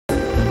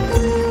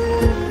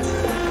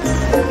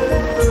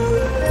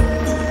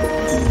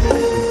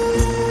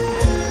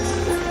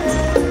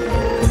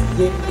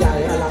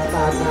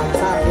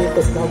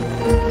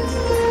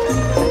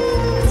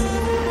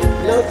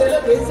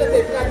ห็นสเ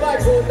ต็ปการไหว้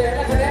ครูแต่ล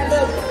ะคณะเ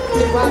ริ่ม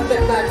มีความแต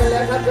กต่างกันแล้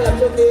วครับสำหรับ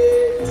ช่วงนี้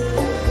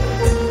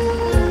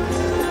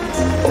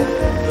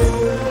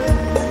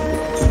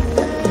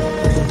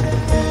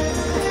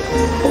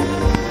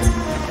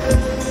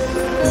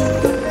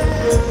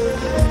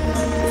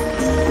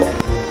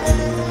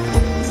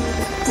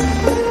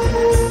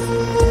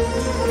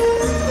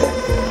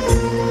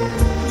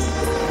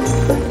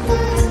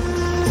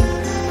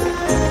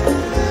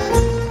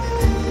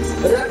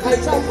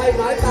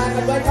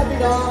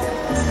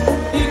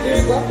นี่คือ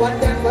ความหวัง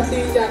อย่างฝัน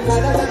ดีจากค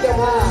ณะท่านเจ้า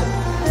ภาพ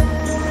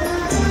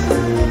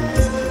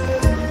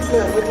เ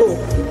รื่องไม่ถูก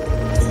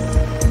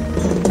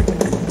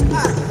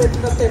เป็น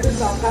สเต็ปที่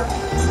 2ครับ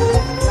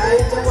ใน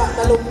จังหวะต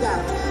ะลุมจาก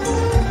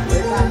เป็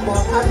นการบอ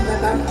ลอัพนะ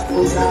ครับคุ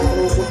ณค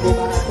รูคุณครู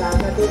บาอาจารย์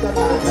และที่ก็ต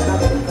ามนะครับ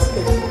เป็นสเ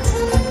ต็ป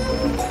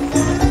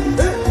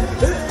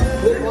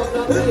พื้นของน้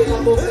องที่ล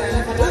ำบุกแต่ล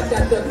ะคณะจะ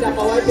จดจำเ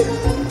อาไว้เป็น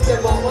จัง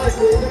หวะไหว้ค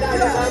รูไม่ได้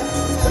นะครับ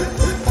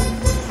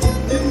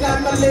ดึงการ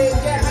บรรเลง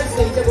แยกให้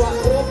4จังหวะ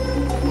ครบ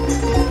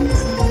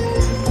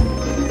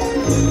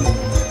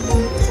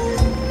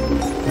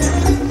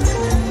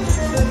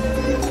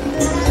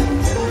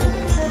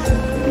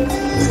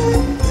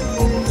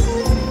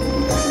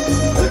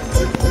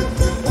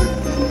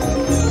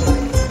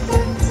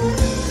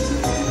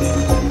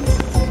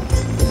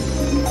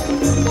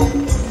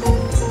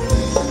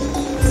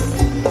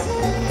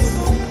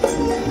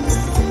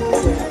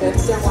เป็น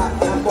จังหวะ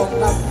ลำบง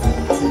ครับ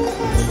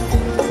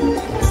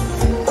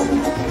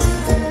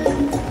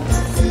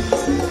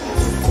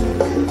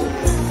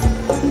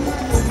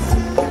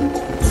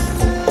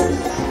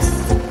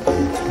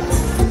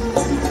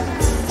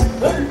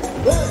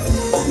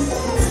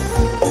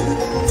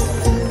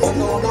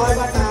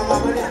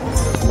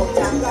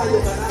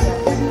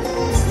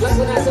ลัก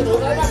ษณะสนุก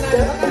เลยบ้างนะ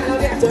ข้างหน้าเรา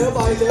เนี่ยเจอ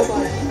บ่อย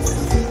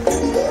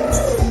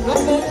น้อง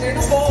โบไหน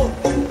น้องโบ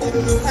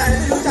แต่ไม่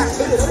รู้จัก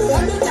ชื่อแล้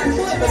วรู้จัก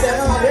ด้วยไปเจอ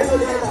กันมาเล่นตัว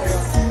นี้บ่อยกว่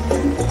า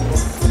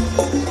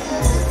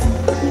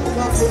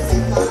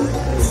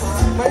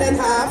ไม่ได้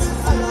ถาม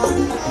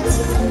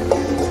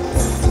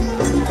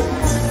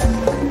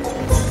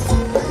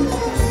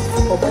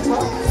ผมก็ชอ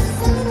บ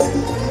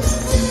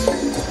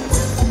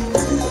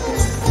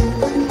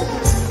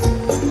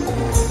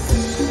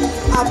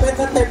เป็น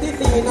สเต็ปที่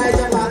4ใน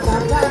จังหวะ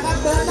3ชาครับ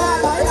เดินหน้า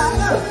ถอยหลัง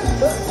ครับ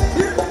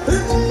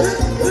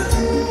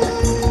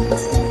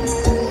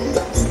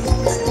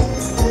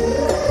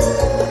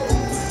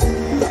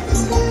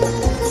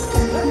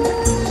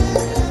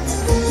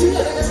เชื่อ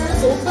เลยนะ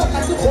สูงเท่ากั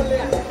นทุกคนเลย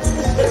อ่ะ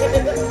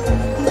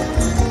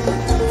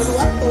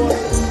วัดตัว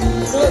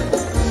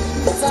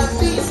ซาน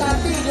ตี้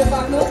อยู่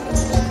ฝั่งนู้น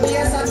เมีย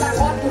ซานตาค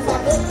ลอสอยู่ฝั่ง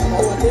นู้น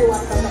วันนี้วั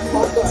นซานตาคล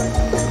อสด้วย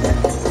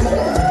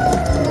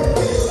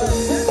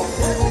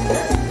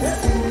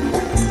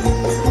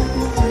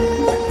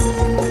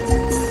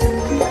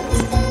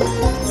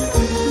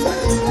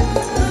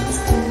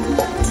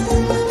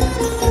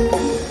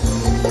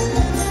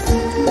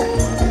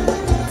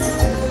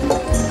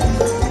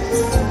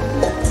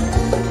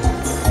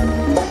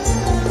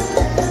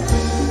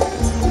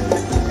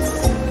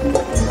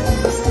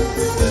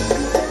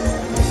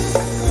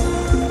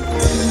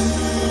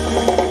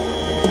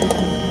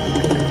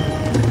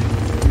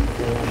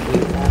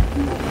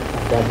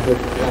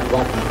ราง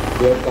วัลเ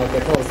ดี๋ยวก่อนจะ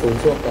เข้าสู่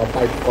ช่วงต่อไป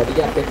ขออนุ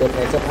ญาตเป็นตัวแท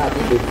นเจ้าภาพ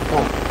นิดนึงค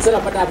รับสำหรั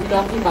บบรรดาพี่น้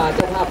องที่มาเ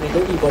จ้าภาพในเก้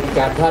าอี้บริก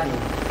ารท่าน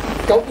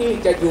เก้าอี้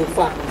จะอยู่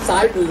ฝั่งซ้า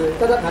ยมือ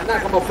ถ้าท่านหันหน้า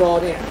เข้ามาฟลอ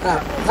ร์เนี่ย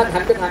ท่านหั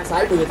นไปทางซ้า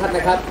ยมือท่านน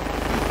ะครับ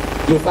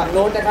อยู่ฝั่งโ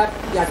น้นนะครับ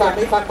อยาก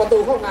มีฝั่งประตู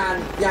เข้างาน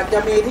อยากจะ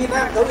มีที่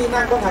นั่งเก้าอี้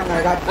นั่งก็ทำไง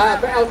ครับ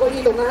ไปเอาเก้า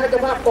อี้ตรงนั้นให้เจ้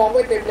าภาพกองไ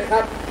ว้เต็มเลยค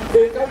รับ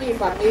คือเก้าอี้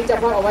ฝั่งนี้เจ้า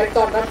ภาพเอาไว้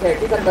ต้อนรับแขก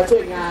ที่ท่านมาช่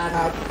วยงานค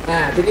รับ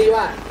ทีนี้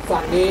ว่า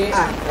ฝั่งนี้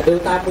ดู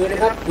ตามมือนะ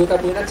ครับดูตาม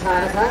มือนัชชา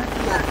นะคะ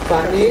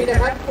ฝั่งนี้นะ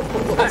ครับ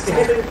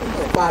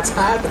ป่า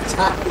ช้า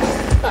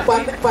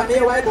ฝั่งนี้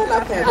เอาไว้ต้อนรั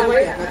บแขกผู้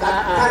แขกนะครับ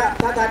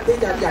ถ้าท่านที่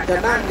อยากจะ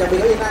นั่งจะมี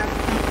เก้าอี้นั่ง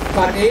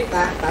ฝั่งนี้น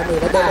ะตามมือ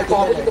นะกอ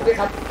งไว้ตรงนี้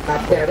ครับ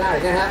แถวได้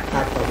นะฮะ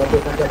ขอบคุ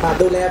ณท่านเจ้าภาพ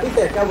ดูแลพิเศ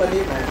ษครับวัน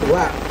นี้ถือ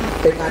ว่า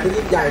เป็นงานที่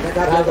ยิ่งใหญ่นะค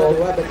รับแล้วก็ถื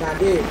อว่าเป็นงาน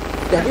ที่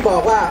อย่างที่บอ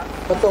กว่า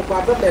ประสบควา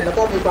มสำเร็จแล้ว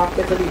ก็มีความเ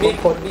ป็นสิริมง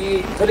คลนี้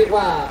เขาเรียก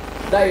ว่า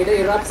ได้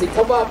รับสิ่งค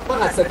ำว่าม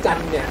หัศจรร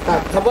ย์เนี่ย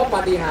คำว่าป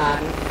าฏิหา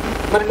ริย์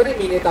มันไม่ได้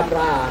มีในตำร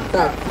า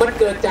มัน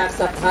เกิดจาก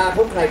ศรัทธาข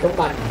องใครของ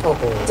มัน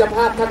เจ้าภ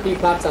าพท่านมี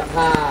ความศรัทธ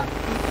า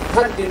ท่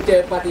านจึงเจ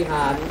อปาฏิห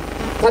าริย์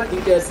ท่านจึ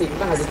งเจอสิ่ง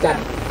มหัศจรร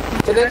ย์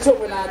ฉะนั้นช่วง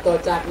เวลาต่อ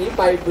จากนี้ไ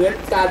ปเหมือน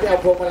การไปเอา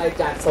พวงมาลัย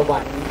จากสวร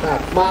รค์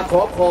มา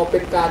ขอเป็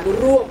นการ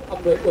ร่วมอ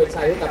ำนวยอวย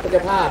ชัยให้กับเจ้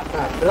าภาพ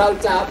เรา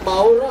จะเหมา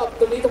รอบ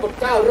ตรงนี้ทั้งหมด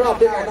9 รอบ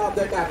ด้วย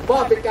กันว่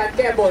าเป็นการแ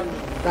ก้บน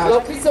เรา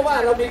คิดซะว่า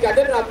เรามีการไ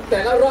ด้รำแต่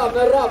ละรอบ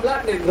ละ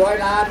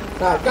100 ล้าน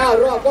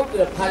9 รอบก็เ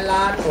กือบ1,000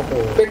 ล้าน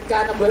เป็นกา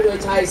รอำนวยอวย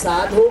ชัยสา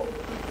ธุ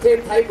เทพ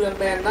ไทยเมือง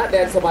แมนณแด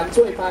นสวรรค์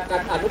ช่วยพากั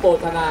นอนุโม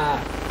ทนา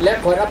และ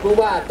ขอรับรู้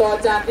ว่าต่อ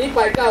จากนี้ไป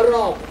9 ร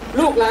อบ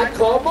ลูกหลาน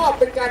ขอมอบ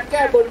เป็นการแ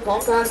ก้บนของ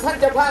ทางท่าน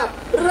เจ้าภาพ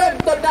เริ่ม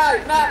ต้นได้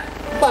ณ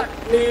บัด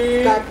นี้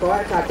ครับขอใ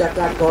ห้ขาดจาก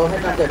การขอให้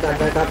นำจากการ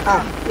นะครับ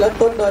เริ่ม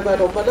ต้นโดยบ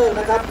รมมาเลิก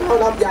นะครับเข้า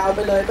รอบยาวไป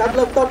เลยครับเ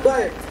ริ่มต้นด้ว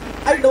ย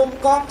ไอ้หนุ่ม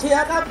กองเชีย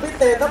ร์ครับพิ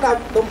เศษสำหรับ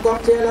หนุ่มกอง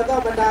เชียร์แล้วก็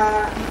บรรดา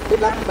ที่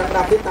รักบรรด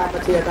าที่ตามมา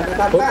เชียร์กันนะ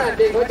ครับผลงานเ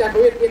พลงของอาจารย์ปร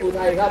ะวิตรเพียรอุ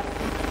ทัยครับ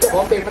เจ้าข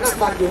องเพลงมานั่ง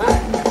ฟังอยู่ฮะ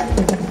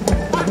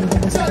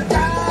เชิญ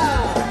จ้า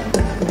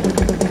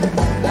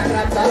และค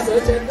รับสาวสวย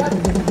เชิญครับ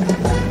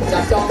จั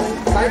บจอง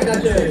ไปกัน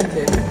เลย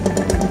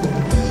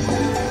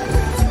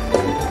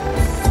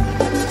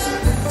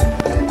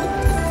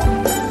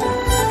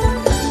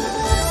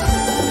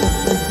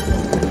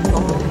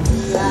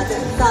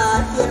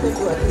ไป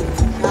ตรวจถิ่น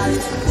ไทย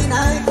ที่ไหน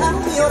เขา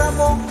มีระ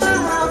บบตั้ง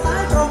เราสา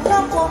ยตรงรอ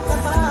บวงกัน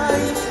ไป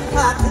ห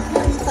ากถึง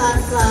อีสาน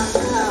กลาง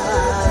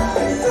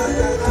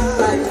ใ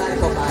กล้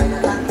ๆก็ไป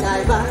ตั้งใจ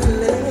บ้าน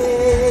เลย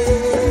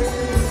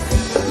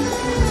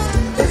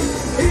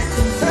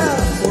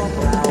พวก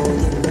เรา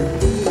ยิน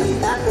ดี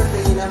นักดนต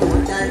รีและหัว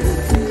ใจดี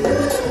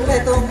แค่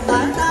ตรงสา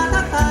ยตา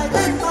ทักทายเ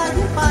ต้นไป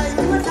ที่ไป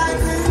หัวใจ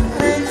คืนเพ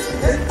ลง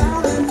ลืมเขา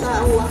ลืมเก่า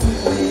วัง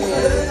เว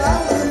ร้อ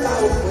ง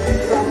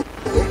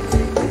เก็บ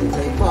เพล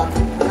งบอด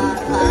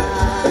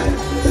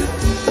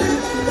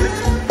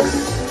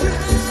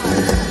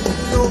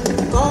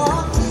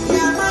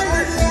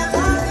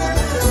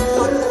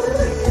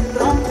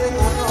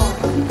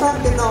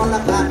ล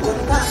ะขาดคน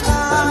ทางก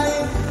าย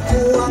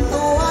ห่วง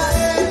ตัวเอ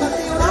งมา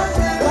ติวร้องเพ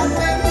ลงร้องเพ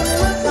ลง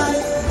หัวใจ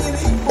ชี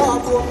วิตพ่อ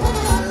พวงอ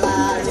ะไร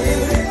ชี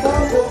วิตพ่อ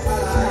พวงอะ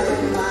ไร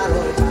มาล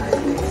อยไป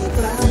ไม่มีใค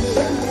รอ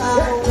ย่างเรา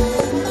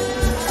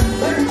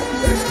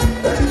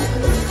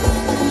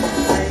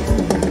ใจ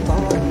ก่อ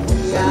น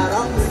อย่าร้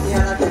องอย่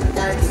าระทึกใจ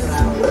ที่เร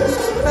า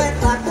เป็น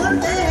ขาดคน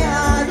เตะ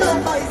โยก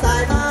ไปสา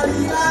ยมาลี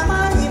ลาไม่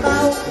เบา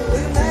ถึ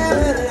งแม้เ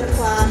รื่องค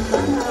วามเศร้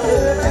าเ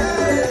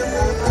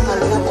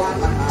รื่องความ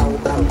เมา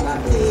เก่ากัน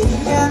ที่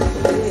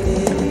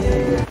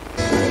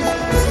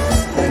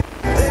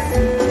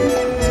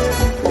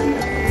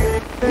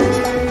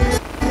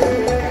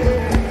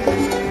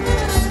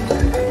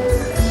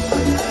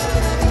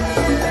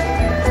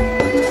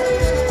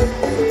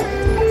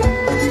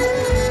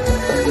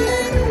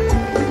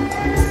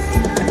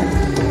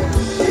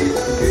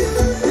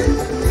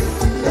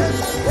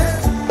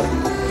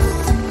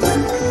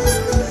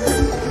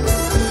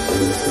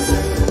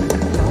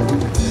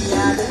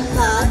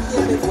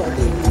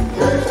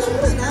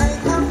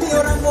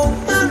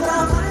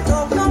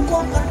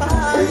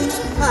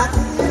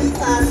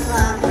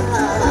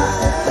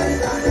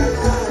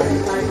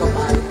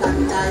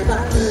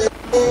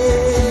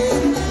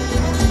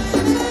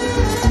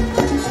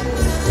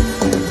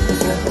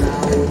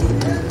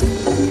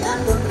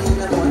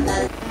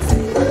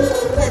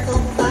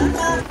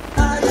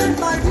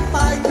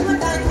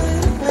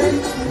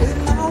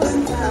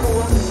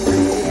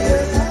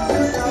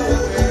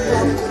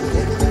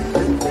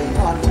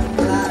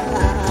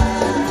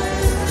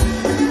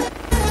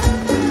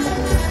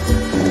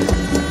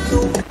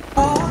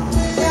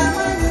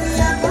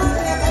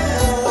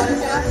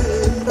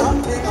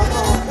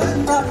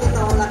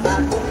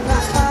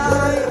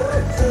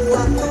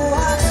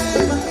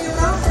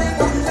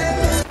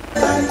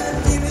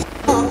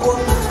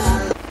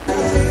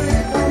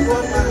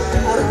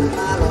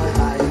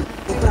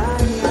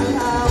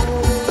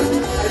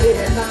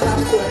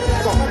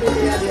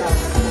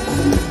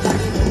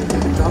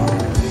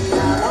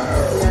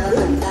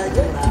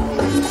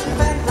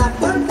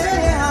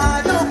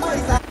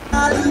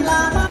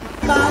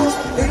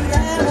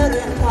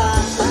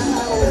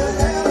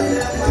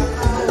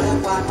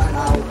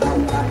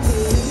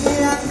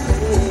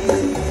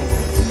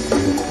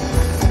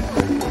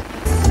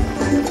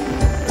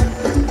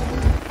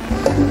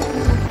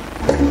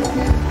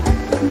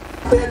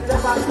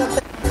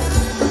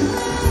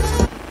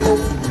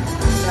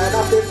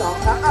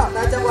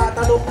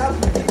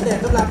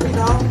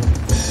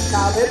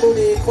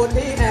คน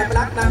ที่แอบ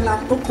รักนางร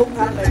ำทุก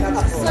ท่านเลยครับ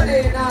เสน่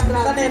ห์นางร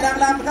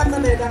ำครับเส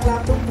น่ห์นางร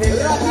ำทุกเพลง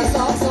รอบที่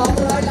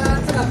200 ล้าน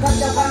สำหรับท่าน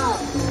เจ้าภาพ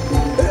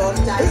โดน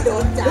ใจค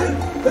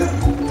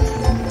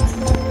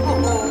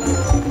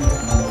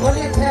นเ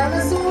รียนแถวแล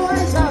ะสวย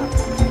ช่ำ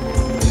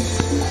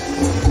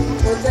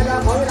คนจะรอ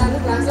ขอเวลาลึ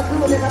กหลังสักค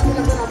รู่เลยครับที่ล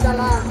ำดับด้าน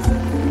ล่าง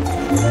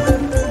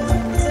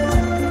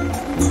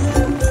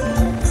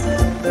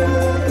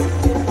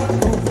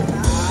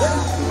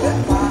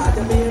ว่าจ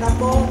ะมีร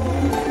ำวง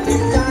จิ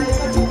ตใจ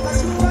กระชุ่มกระ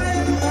ชวย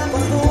ค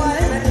นสวย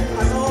เป็นข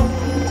นม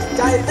ใ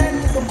จเต้น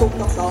ตุ้มๆ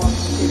ต่อ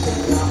ๆที่เป็น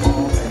เรือหอบ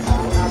ไปสา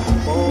วน้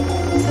ำโป่ง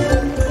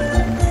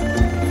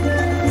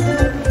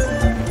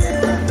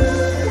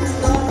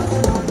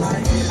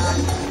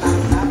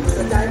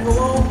ใจ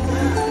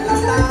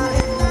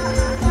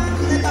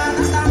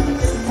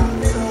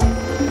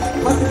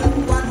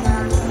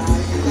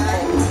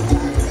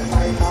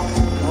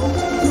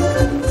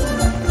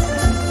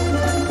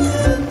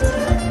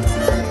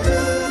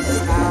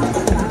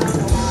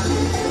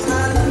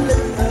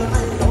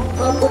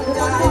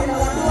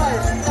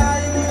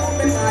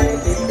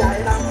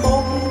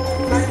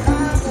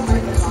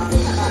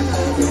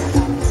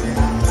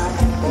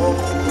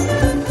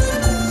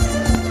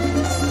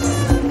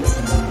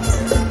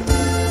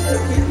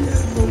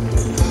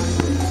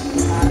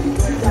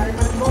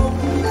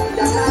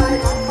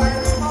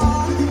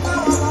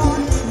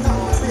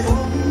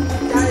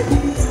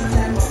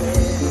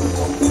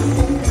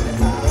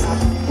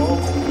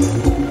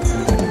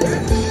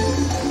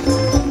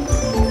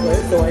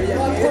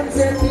คุณเศ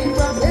รษฐีเ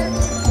มืองเพชร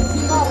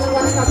ที่มอบราง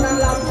วัลให้กับนาง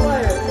รำด้วย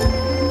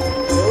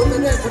รู้จะ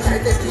เลือกคนไหน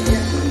เศรษฐี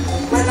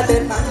ไม่กระเด็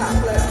นหลัง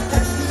เลย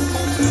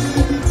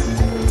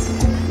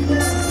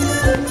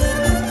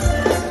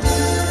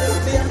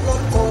เตรียมร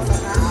ถโฆษ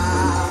ณา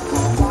บ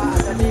อกว่า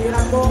จะมีร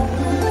ำวง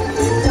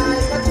จิตใจ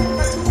ก็ชุ่มก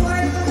ระชว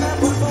ย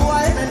คนสว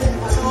ยไม่มี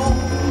พนม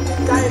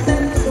ใจเต้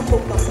นตุ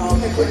กๆต่อๆ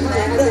ให้คุณแ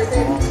ม่เลยเ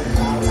ต้นส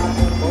าวร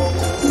ำวง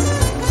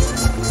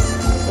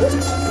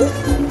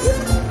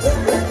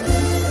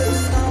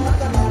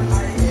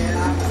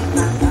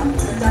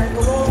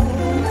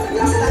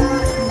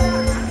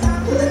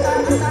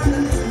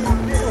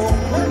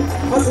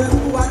พอถึง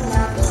วันง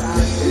านเมื่อไร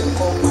ค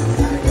งมั่นใ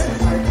จ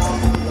ไม่ต้อง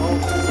ลง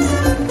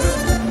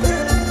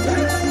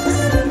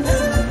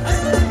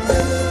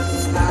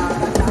ตา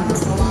ประจ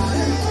ำสวาย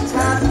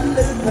ฉัน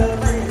ลืมเธอ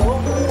ไม่ล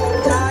ง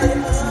ใจ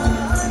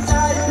ใจ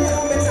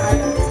เป็นไง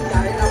ใจ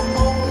ลำม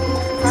ง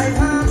ใคร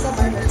ห้ามก็ไ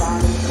ม่เป็นฟัง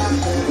ตั้ง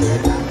เธอเรียน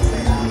จำไม่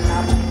นานนั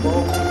บว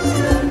ง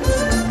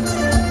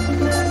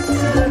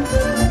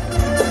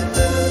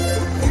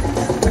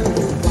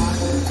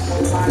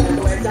วัน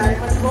ด้วยใจ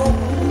มันคง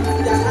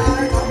อย่าอา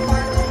ยของไป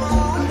ก็มอ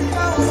นเ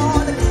ฝ้ารอ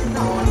จะกินน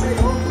อนไม่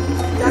ลง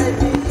ใจ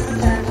พี่มัน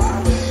แทงว่า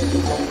เวร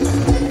คง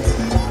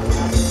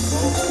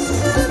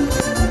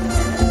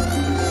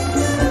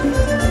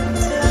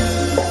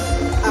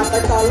ไป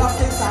ต่อรอบ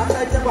ที่3ใน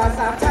จังหวัด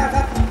สามชาติค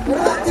รับ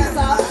รอบที่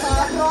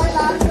300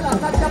 ล้านสำหรับ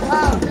ท่านเจ้าภ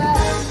าพและ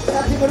ท่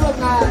านที่มาร่วม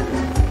งาน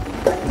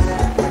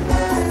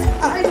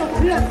ให้ลงเ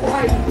ครื่องไฟ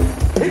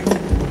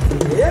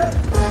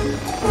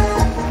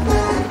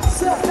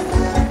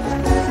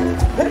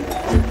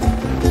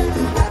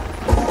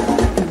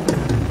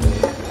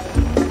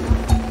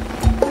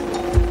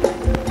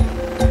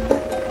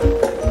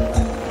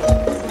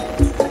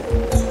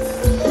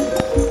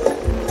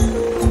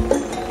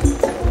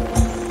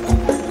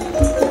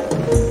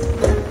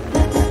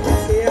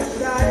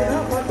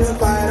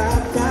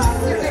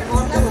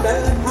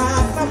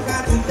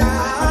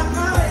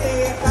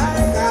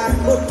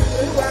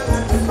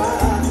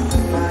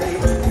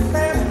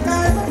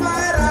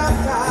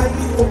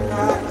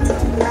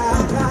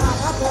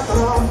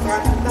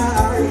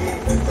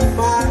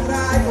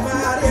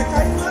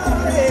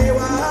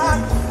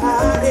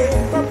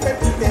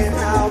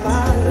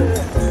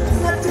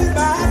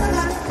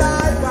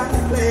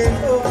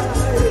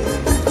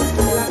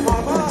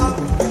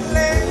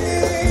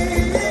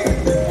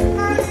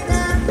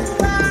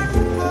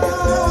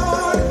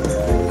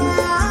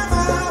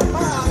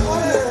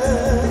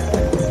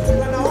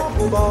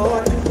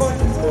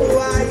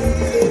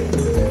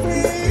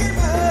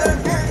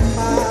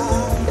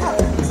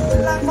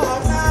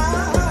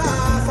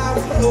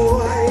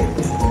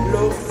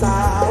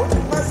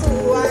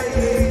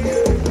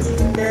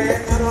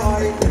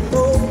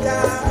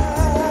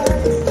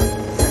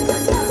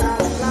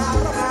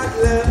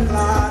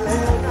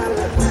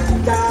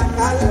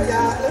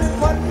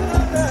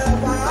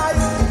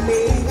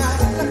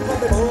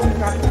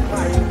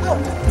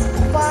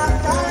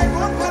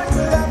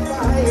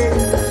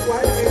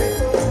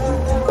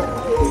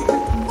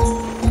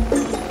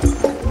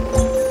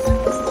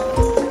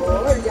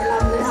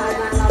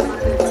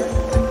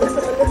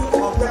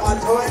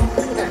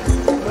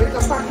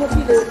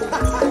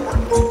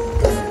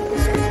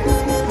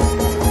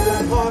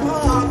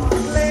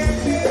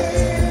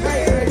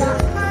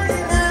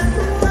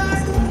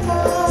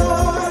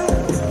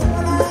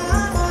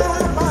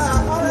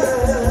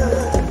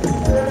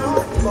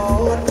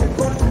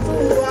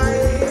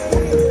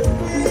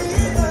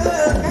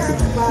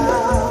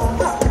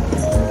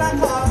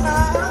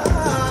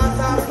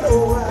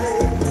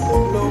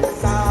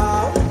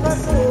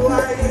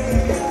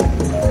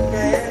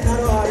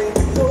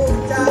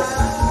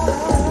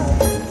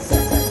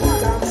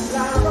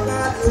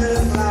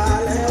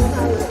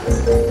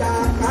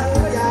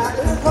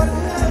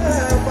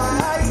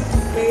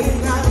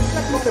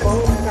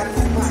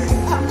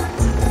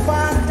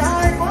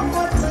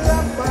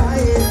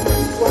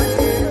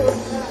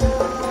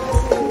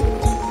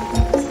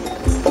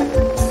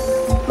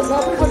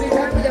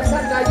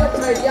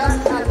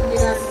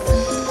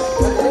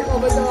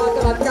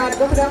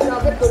ท่านประธาน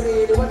เพชรบุรี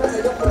หรือว่าท่านน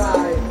ายกปลา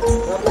ย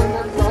รวมทั้ง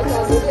ท่านส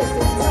จ.สุเรศ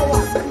สิงห์ส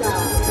วัสดิ์จา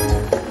ก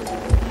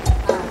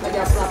ข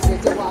ยับปรับเปลี่ยน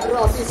จังหวะร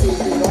อบที่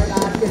400 ล้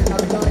านเป็นค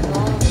ำย่อยเน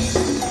าะ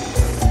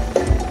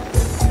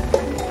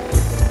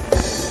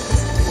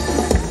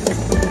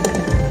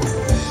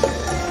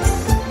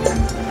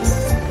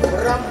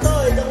รำเต้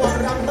ยจังหวะ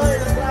รำเต้ย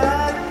นะค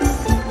รับ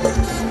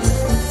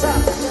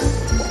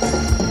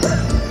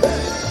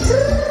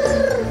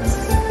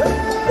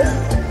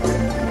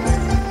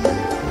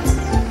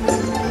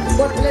บ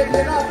ทเพลงใน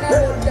รอบแก้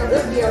บนจากเ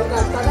รื่อง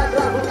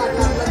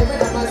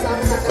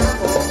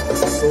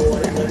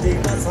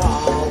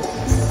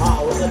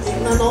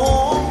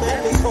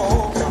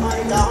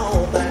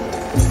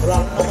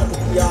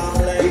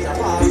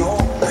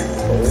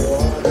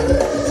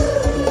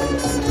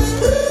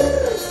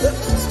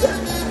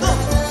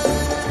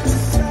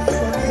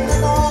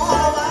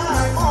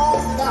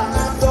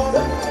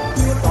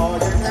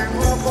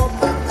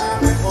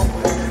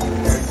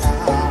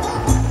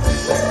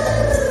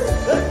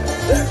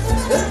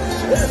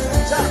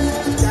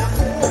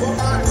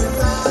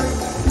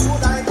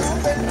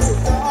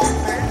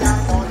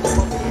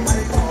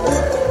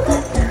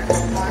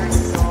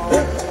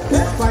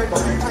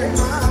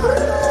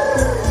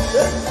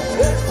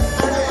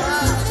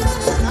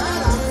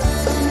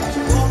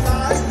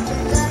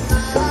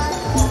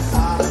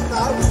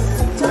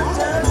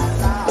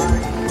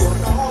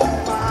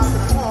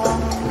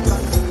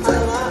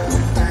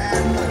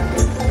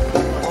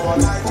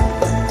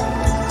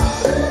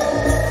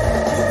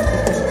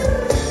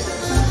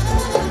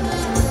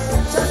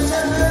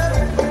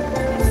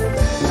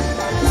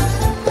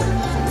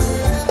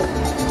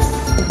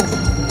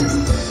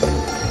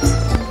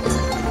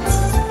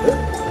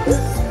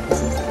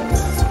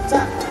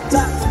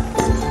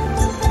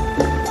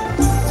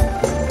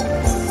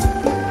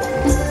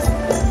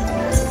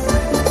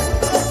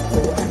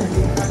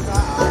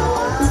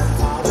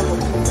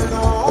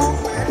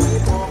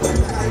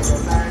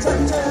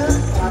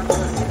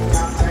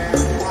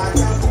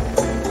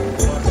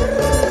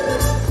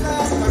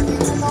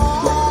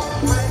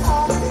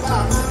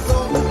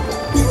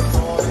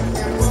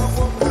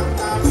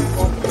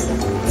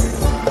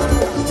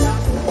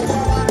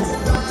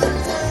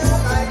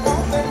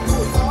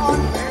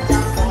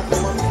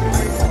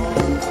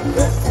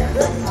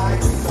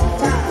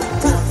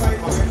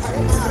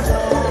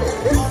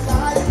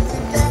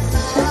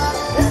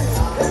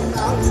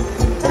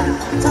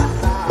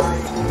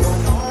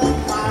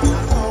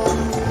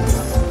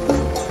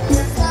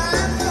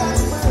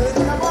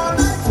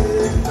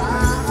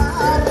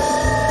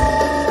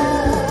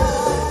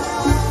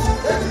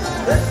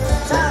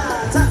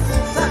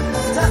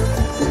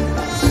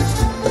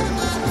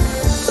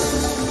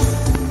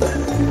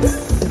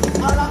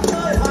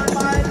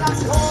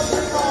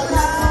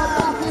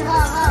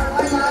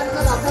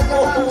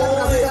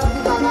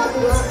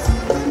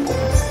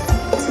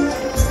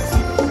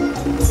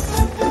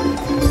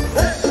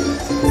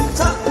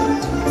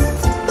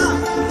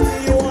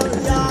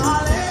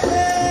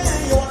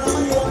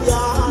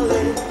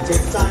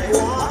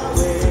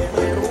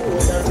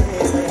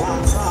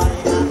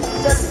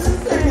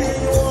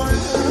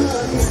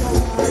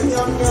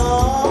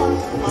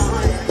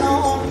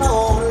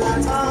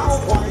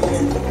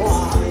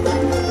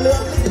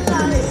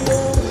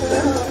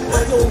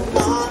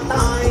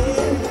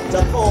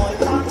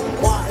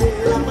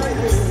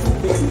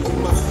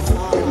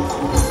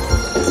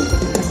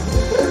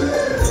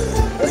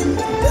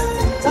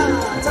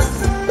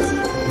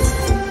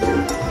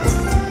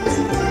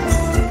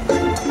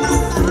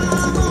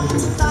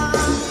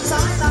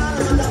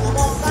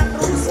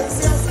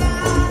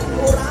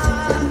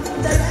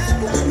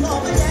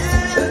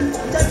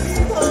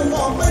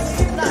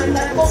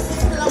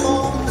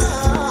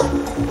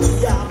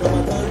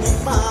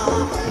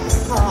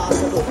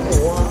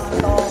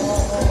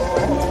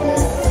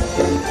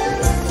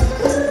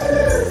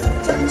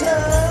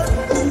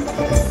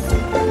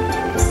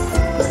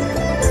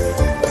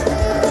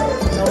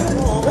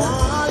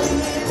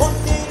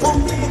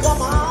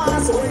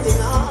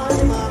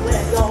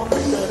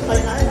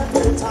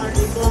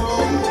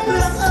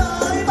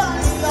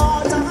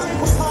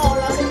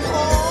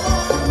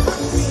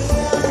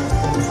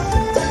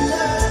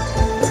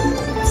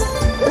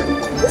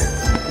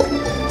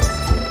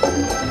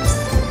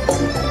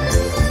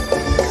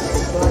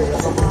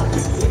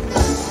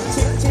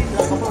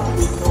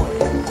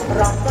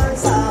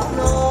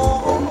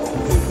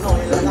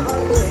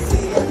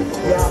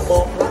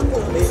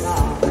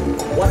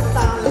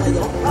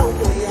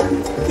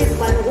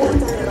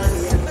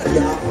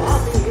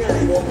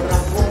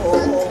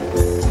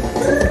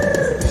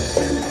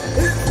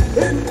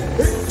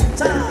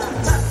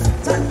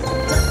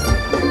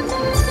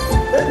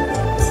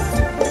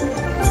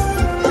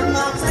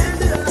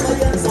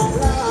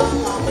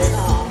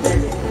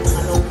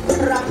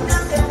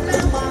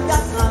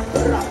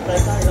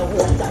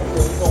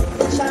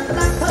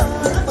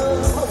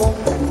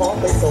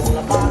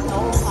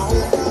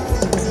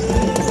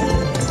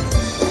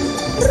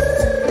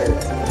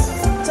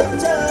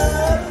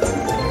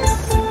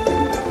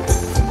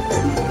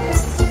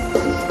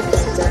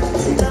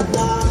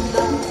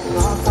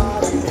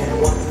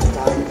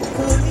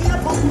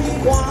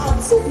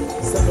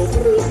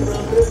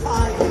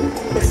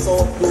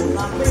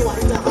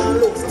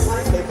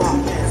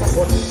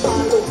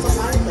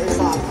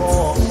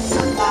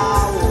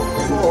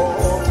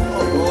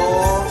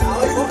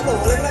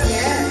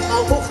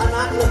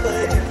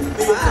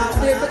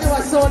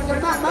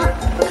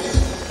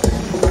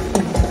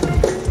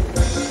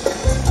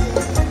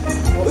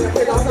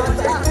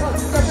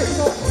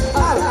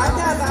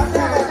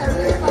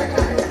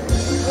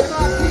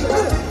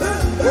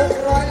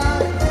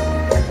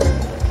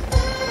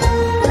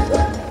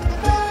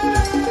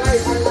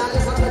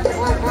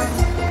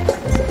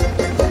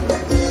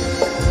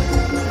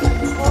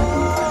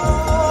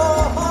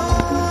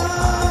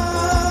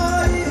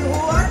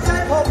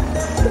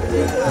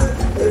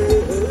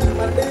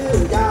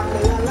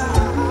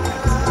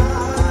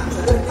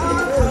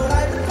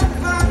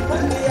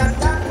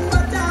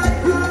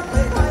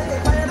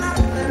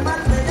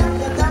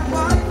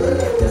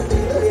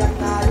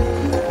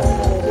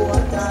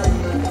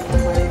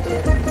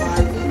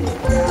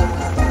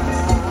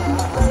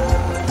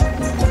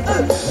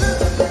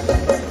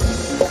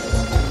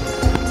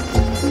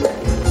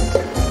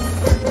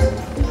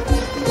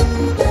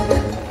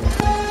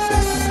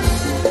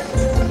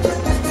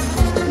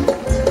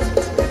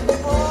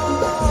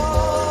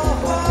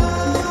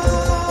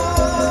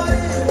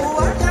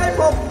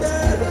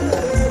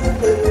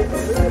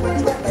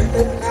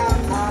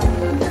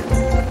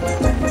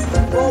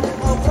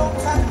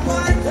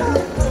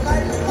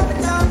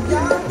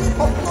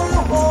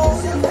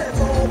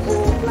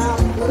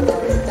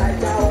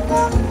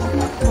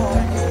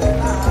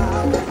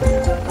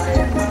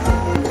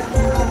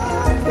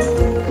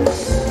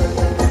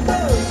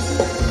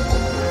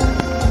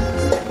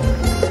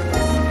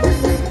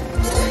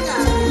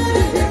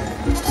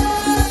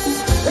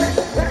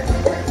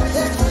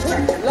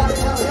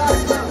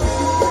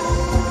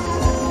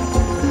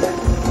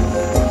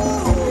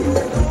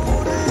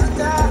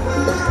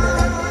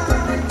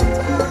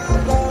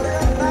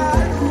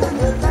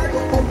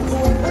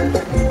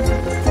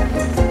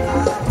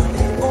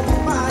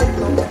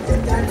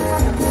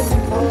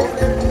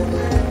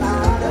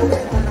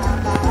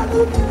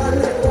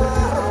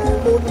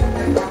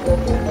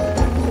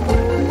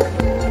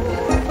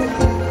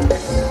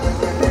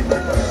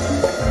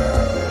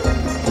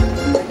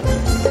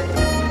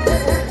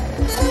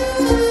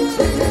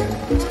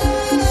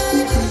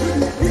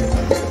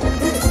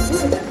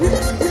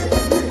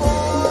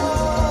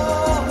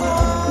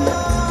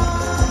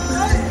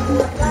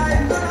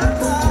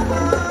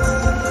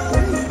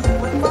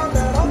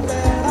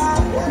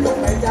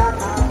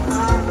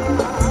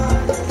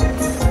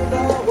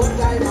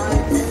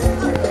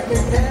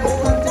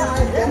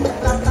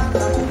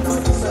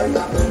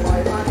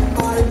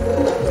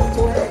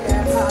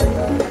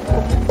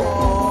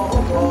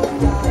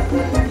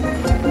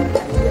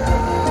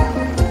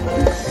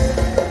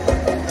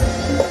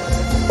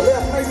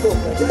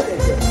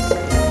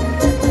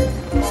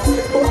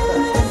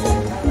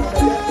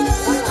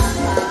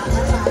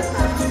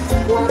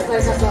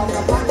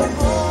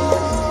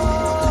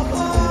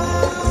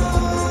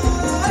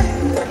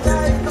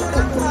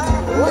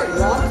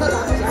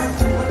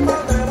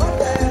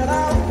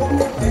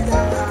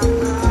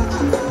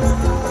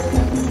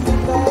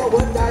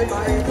ไป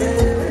เธอ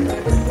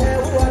แค่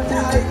หัวใจ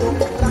ตก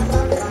รักหน่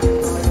อ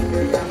ยเดี๋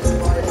ยวยัง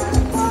ปล่อยมัน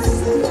ไป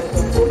ซื้อต้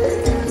องช่วย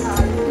แก้ไข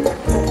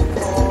คง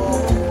รอ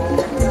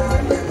ใจ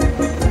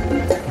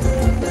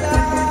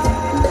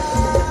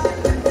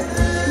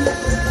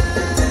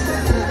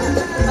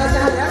อาจ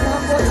ารย์แล้วท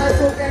ำคนไทย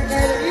ตัวแก่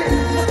ๆอย่างนี้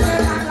เดิน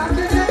หลังเย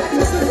อะๆกัน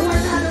ช่วย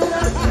น่าดูเล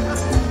ย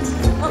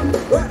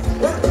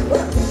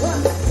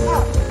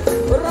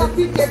รอบ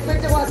ที่7เป็น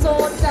จังหวะโซ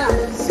นจ้ะ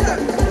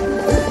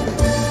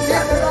เรีย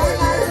บร้อยแ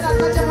ล้วสำห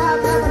รับเจ้าภาพ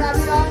และบรรดา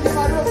พี่น้องที่ม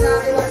าร่วมงาน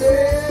ในวันนี้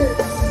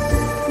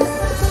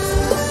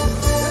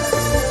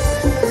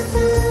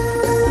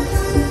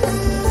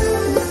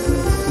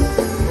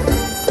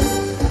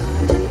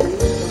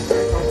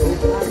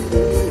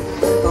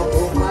ก็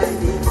ผูกไว้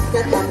ดีจ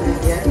ะทำให้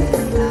เสียเงิ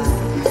นตา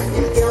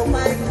ยังเกี่ยวไ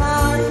ม่คา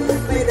ย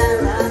ไม่ได้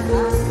ราค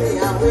าไม่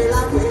เอาเวล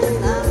าเว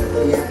ลาเ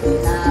รียกที่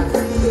นา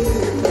พี่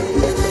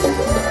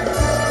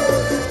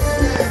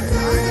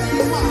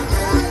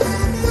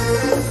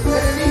ขณ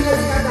ะนี้เรา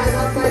มีการถ่ายท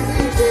ำไป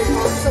ที่เพจข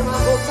องสมา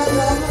คมนัก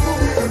ร้องลูกทุ่ง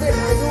แห่งประเทศไ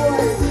ทยด้วย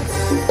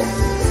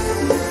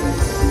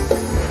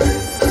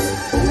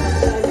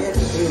เย็น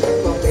ที่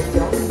ก็เป็นย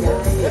องใหญ่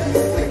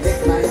ไม่เล็ก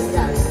ไม่ให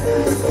ญ่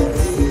ก็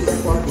ดี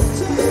ก็ดี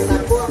แต่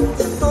พวก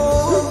ที่โต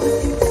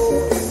ที่โต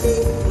ที่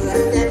เหมือน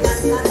แต่กัน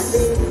ทัน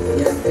ทีอ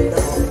ย่าไปด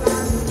อกกั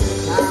น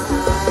ตา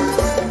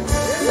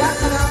และ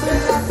ขณะเว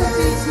ลาก็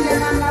มีเชียร์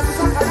นางรำ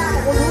สักคณะขอ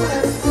งคุณรู้เล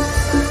ย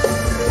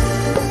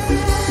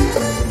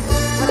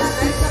คณะไหน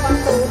สะบัด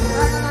ตูดค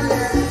ณะนั้นแหล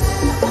ะ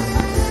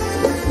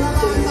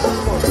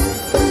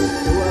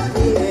ตัว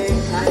พี่เอง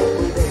ใช้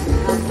ที่เด็ก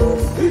ทำตก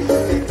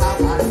เป็นข้าว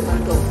ผัดมัน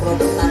ตกกรม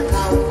ตัดเ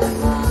ข้าตัด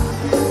มา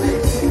ไอ้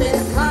ที่เป็น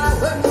ข้าว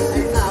ไอ้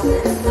ข้าวเป็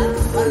นข้าว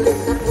ผลิต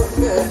น้ำคนเ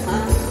กิดมา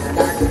จะไ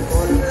ด้เป็นค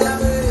นละ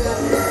เมือง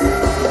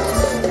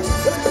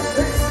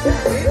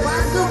มีควา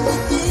มสุขจ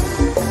ริงๆ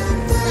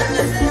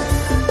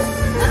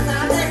นา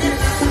นๆได้เห็น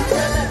หน้าตาเธ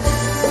อแบบนี้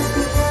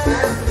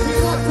มี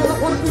รถจุล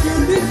พลไปยืน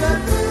นิ่งเลย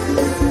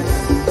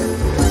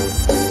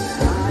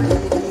ตาดี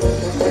ๆ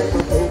ก็แค่ปร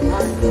ะตูพั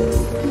นดี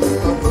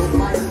ก็ผูกไ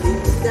ม่ดี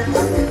จะท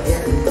ำให้เปลี่ย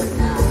นห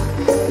น้า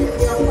เ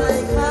กี่ยวไม่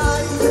คล้า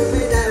ยไ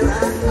ม่ได้ร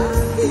าคา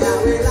ที่เอา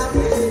เวลาเว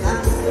ลา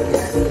เรี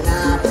ยกที่นา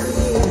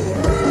พี่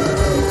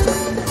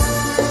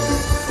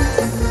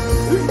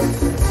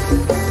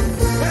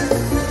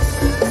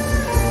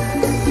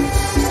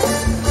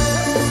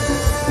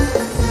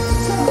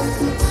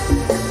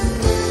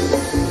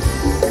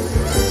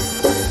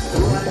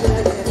ตัวเธอ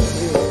เย็นอ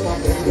ยู่ก็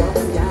เป็นยอง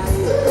ใหญ่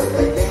ไ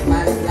ม่เล็กไม่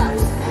ใหญ่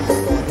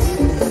ก็ดี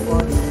ก็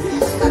ดี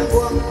แต่พ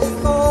วกที่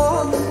โก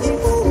งที่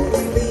โกง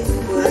ที่ดี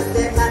เหมือนแ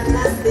ต่กัน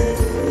นั่นดี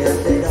อย่า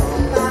ไปดอก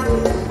ตั้ง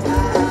ต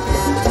า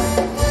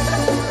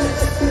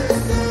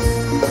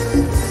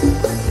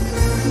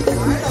หม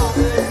ายดอกเ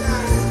ลยนะ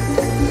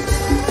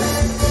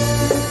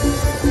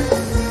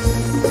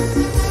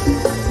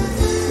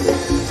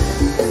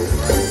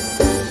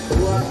ตั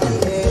วพี่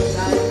เองใ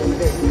ช้ที่เ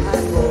ป็นพั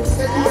นโลก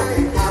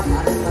ข้าว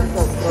ผัดมันต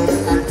กลง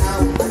กันเข้า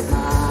มันม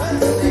า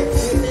ใน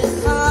ที่เป็น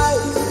ข้าว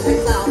ใน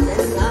เต้าเป็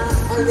นน้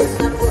ำผลิต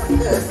น้ำคน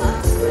เกิดมา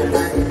จะไ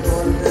ด้เป็นค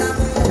นละเ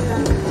มือ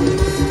ง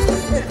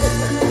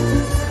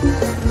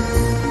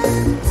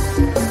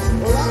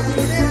หัวเราะที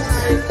เล่นอะไร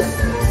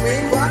มี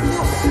ความ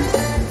สุข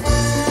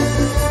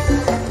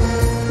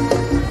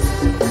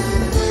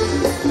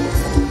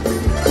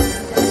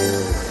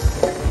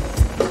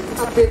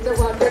อัปเดตจังห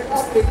วะเป็นออ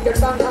ฟฟิศกัน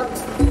บ้างครับ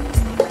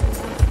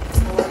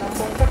เอาลำโพ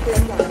งสักเดือ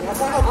นก่อนแล้ว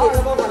ก็เอา เอา ปิ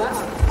ด แล้วมาแล้ว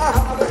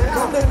เอาไปน้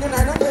ำหนึ่งที่ไหน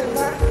น้ำหนึ่งม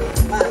า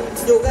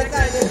อยู่ใก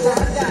ล้ๆในตัว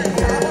มันใหญ่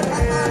นะพั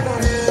กๆหน่อ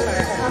ย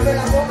ทำเว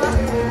ลาโค้งนะ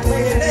ไม่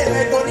เห็นได้ยังไง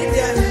ตัวนิดเ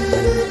ดียว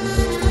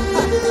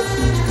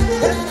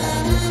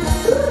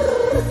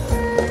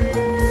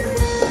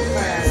แหม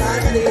ซ้าย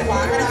ก็ดีขวา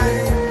ก็ได้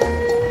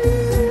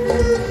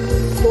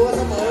ตัวเส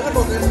มอกันหม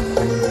ดเลย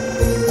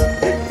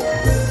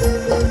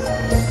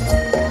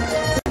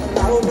เร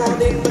า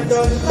ดินมันจ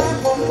นล้าง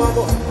คงมา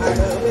บ่นให้เ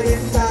ธอไม่เห็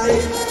นใจ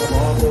ม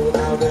องดูด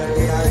าวเดือน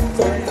ที่ใดส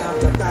วยงาม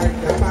จับใจ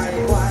จะไป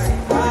ไหว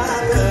ฟ้า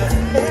เกิด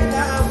เห็นด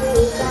าวผู้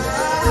ฟ้า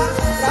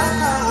ฟ้า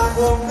ค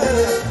งเกิ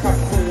ดกับ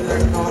คืนและ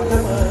นอนละ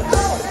เมอ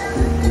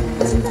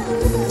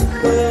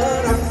เมื่อ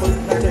รำพึง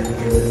กันจน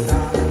กินด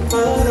าเ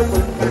มื่อรำ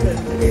พึงกันจน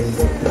กิน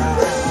ดา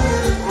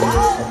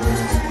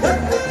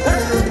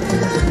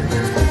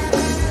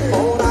โบ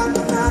ราณต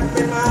ำนานเ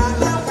ป็นมา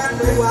แล้วกัน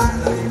ด้วยว่า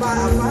เลยบ้า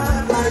ฟ้า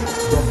ไป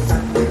ยกจั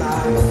นทร์ตา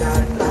บรรยา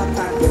ยตาม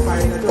กันอยู่ไป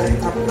และช่วย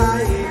ทำไร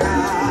นา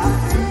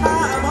ถ้า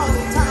มอง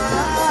ช้า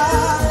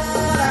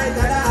ได้จ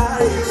ะได้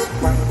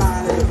วันตา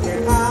เลยหยุดเก็บ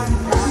ข้าง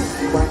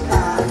วันต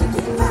าจะ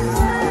กินข้าง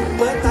เ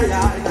มื่อตาย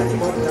ายแต่ที่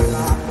หมดจะล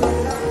าเ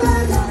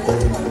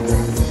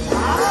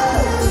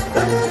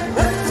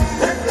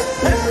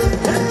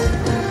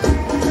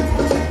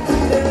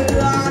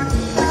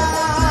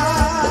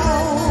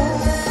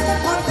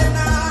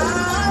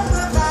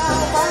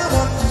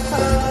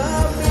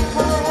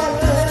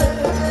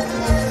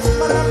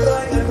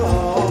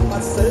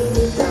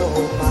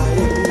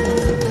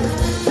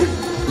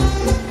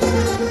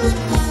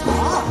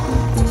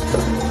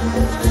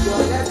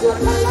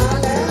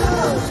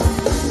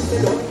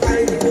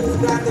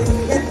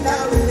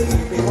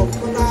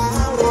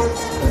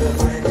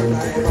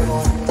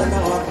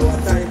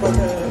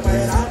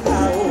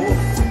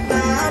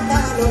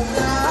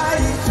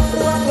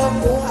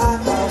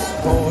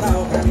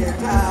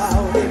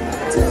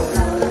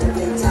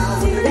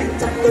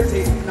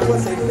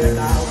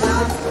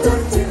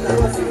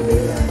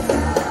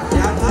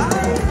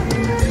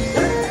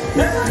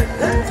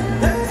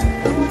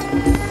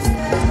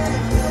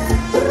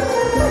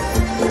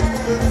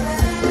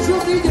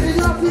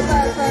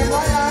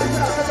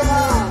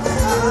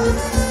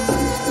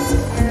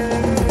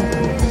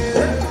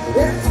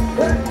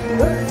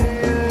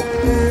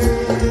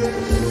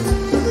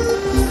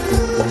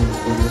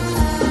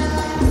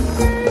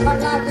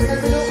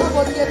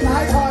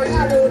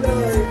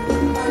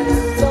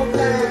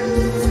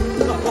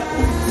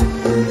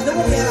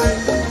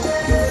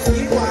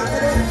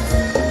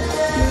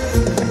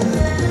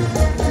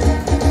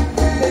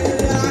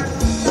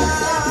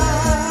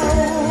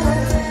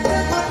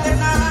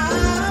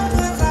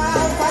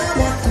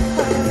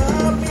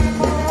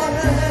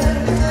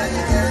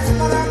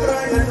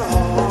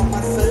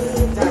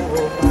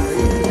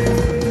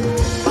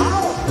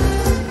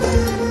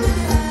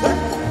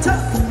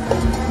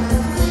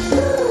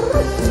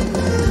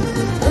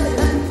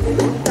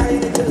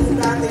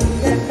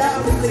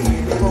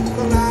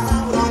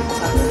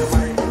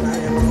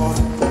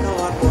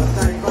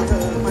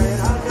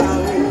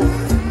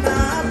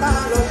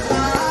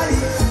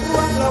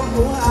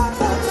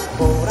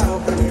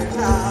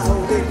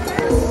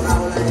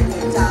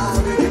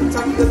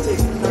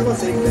ก็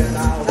สิ้นเดือนด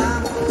าวน้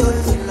ำจน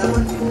สิ้นแล้วมั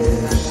นสิ้นเดือน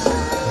ดาว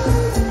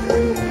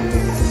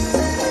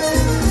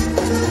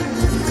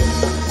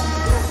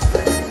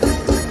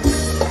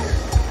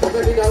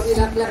พี่น้องที่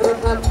รักและรัก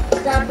ครับ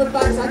การเป็นบ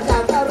านสันกล่า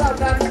ว9 รอบ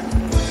นั้น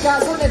การ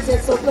สำเร็จเสร็จ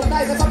สมลงได้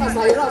ก็ต้องอา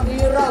ศัยรอบนี้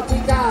รอบ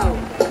ที่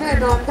9แน่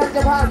นอนท่านเจ้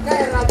าภาพแก้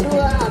รำด้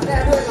วยแก้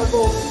ด้วยลำว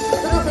ง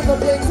แล้วก็เป็นบท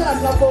เพลงสำหรับ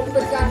ลำวงเ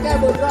ป็นการแก้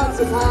บนรอบ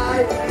สุดท้าย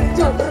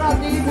จบรอบ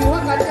นี้ถือว่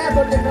าการแก้บ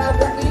นในคราว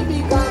นี้มี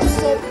ความ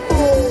สม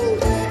บูรณ์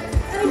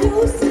อายุ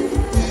สิบ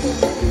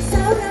ส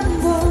าวร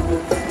ำวง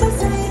มาใ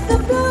ส่กระ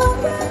โปรง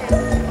แบ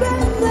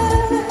นป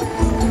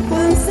ล่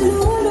อยสลั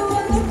วลัว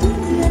และขึ้น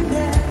เรือนแร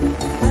ง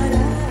อาร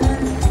า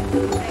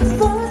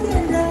ฟ้อนเรีย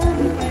นร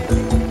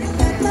ำแ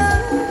ต่ตา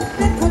แ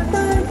ละคน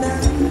ต้านดั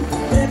ง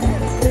ระดั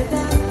บระ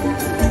ดับ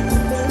เป็น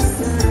สาว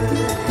ส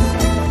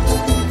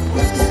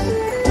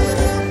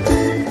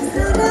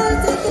าวได้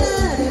ใจกล้า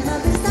ได้มา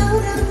เป็นสาว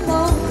รำว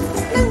ง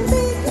นั่ง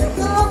ตีขึ้น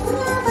กองร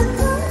าบัน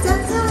ท้องจาก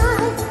ชา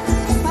ย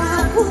ปา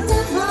กพูดจะ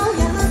ขออ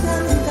ย่ามาท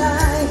ำกา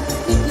ย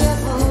นิดเดียว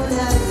พอแ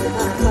ล้วอย่าม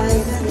าไป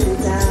นั่น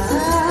จ้า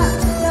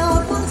โลก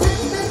ของฉัน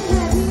เป็นแ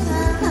ค่ที่ห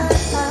าท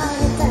างใ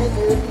ห้ใจเ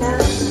กิดน้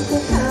ำ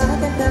ผู้ขา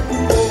กันรำว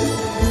ง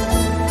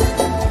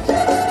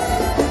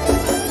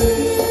ที่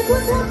คุ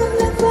ณทำกำ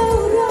ลังเฝ้า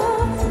รอ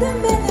เรื่อง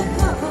แม่และ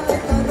ข้าคอย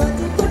ต่อรอ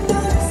ที่คุณโด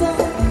นส่ง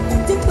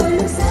จึงปล่อย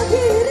ลูกสาว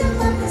ที่เรื่อง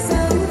มาเป็นสา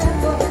วร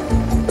ำวง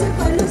จึงป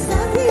ล่อยลูกสา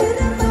วที่เ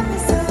รื่องมาเป็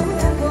นสาว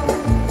รำวง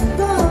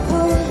ก็ค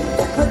ง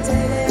เข้าใจ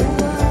แล้ว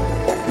ว่า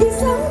ที่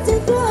สาวใจ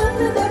กล้า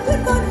ระดับขึ้น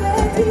บนเว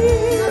ที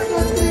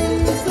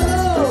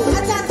อ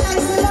าจารย์ไทย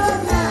สโล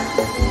ว์ค่ะ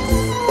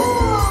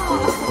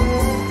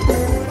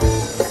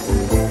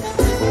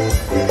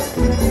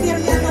เตรียม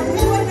ยาดมใ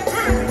ห้ด้วยนะค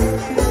ะ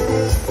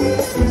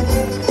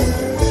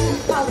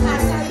เป่าขาด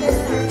ใจเลย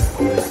นะ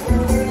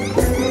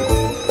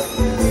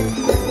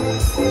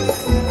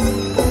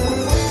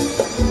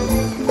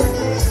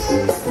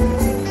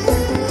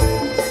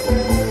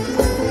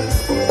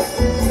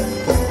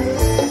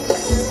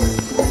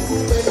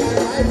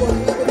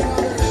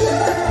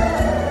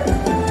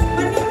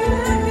วันนี้ไ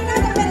ม่น่า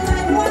จะเป็นไร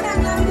เพราะว่านาง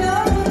รำเยอ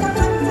ะมีกำ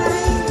ลังใจ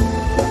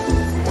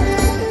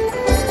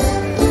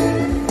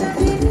จะ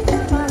พิมพ์จะ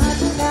มา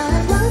ทุกงาน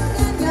วัดง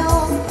านโย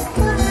ม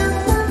มานั่ง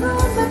มาร้อ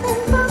นมาเป็น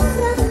ฟ้า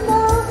รำว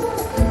ง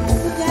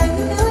ทุกอย่าง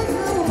ที่น้อยเ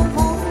ข้ามาข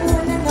อง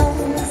และนง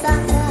สร้า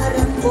งหน้าร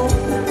ำวง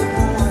นำพ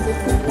าทุก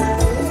คนไหล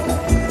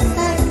แ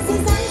ต่งสี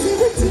สันชี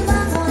วิตชีวา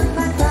ทอน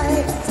บ้านไกล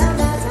ชาว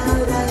นาชาว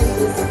ไร่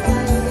ดูสุขใจ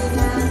ในง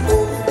านบุ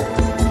ญ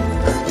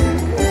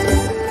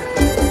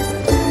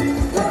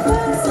ท้องฟ้า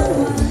ส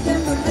ว่างกัน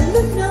หมดเป็น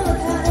ลุ่มโน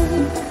ไทย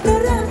ประ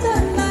รามต้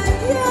นไม้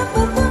ยาม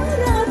ฟ้า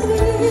ราตรี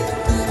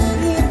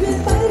เรียบเรียน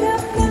ไปรั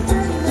บงานใจ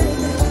ไม่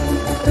ดี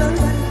ร้อย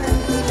วันพัน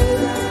ปี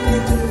รักไม่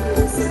ดี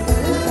เสม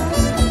อ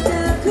จ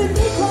ากคืน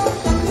นี้คง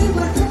ต้องมี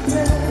วันพบเจ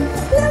อ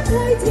แล้วใคร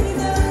ที่เ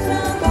ดินท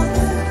างบอกเธ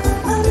อ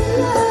อัล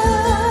ลา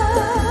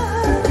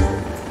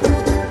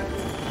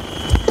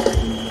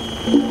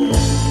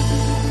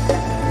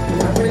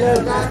ยังไม่เลิก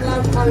การร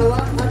ำคารว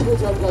ะท่านผู้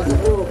ชมก่อนสัก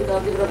ครู่พี่น้อ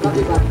งที่รับป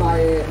ฏิบัติไป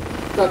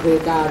ก็คือ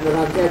การร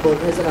ำแก้บน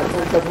ให้สำหรับท่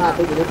านเจ้าภาพ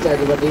ที่มีน้ำใจใ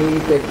นวันนี้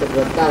เป็นจำน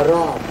วน9 ร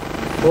อบ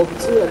ผม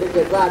เชื่อเหลือเ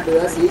กินว่าเหนื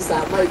อศีรษะ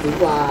ไม่ถึง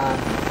กว่า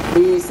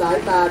มีสาย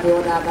ตาเทว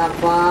ดานาง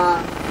ฟ้า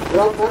ร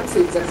วมทั้ง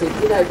สิ่งศักดิ์สิทธิ์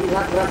ที่ได้พิ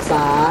ทักษ์รักษ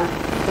า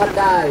ท่าน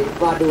ได้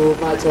มาดู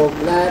มาชม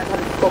และท่า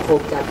นก็ค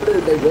งจะปลื้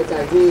มในหัวใจ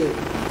ที่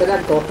ท่า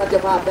นของท่านเจ้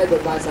าภาพได้บ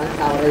นบานสาร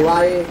กล่าวอะไรไ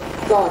ว้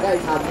ก็ได้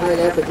ทำให้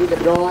แล้วเป็นที่เรี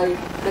ยบร้อย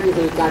นั่น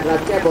คือการร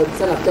ำแก้บน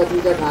สำหรับเจ้า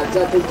ที่เจ้าทานเจ้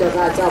าทุ่งเจ้า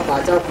ท่าเจ้าป่า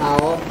เจ้าเขา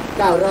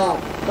9 รอบ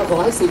ก็ขอ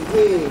ให้สิ่ง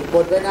ที่บ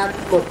นไว้นั้น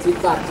หมดสิน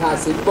บาทขาด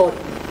สินบน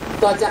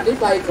ต่อจากนี้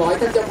ไปขอให้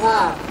ท่านเจ้าภา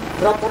พ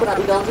พร้อมทั้งบรรดา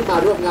พี่น้องที่มา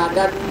ร่วมงาน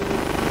นั้น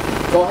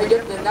ขอให้ย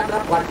ศเงินนับรั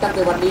บขวัญตั้งแ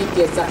ต่วันนี้เ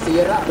กียรติศักดิ์ศรี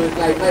ระมือไ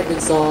กลไม่เป็น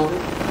สอง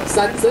ส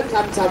รรเสริญค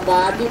ำชำหว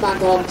านที่มาน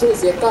ทองชื่อ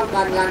เสียงต้องก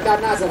ารงานก้าว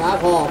หน้าสถา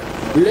พร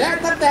และ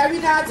ตั้งแต่วิ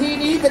นาที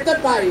นี้เป็นต้น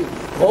ไป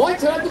ขอ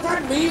เชิญทุกท่า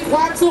นมีคว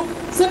ามสุข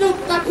สนุก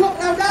กับพวก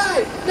เราได้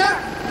นะ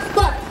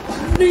บัด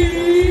นี้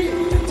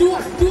จว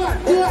ดจวด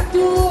จวดจ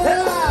ว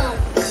ด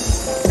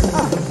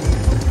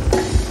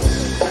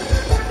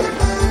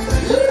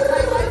เลขไท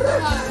ยไว้เข้า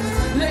มา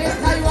เลข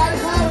ไทยไว้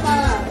เข้ามา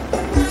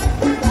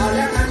เอาแ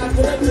ล้วงานกันเ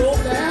ริ่มลุก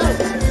แล้ว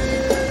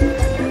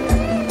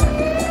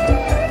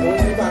โอ้ย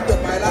มีบาทจด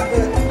หมายรักด้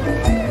วย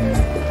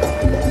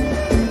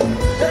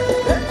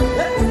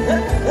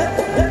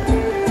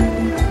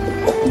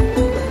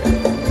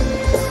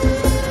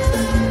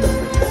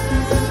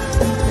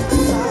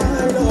สา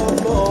ยลม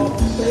โบก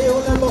ปลิว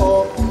ละโบ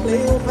กปลิ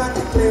วพัด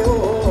ปลิว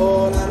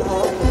ละล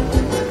ม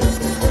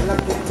รัก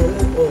กินใจ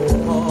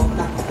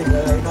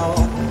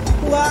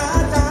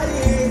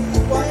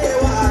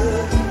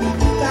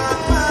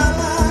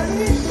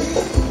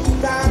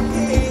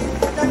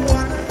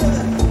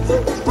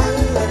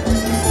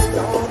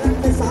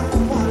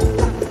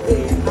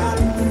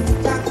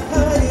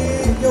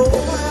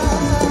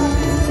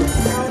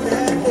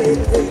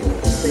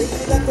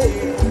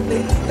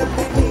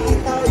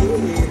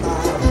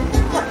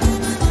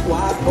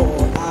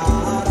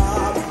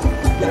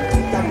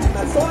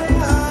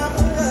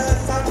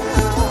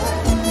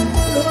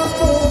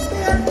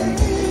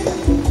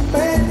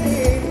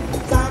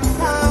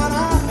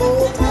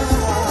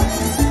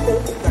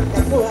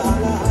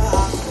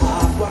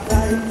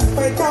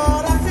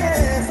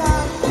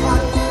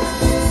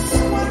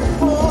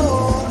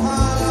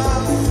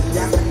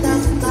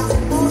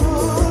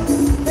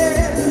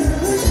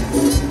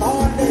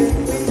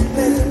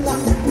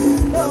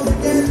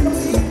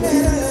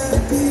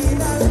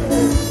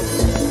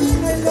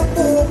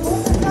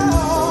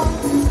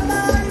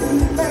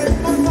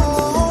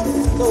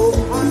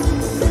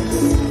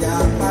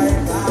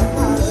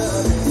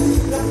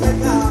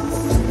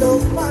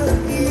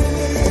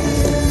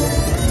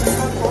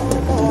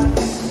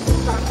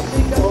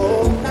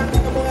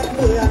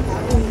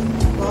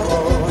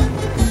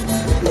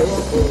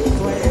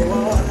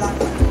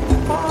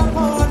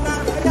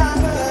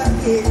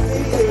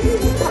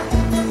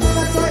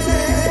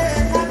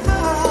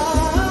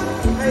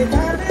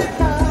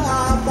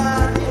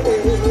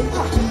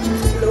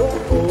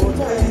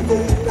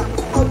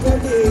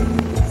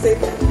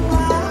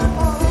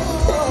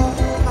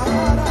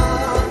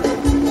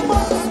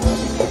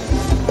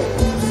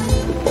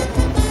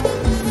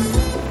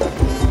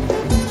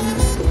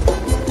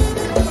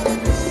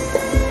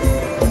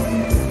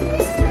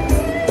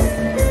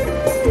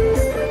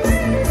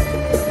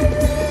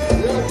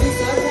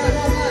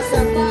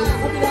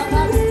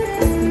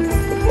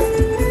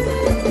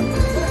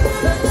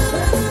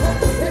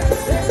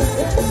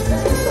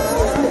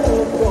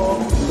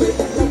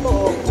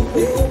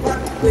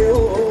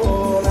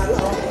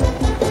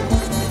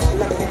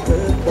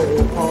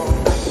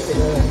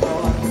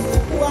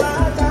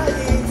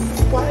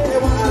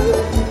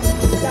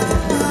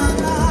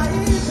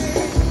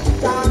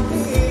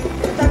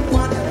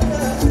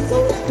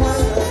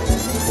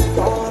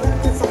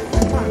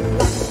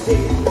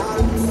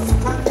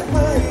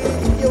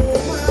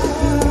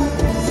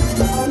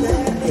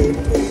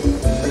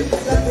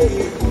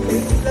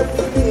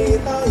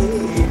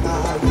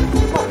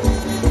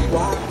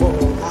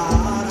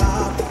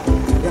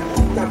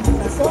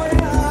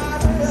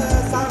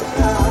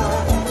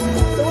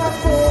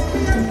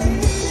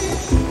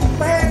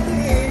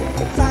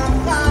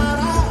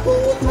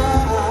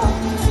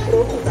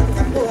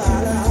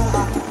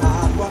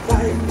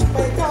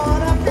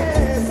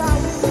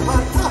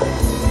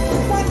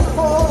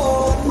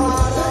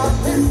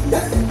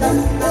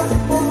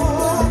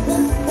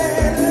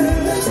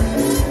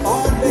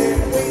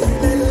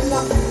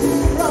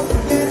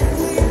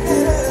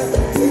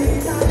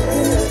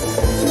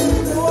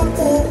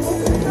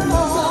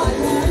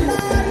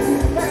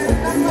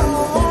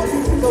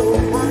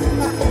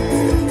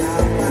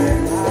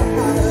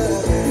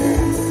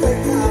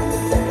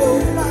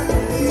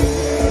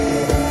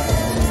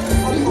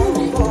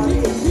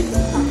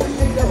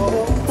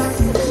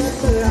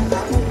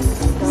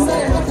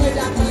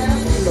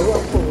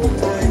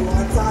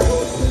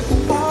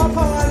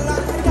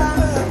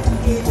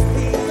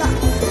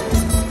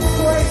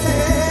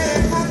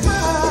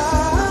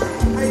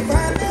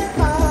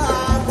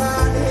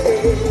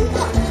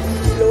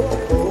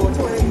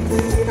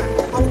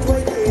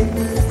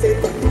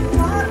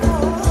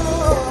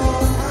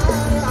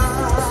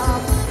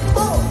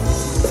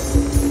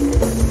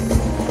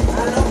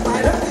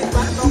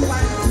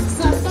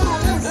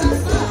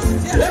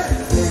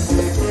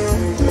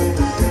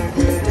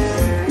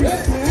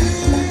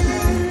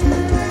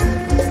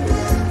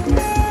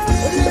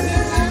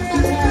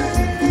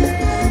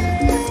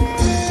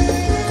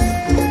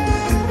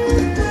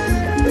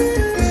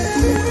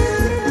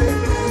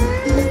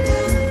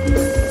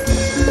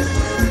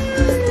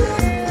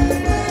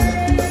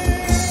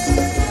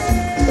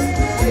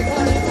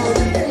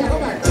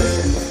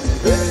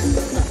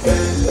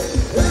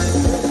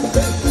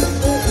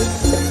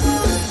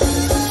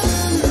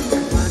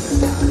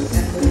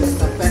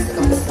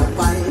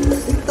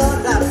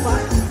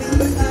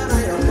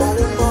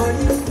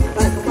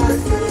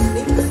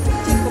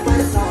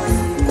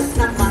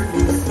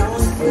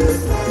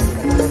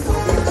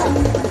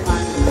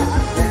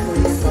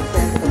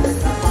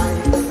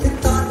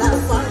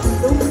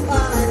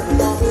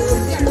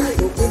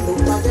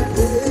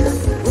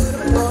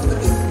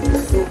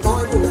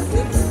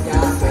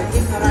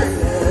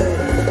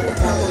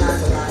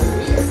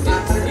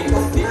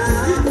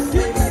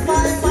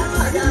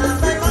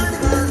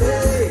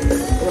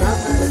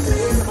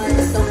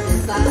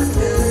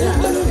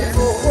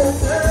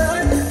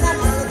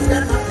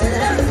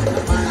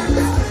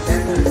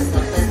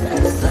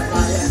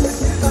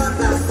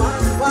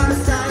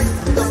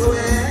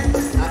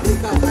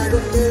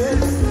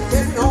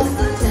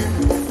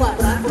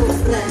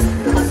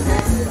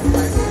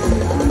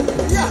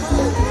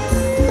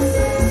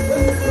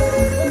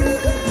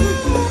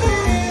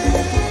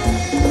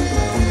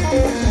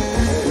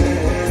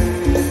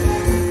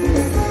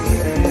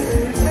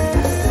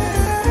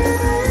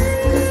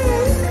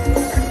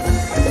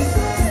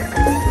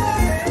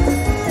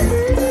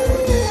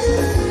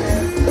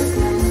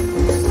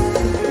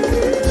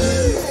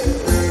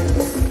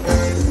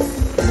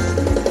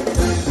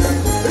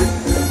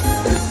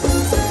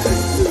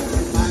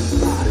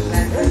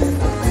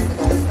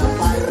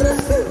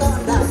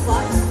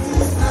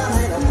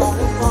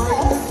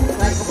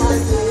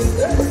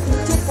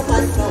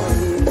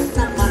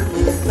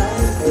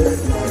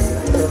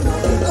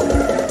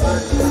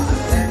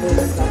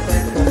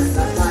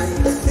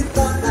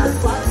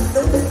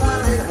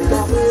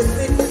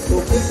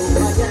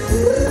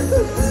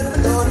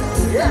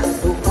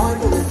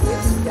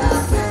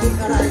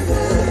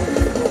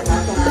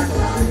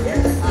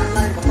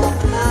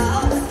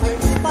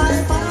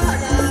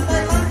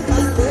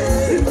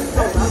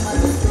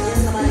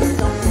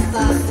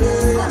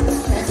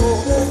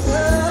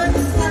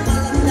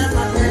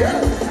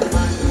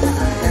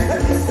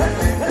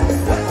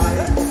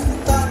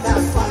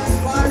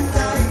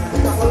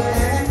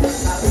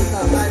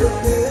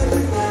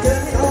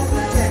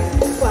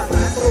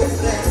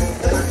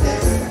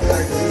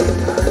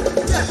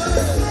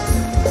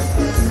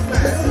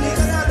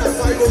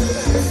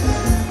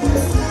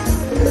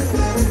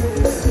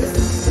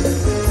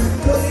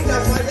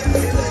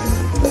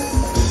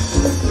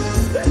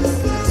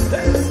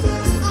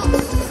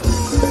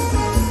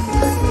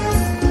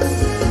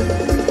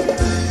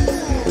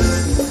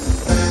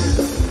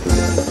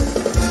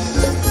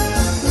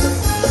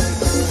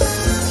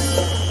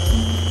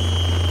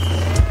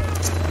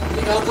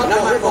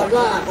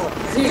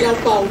ว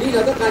เป่านี่เร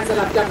าต้องการส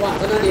ลับจังหวะเ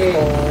ท่านั้นเอง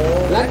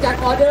หลังจาก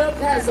ออเดิร์ฟ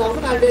แค่2ผ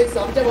ลงานเพลง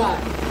2จังหวะ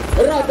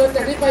รอบต่อจ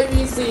ากนี้ไป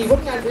มี4ผ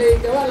ลงานเพลง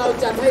แต่ว่าเรา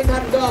จะให้ท่า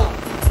นก็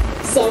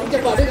2จั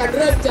งหวะด้วยกันเ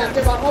ริ่มจาก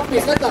จังหวะออฟฟิ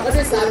ศแล้วต่อกัน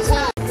ด้วย3ช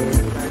าติ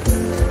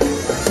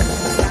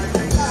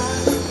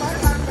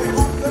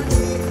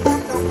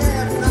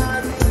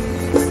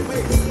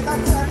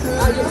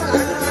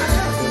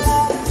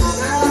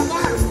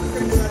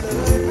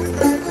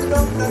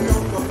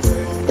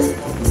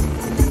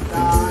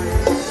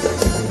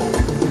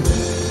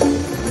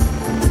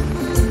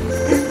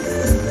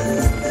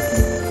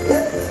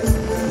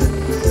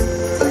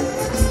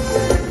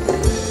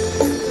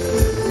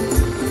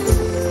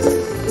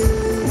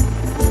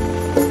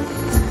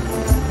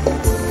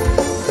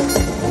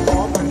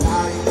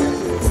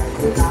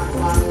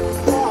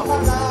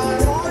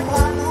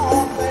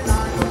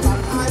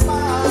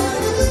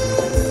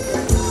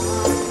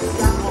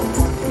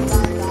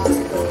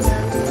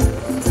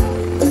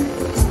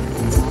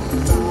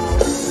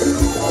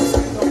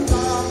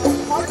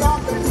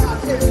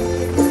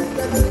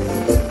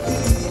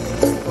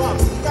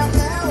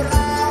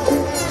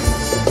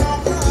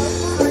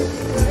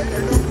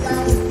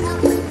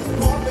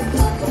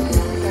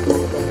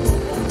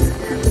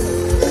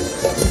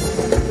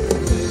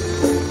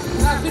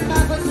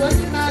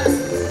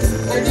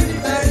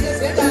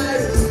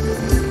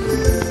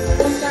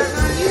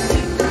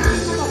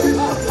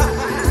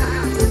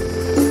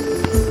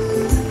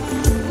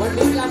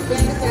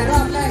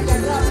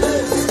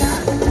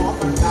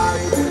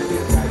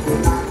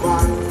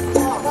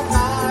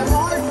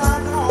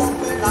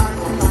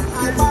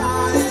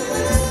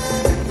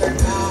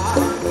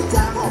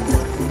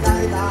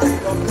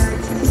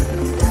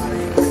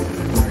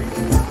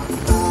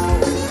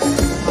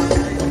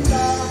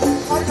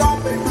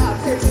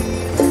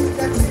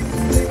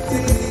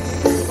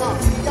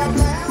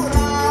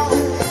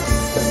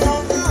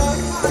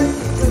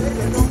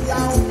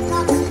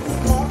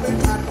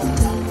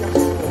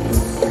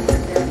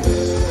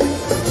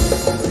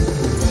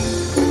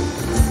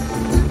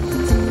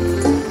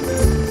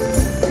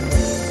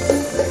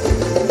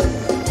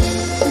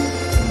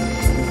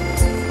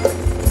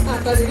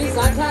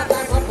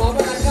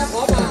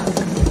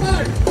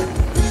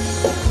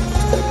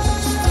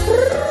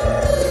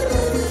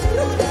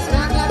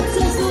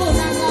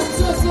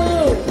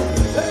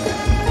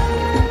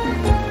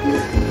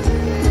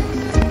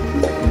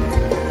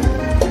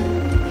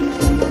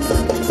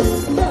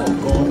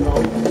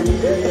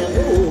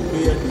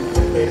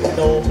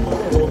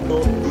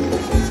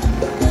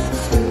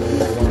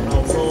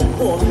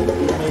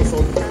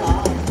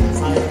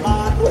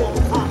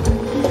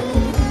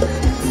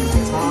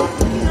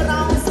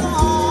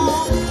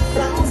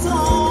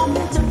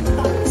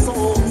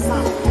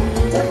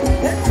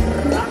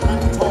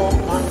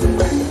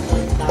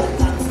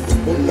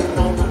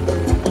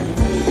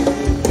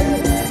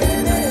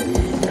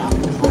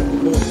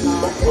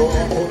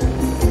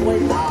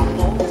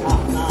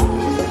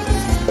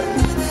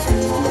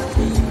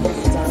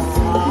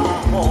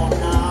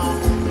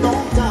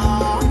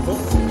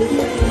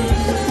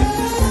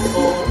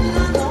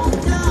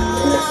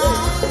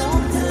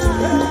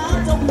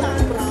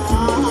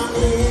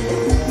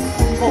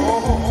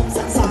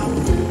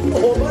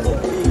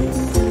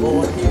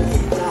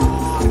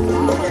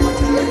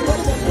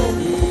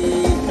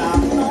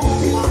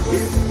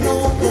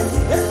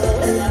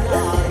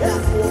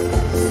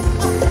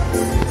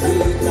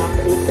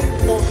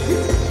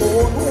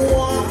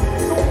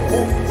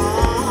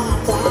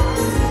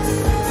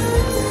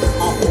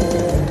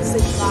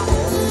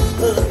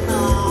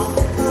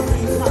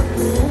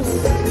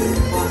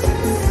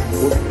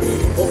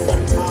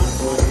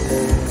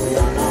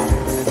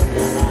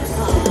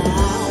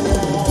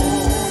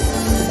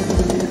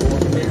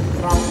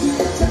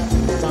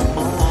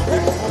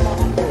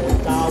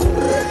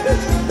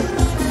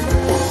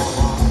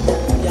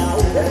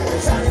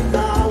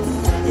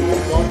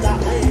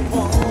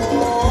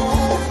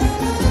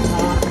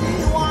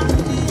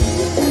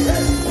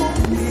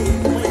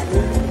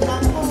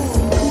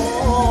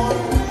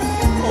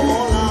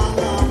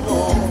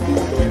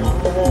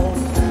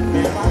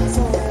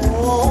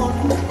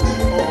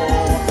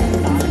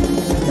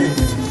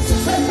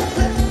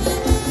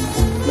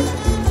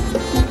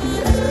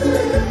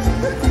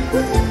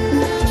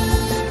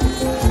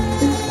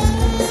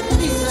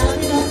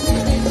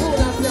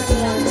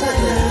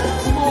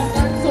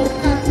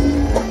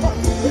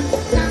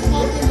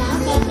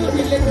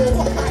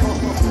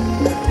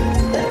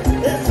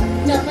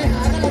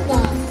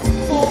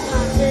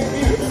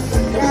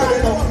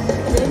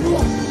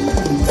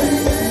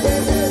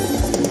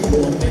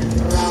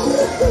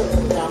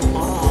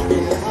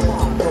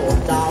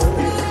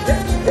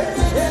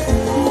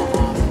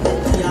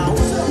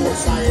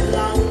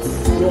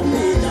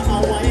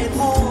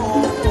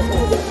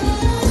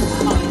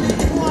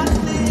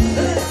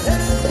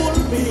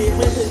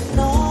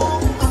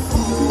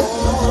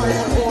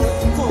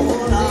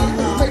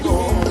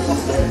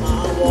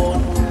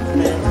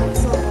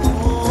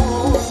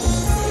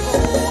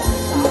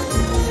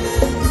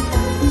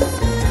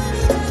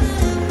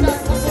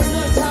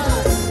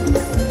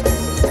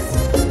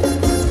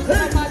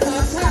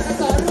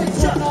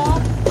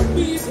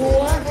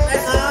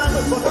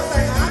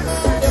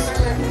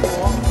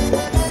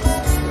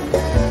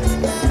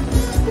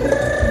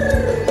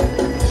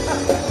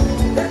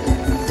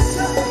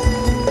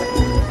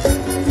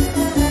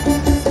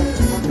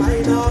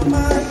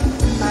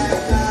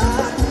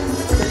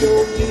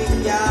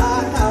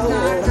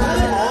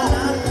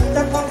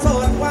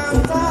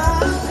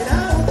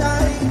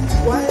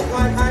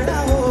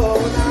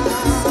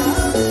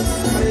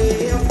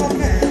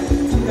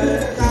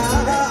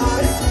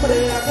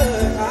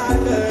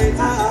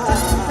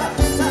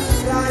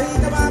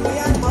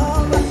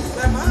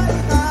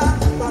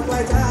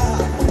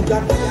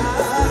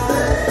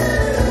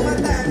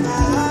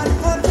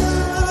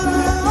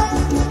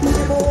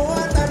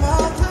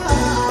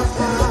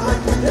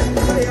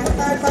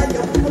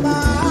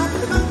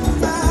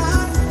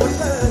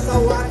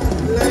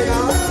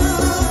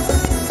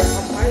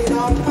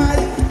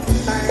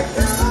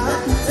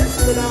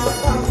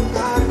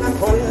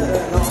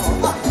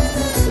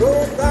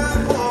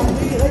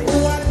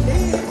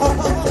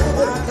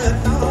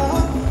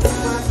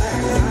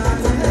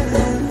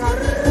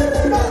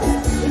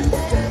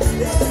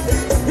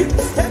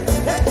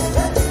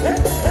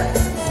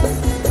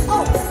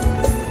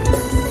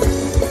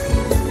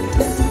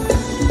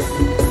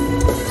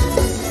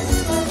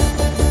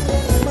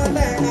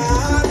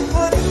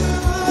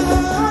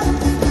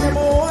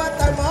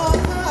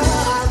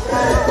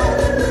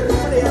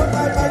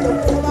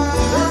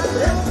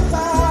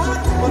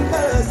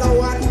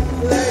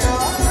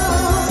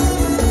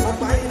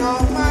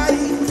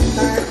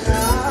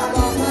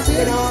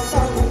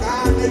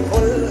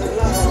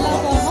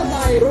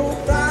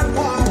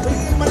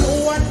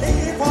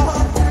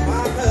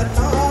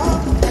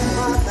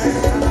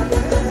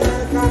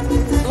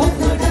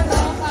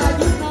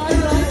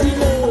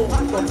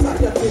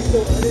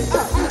ดุเลย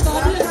ต่อ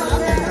เนื่องห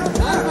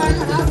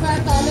าแฟน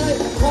ต่อเลย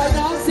คอย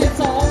น้อง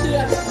12 เดือ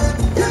น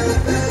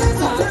3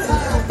 ข้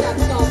าวกัน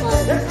ต่อไป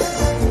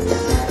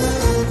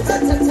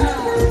ช้า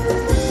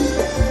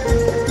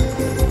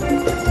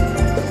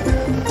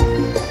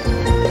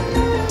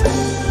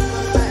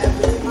แต่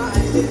ปีใหม่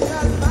เดือ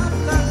นม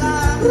กรา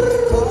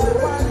คอย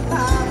วันต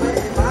าไม่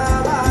มา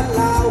บ้านเ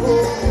รา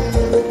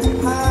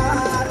พา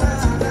หน้า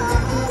หนา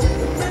ว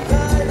ไม่เค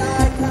ยได้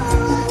ข่า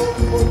ว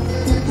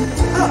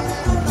เอา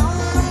น้อ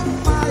ง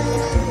ไป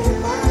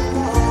บ้าน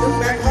พ่อ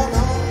แบ่งห้อง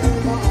น้อง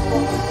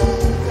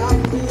กับ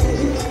พี่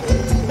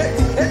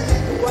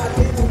ว่า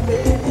ที่ทุกปี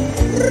นี้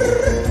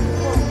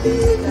คนดี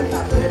จะก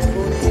ลับเป็น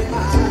บุรี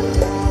บ้าน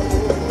เรา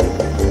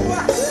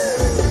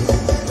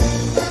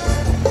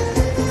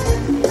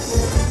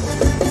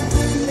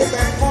นี่แ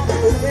บ่งห้องกับ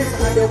กรุงเทพข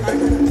นาดเดียวกัน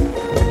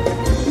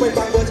ไป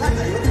ฟังเวอร์ชันไห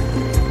น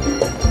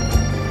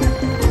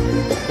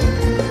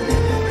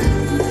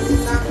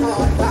นั่งนอ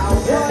นเปล่า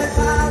คอยเ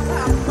ช้าก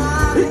ลับมา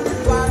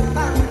วัน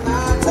ตั้งตา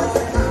คอ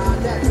ยหา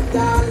แดดย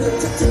าเลย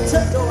เชื่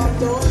อโจม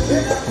โจรเว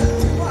ลา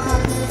วั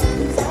น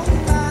สง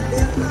กรานต์เดื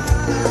อน5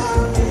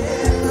 เม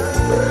ษา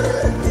ย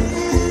นที่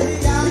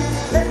ยัง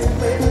เล่นเ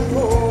ป็นพ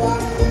ว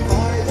งค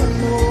อยจน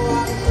ตัว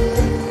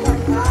วัน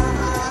พา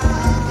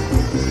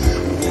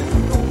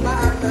ลุงบ้า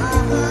นนา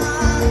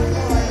ค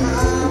อยหา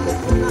เป็น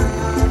คนหน้า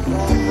ค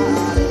อยหา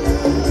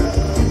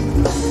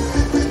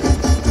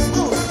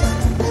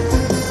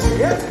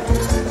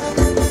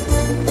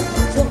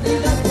ช่วงนี้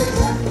เริ่มติดแล้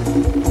ว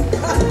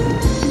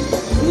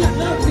เ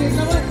ริ่มติดแ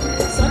ล้วเว้ย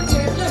สังเก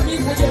ตเริ่มมี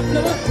ขยับแล้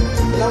วเว้ย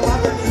เราว่า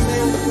มันมีเซ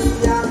ลล์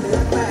ยามเดือ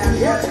น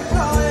8ล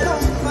อยล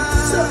งมา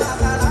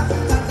ตาลัก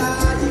ตาตา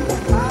ยิ่ง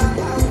พาเ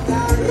ข้าใจ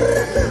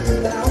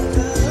เราเค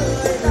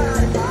ยได้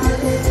ไป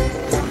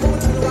บุ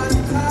ญวัน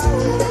เข้า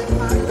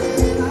มัน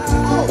เอ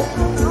า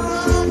น้อ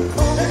งค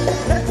ง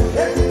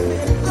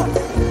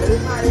หรือ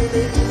ไม่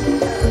ดิ้น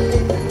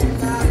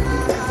ตา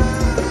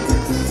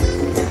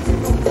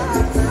ต้องตา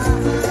ตา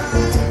ท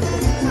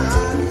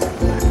าน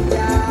ย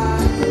า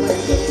ไม่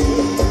ดี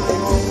ไม่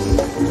งง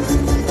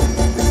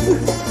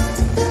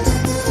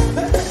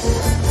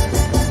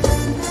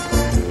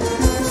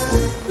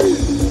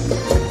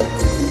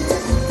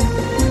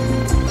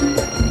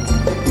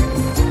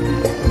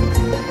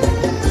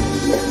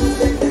เ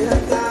ป็นเดือน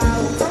เก้า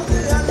ของเ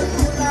ดือน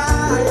ตุลา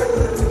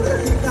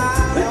ที่เก้า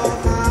ออก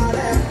มาแล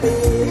กปี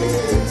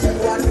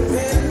วันเ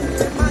พ็ญ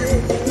ไม่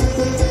มี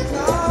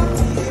น้อง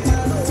ที่มา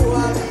ร่ว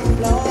ม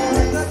ลอ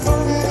ยกระท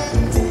ง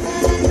ที่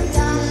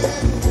ยัง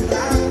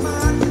รัก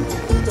มัน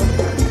จน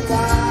วันฟ้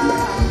า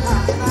ผ่า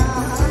นน้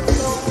ำ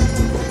ลง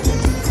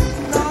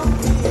น้อง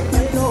ที่ไ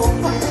ม่ลง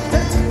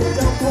เ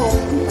จ้าคง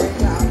ไม่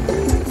กลับคื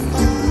น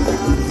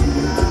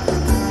มา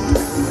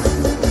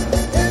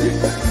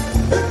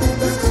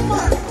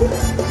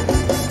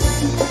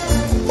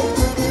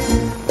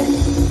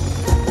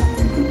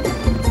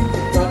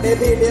ตอนนี้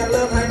พี่เลี้ยงเ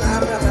ริ่มให้น้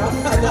ำแล้วครับ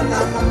เริ่มน้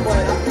ำมันบ่อย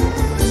แล้ว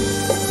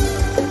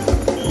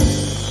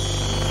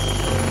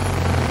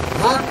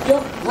พักย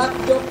ก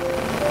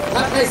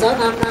พักให้สาว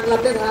นางร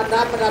ำได้ทานน้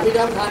ำบรรดาพี่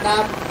น้องทานน้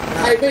ำ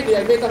ใครไม่เหนื่อ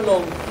ยไม่ต้องล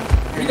ง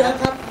พี่น้อง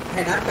ครับ ใ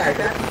ห้น้ำไก่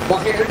นะ บอก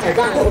ให้น้ำไข่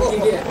บ้างเมื่อกี้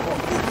เนี่ย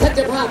ท่านเ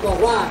จ้าภาพบอก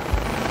ว่า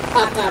อ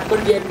ากาศมั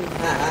นเย็น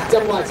จั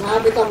งหวะช้า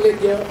ไม่ต้องเล่น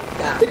เยอะ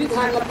ทีนี้ท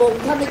างลำวง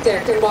ถ้าไม่แจก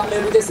จังหวะเลย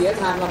มันจะเสีย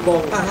ทางลำว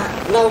ง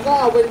เราก็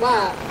เอาเป็นว่า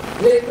เ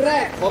พลงแร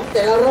กของแ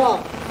ต่ละรอบ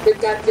เป็น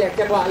การแจก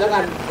จังหวะแล้วกั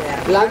น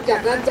หลังจา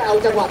กนั้นจะเอา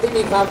จังหวะที่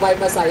มีความไว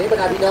มาใส่ให้บร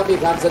รดาพี่น้องมี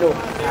ความสนุก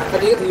อัน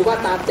นี้ก็ถือว่า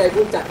ตามใจ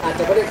ผู้จัดอาจ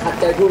จะไม่ได้ขัด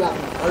ใจผู้ร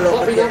ำเพรา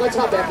ะพี่น้องก็ช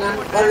อบแบบนั้น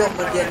ก็ลม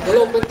มันเย็น ล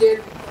มมันเย็น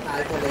ตาย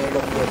ทะเลล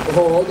มเย็น โอ้โห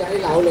อย่าให้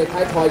เหลาเลยท้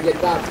ายทอยเย็น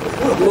บ้าง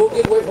รู้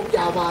ยิ่งไว้ผมย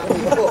าวมาก็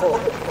มีโอ้โห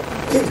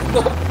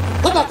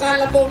เพราะการ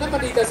ลำวงนั้นมั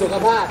นดีต่อสุข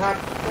ภาพครับ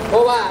เพร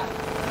าะว่า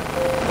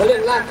เรื่อ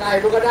งร่างกาย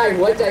มันก็ได้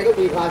หัวใจก็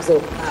มีความสุ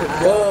ข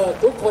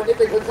ทุกคนที่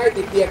เป็นคนไข้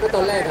ติดเตียงก็ต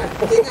อนแรกอะ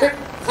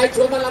ใครช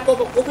วนมาลำวง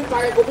บอกกูไม่ไป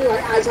กูไม่ไหว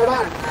อายชาวบ้า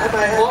น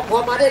พอ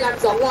มาได้ล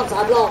ำ2 รอบ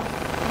 3 รอบ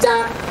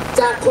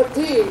จากคน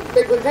ที่เ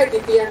ป็นคนไข้ติ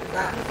ดเตียง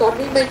ตอน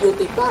นี้ไม่อยู่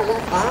ติดบ้านแล้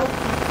ว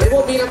ไอ้พว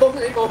กมีลำวงไห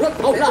นหมอเพื่อน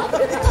เขาหลับ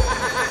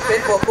เป็น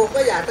ผม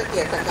ก็อยากตะเกี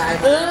ยกตะกาย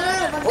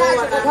มันได้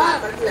สุขภาพ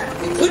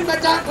ขึ้นมา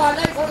จองก่อนเ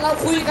ลยเรา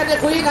คุยกันจะ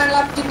คุยงานล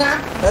ำกินน้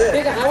ำ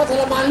นี่จะหาว่าท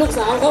รมานลูกส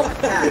าวเขา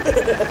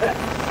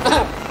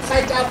ใค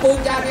รจะเอาปืน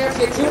ยาแนวเ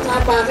ขียนคิ้วทา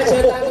ปากก็เชิ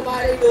ญตามสบา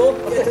ยเลยดู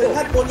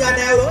ท่านปูนยาแ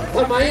นวเลยท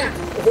ำไมอ่ะ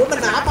โอ้โหมัน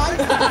หนาไป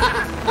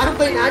ไ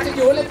ปหนาจะอ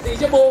ยู่เล่น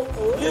4 ชั่วโมง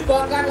ลืมบอ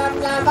กการล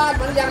ำลาบ้าน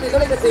มันยังเนี่ยเขา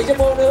เล่นกัน4 ชั่ว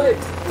โมงเลย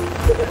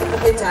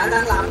ไอ้ฉาน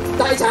างลำแ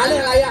ต่ไอ้ฉาเรื่อ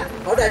งอะไรอ่ะ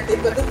เขาได้ติด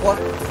กันทุกคน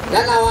แล้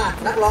วเราอ่ะ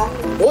นักร้อง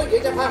โอ้ยเดี๋ย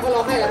วจะพาเขาร้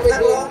องให้หลังเวทีนั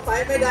กร้องไป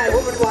ไม่ได้เพรา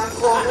ะมันวาง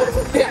คอ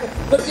เนี่ย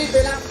เมื่อกี้ไป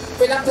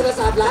รับโทร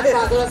ศัพท์ร้านฝ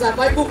ากโทรศัพท์ไ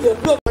ว้ปุ๊บเดือด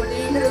ร่วมวัน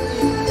นี้ไม่ต้อง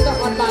ยิงต้อง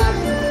พันบาท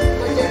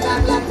มาเจอการ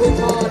ลำคุณ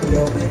ชอนโย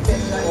มไม่เป็น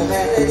ไรแ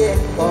ม่ได้เย็น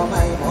ก็ไ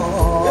ม่พอ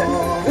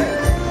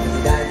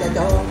ได้จะจ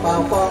องเป่า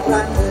ฟอง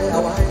รักเธอเอา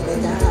ไว้ใน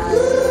ใจ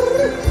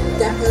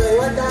จะเคย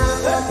ว่าดา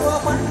วตัว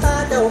ควันตา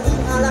เจ้ามี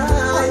อะไร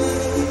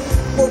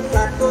บุญก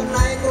ลัดดวงใน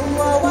กลั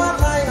วว่า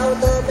ใครเอา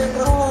เธอเป็น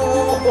รอ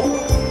ง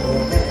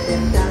แม่เป็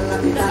นจันทร์และ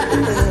พิทักษ์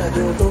เธออ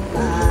ยู่ทุกน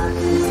า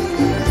ที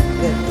เ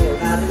รื่องเกี่ยว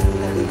นารี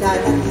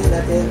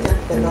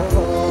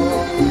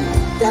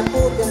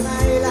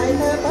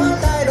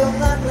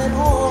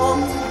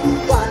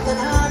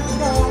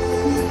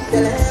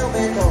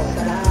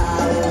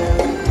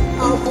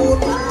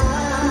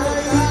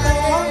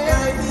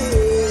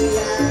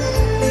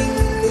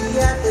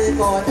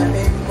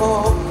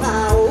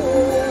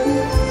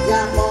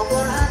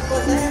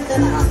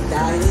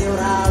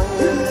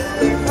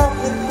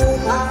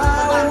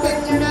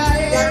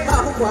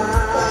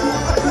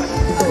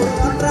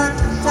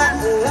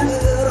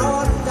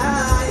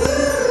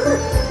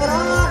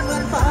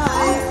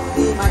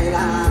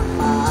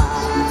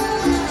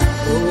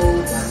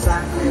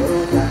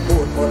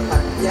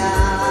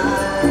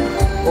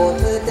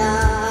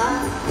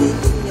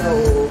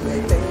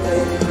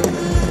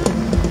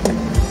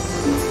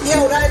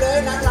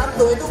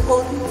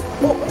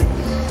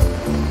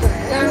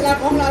นางร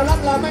ำของเรารับ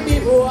เราไม่มี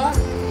ผัว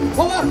เพ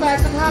ราะว่าแฟน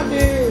มันห้าม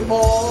มีโอ้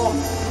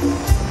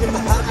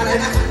อะไร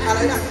นะ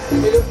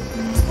ไม่รู้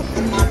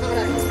มันถามก็ไ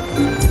ด้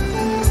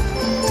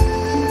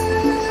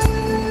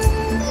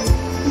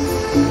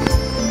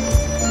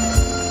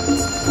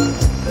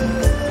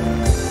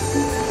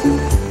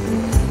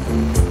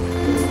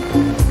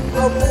เอ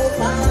าผู้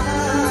ชา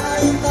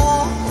ยต้อ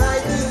งใคร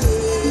ดี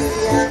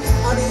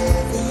เอาดี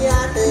เสีย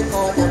เธอ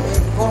ก็จะเป็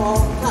นขอ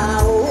งเขา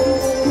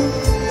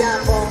อยาก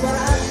บอกว่า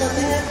รักจะแ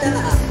ม้จะห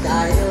นักใจ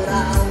เร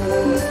า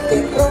เก็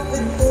บรบเป็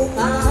นภูเข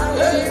า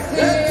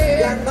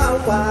ยังเบา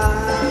ฟ้า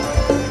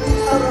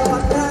ร้อ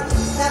นรัก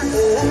แค่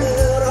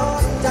ร้อ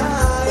นใจ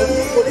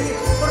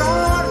ร้อ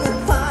นเหมือน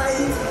ไฟ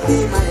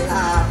ที่ไม่ล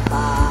าบต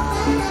า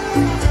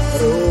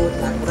รู้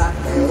จักรัก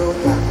แต่รู้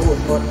จักพูด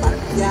หมดปัญ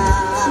ญา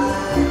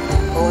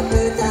โอ้เธ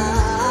อจ้า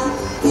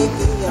ที่เ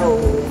กี่ยว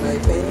ไม่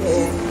เป็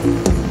น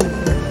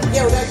เ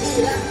กี่ยวได้ที่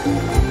แล้ว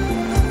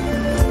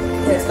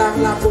เหตุนาง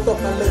รำผู้ตก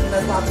ตะลึงใน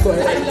ความสวย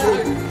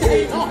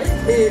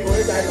ที่หัว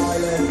ใจลอย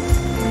เลย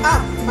อ่ะ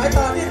ไป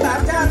ต่อที่สาม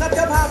ชาติครับเ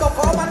จ้าพาบอกข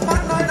อมัน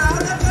หน่อยหนาว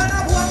นะเกินเอ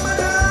าพวงมะ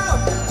นาว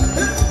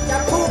จั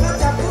บคู่ครับ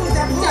จับ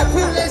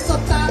คู่เลยส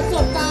บตา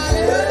เล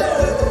ย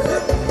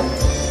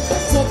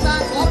สบตา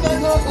ขอเบอร์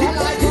โทรขอไ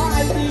ลน์ขอไอ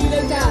ดีเล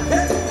ยจ้ะ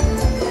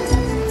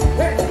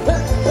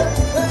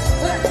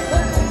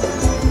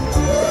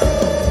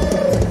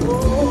โอ้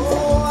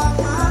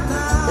มะน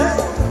าว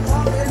ขอ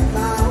เป็นส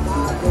าวมา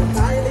ดวงใจ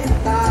ลิ้น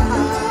ตา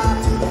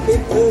คิ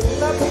ดถึง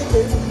แล้วคิด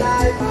ถึงได้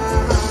มา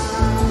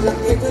แล้ว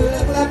คิดถึง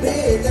แล้ว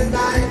พี่จะไ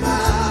ด้มา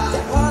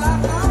พอรับ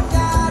น้องย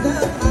าเดิ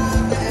นมา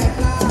แต่ก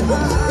ลา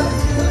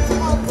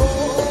เอาโอ้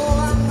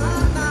มะ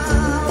นา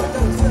วเ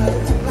จ้าเชื่อ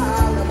ถึงลา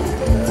วแล้วพี่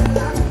เจอ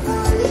รักใคร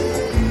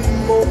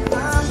บุก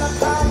น้ำแล้ว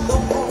ข้ามตร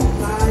งองค์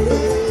ไทย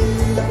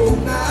บุก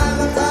น้ำแ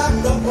ล้วข้าม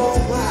ตรงอง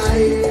ค์ไทย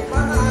ม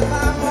าหาต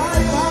ามไว้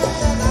หวัง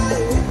จะได้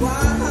วิวา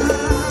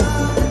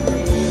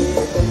นี่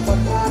เป็นคน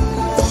ทำ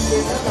น้อง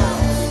ที่จะต้อง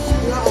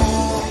ละอ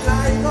อกใคร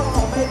ก็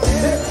ไม่เป็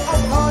นเอา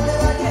พอเดื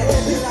อนเย็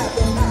นเวลาเ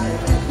ป็นได้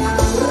ไม่ตา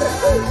ม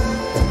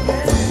แม่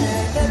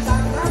จะสั่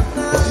งรับ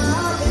น้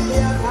ำไม่เมี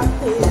ยทำเ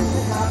พียง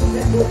ทำเ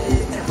ป็นผู้ดี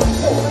แต่คน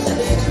โง่จะ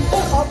ดีกัน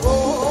โอ้โห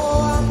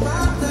น้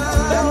ำหนา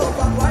ว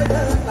ฟังไว้เ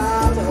ถิดตา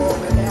โอ้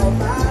ไม่แนว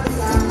ตา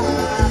ตา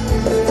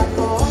เรือนห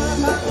อ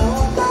มักรอ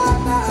ตา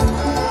ตา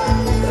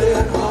เรือ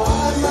นหอ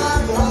มั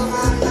กรอ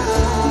ตา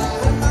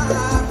ตาม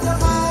าจะ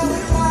มาไม่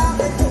ว่าไ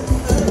ม่ถูก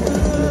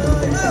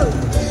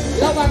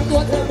ระวังตั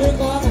วเธอมือ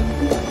กอง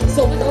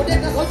ส่งให้เขาเด้ง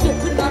ถ้าเขาจุด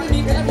ขึ้นมาไม่มี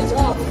ใครรับผิดช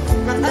อบ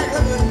กันแทกแ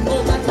ล้ว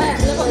กันแทก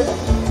แล้วก็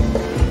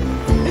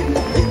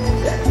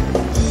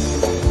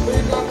มื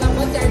อกองทำ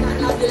หัวใจนาน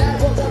เราอยู่แล้ว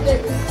พวกชอบเด้ง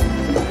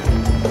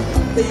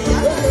ตี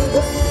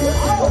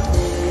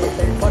เ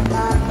ป็นคนท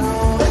างนอ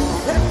น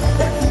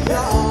จะ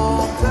ออ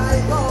กใคร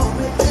ก็ไ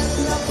ม่เป็น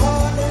แล้วพอ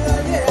เนื้อ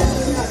เย็นเ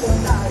นื้อจน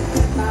ได้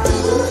ตา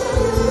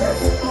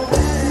เอาแ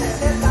ม่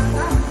เด็ดตัก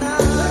น้ำน้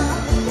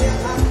ำเมีย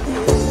ทำที่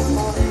พ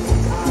อได้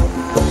ชาวน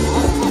า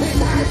ไม่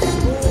ได้จะ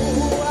หั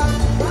ว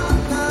น้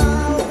ำหนา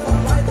วฟัง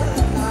ไว้เถิ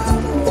ดตา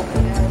โลก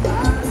แนวตา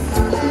ต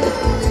า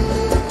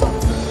ต้อง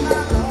น้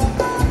ำรอ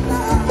ตาต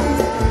า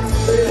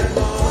เรือน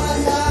บ่อ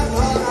น้ำร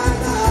อตา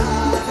ตา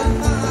ฉัน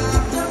มา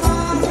จะมา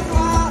ไม่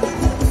ว่า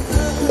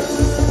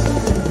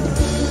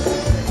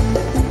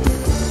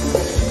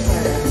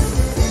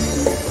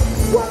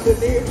วันคืน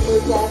นี้มือ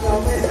กองเรา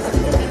ไม่ทัน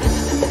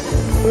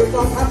มือก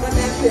องทำคะแน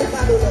นเสียงน่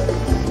าดูเลย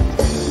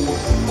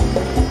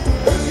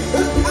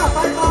ไป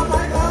ต่อ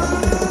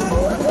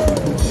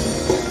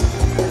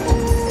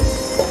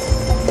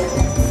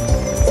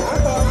สาว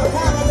ต่อเอา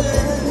ท่ากันไปเลย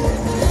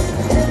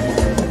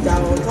เจ้า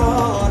ช่อ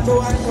ช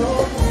วนช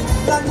ม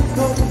ลันค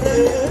งหรื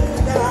อ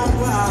จะร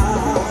ำว่า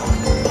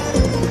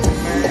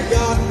แม่ย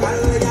อดกั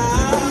ลยา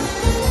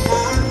ท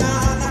างนา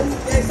นั้น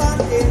ใจซ่อน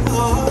กินห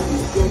อม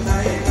อยู่ใน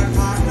กระถ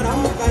างกระดอง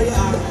กระย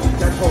าง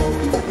จะโถม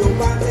อยู่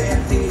บ้านเศรษ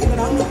ฐีกระ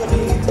ดองก็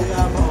มีเชื่อ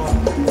พอ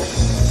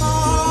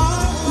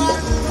วั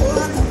นชว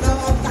นดอ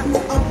กจัก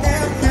เอาแก้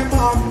มแม่บ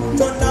อก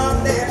ชวนดอก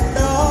เด็ดด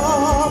อ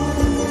ก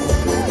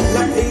แล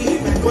ะพี่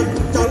เป็นคน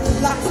จน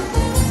ลัก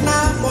น้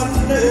ำมน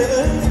ต์หรือ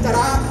จะ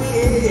รัก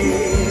พี่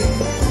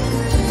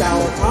เจ้า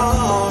ช่อ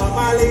ม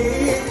าลี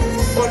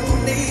คน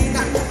นี้น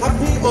ะท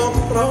ำพี่อก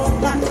ตรง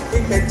นะ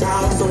ที่เป็นชา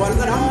วสวน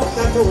กระดอกก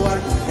ระชวน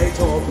ให้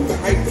ชม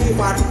ให้พี่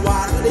ฝันหวา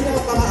นเดียว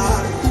กับบ้า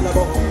นระบ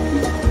บ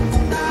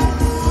ดาว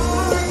น้อ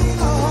ย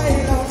ลอย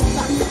ลง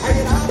สักให้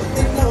รัก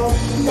ติดลม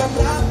ก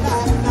ำลังด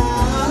ำน้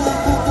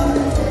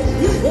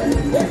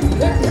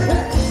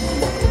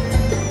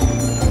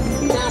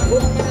หน้าพ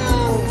วงมะนา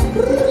ว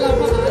เรา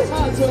มาหาช่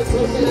อชวนช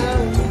มกันแล้ว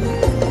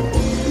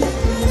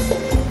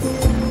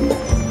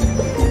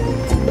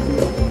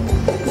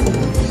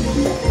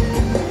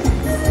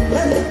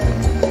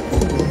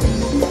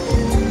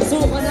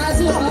สู้กันนะ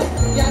สู้ครับ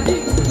อย่าดิ้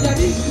งอ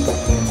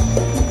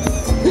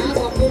ย่า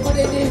ขอบคุณ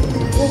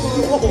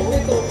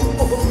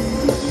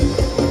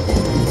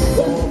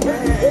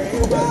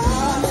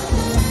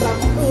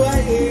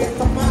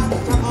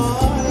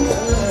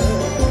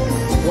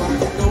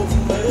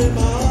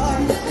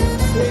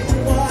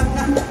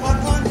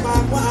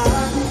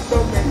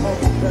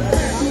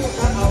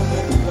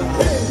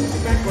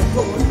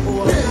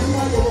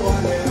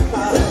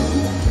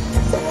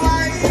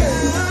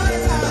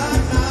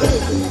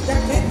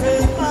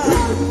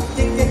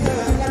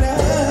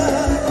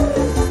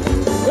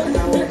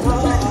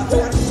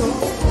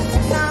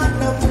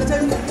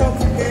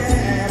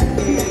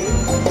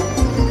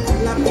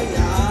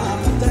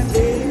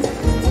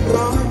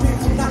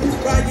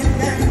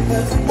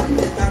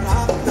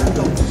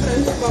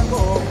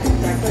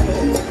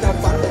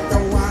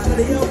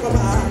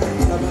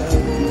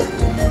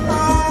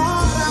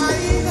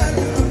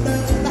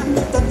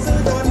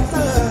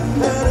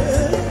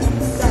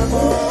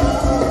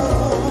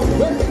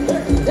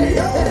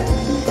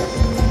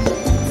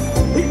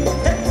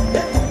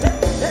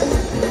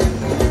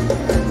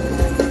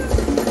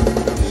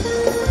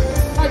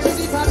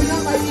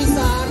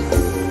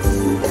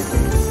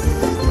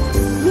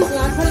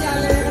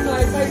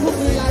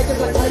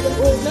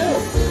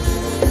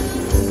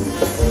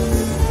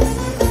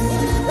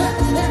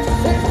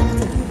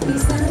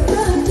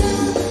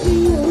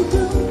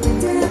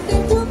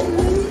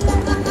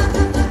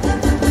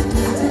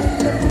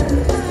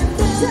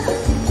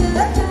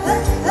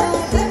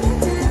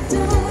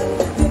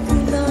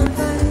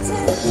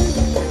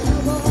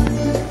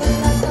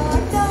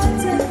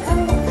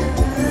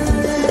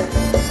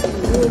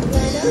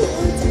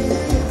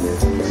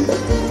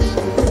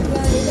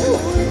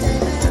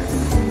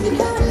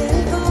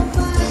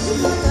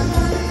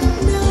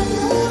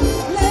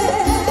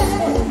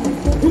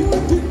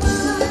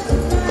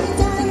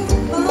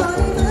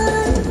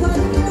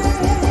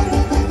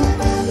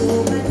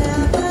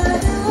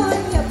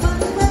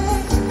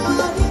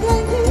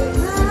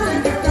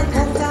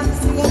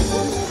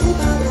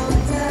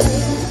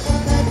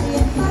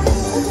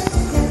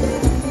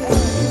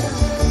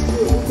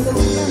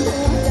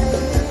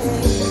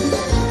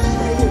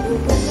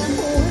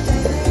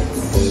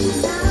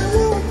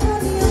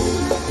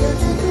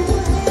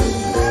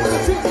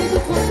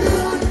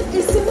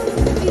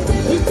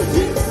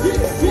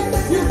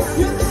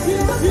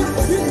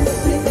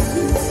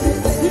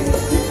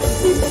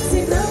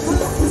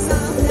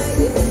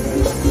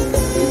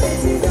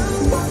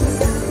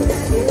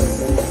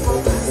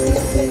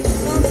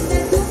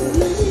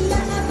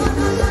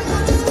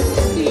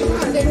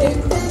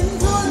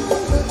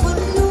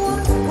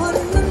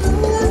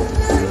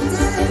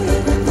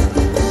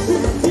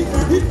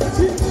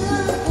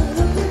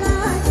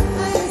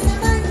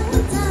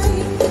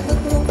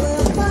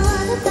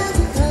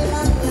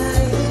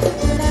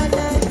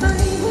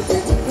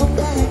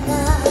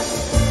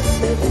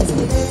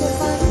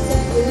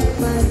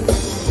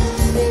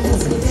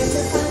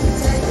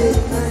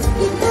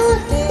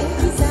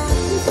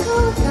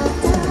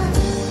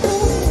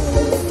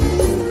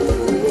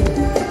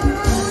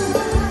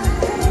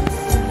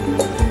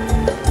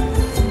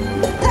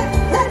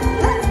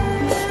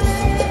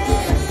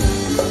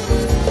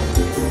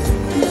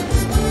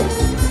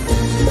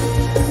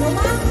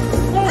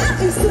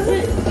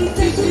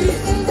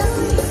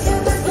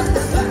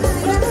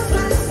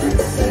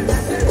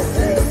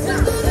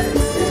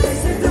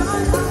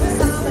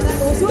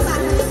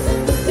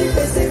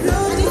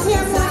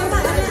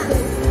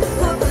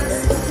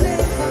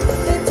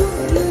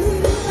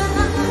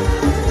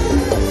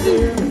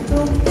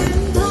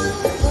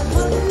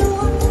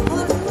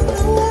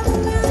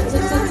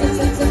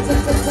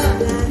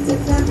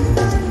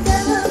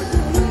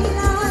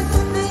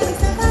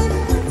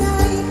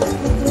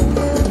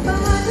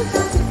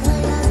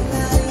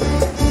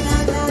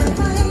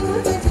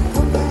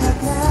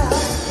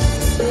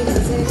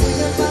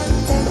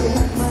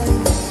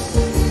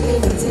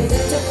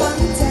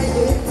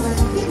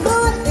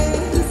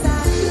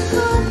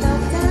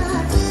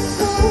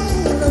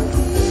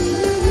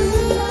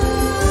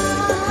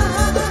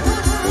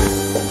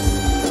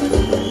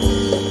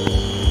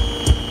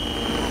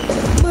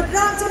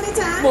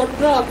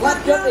รอบพัก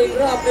ยกอีก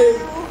รอบหนึ่ง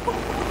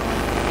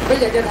ไม่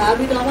อยากจะถาม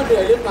พี่น้องว่าเหนื่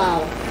อยหรือเปล่า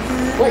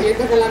ว่าเห็น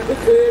ท่านกำลังคึก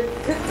คืน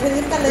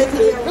กันเลยที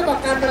เดียวเขาบอก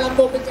การรำ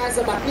วงเป็นการส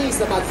ะบัดหนี้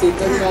สะบัดสิน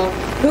นะพี่น้อง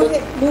ดู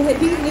เห็น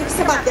พี่นิกส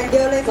ะบัดอย่างเดี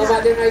ยวเลยค่ะสะบั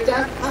ดยังไงจ๊ะ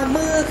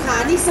มือขา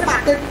นี่สะบัด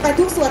ไป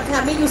ทุกส่วนค่ะ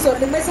มีอยู่ส่วน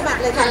หนึ่งไม่สะบัด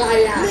เลยค่ะอะไร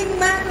อ่ะนิ่ง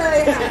มากเลย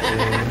ค่ะ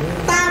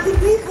ตา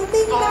พี่เขา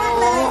นิ่งมาก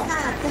เลยค่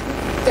ะ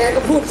แกก็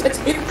พูด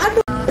ชิด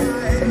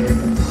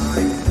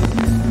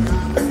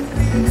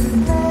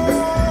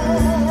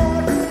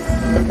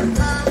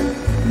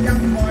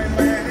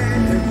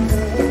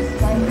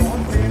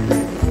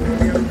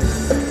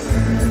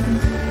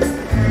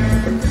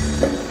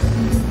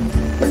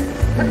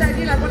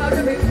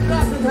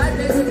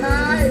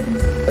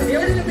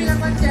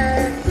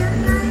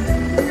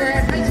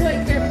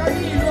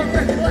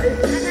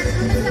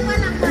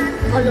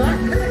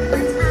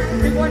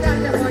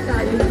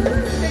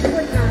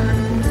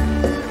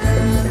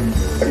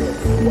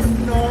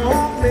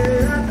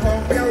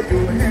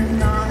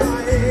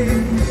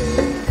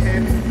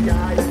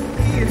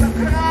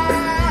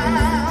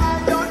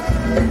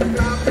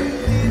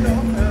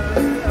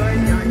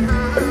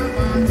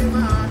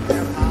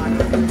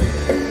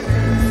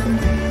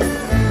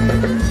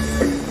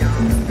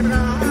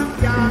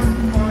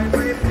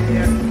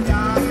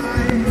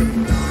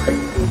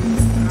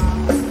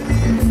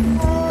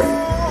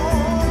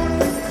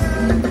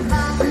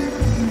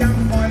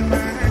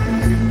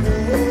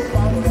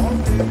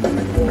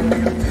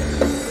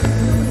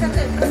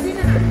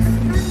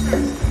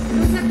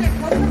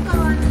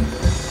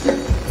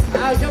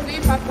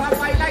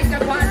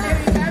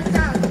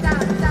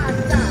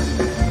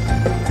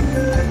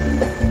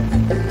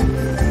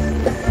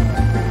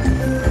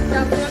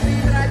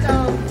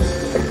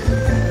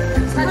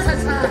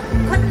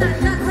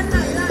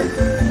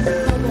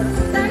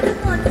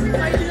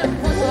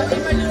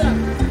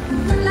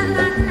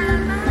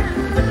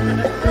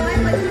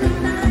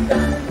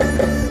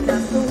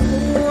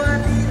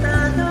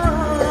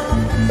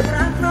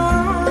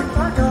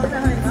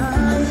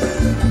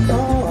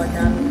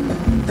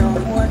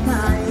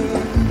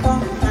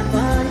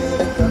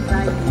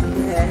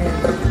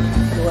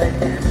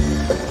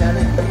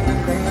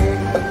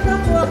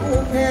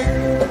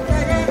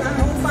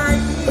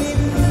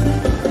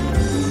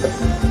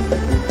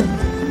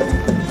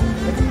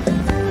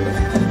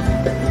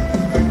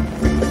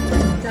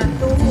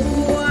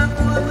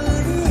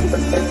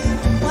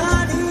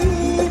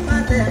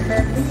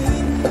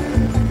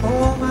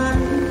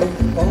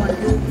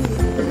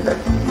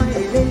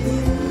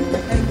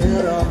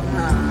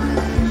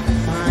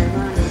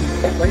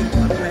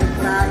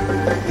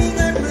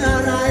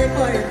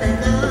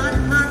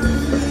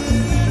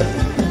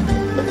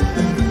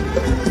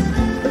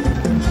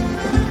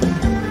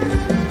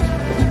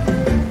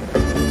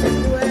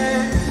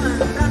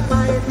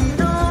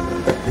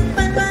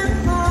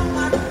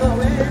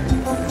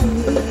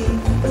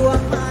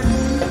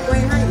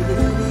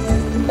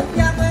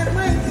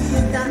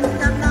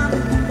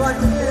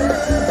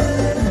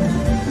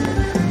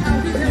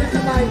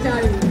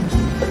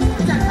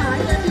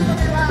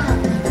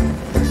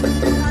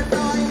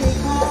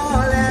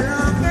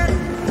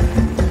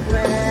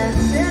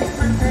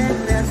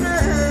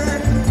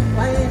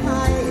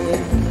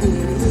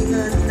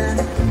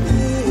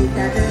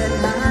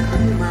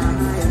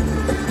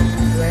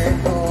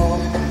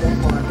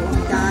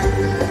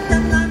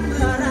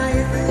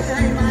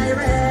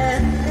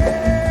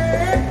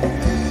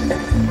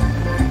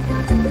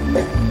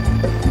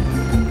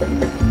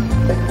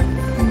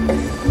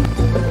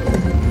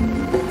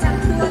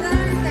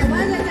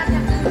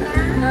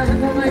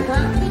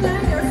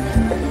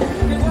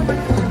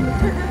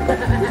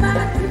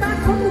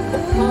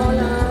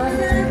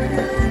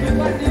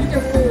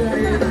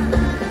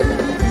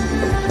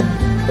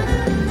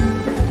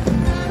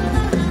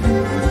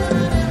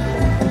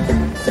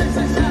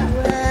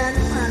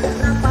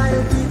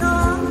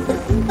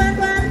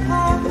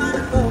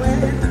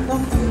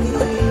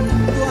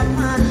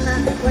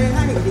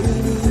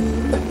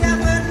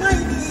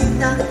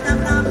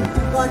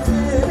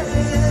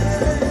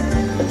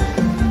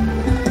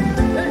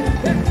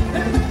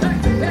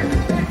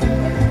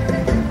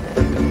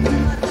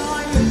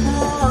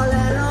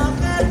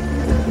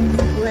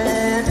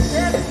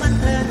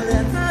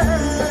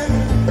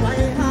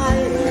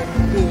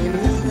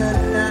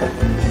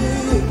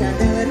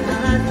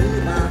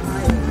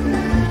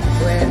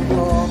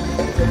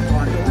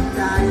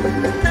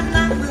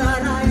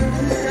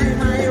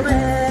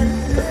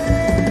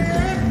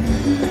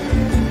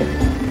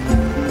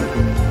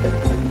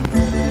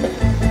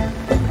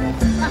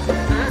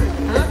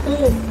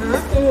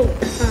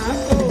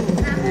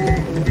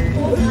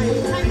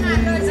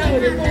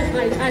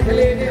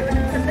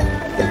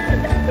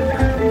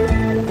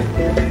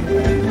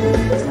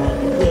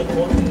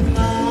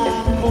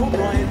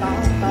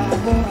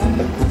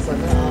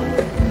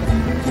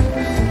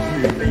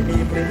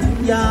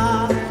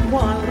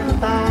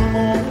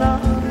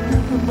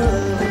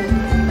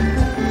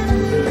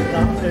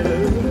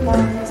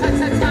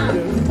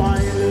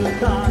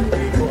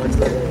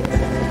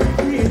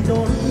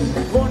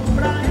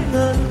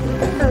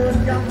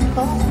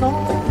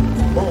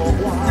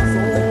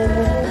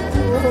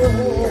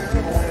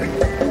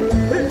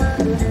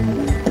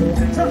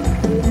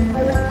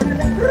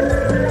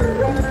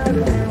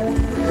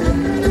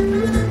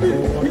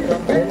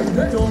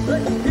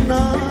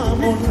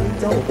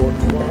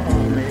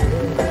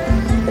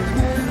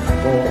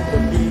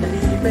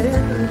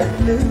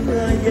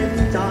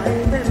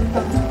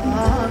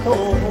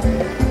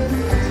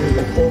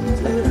ผม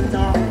ชื่นใจ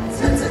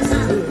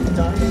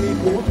มี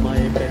ผัวใหม่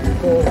เป็น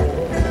โก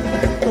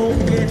ตก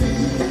เย็น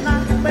นั่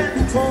งเป็น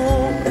โช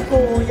ว์โก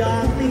อยา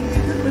กตี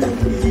ถึง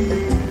พี่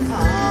ข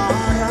า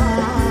รา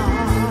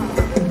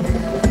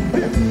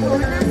โอ้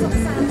ยน่าสง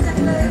สารจัง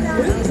เลยจ้ะ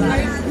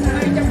ใคร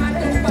จะมา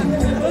ตรงปัง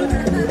เลย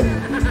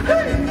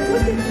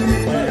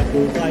แม่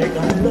ผู้ไก่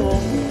กันล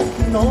ง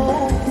น้อ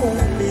งคง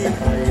มีไ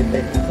ข่เ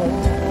ต็มท้อ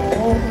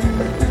ง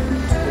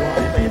ว่า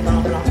ยไปตา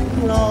มลำค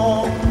ลอ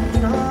ง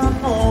น้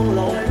ำนอง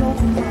ลอยลง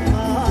ม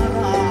าร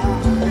า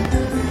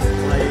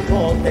ไข่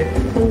ก็เต็ม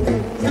ตัว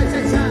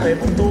เต็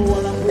มตัว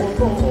ละหัว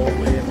ก็ไ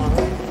ม่มา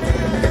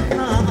ห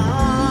น้าอ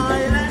า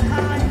ยและข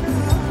าย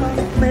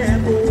แม่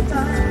ผู้ใจ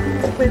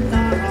เป็นด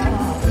าร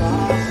าฝา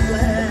กแล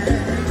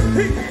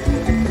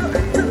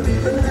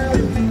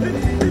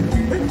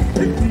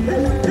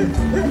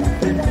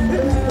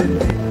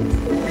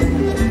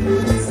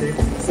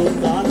สุด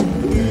กัน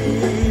ที่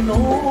น้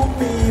อง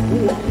มีพ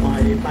วงใหม่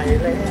ไป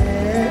แล้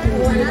ว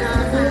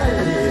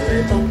ที่ไม่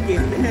ต้องกิ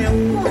นแฮว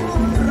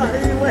ไร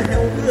แว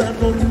วเพื่อ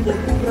ตนบุ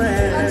ญแร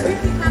ง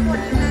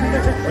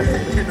เป็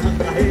น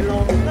ไก่ล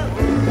ง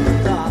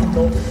จากด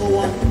งตัว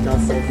จะ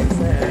สมแ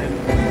สง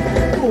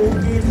ถูก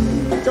กิน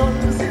จน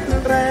สิ้น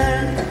แร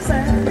งแส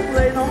งเล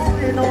ยน้อ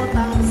ยนอนต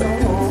ามสอ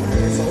ง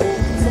โซ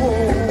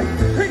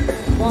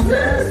บอกเล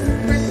ย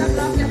เป็นนัก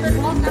ร้องยังไม่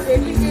พร้อมนักเอ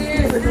กลิเก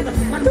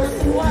มันโดน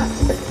ตัว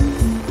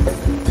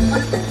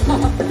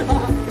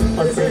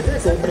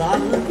สงกรา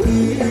นต์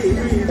ที่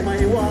ไม่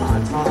ว่า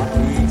ชา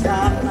ติช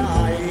าติไหน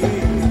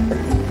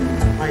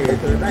ให้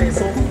เธอได้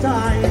สมใจ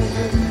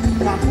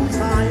กับผู้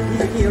ชาย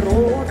ที่ร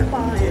ถ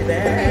ป้ายแด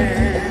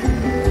ง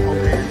เอา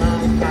แม่นา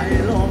งไก่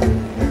ลง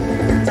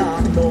จา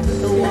กดง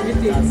ดวง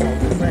จะส่อง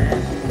แสง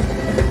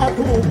เอา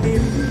ถูกดิ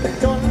น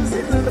จน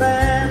สิ้นแร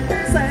ง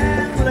แส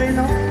งเลย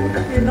น้อง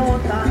ที่นอน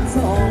ตามซ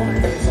อย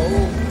โซ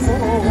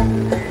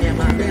เมีย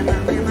มา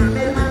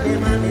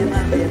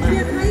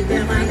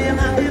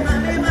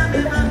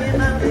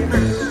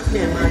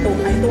ตัว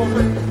ไหนตัว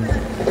มัน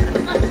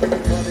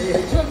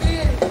ช่วงนี้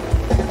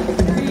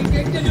ดีเ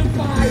ก่งจะลืมไฟ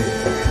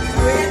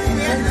เ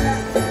วียน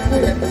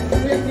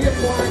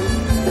ควาย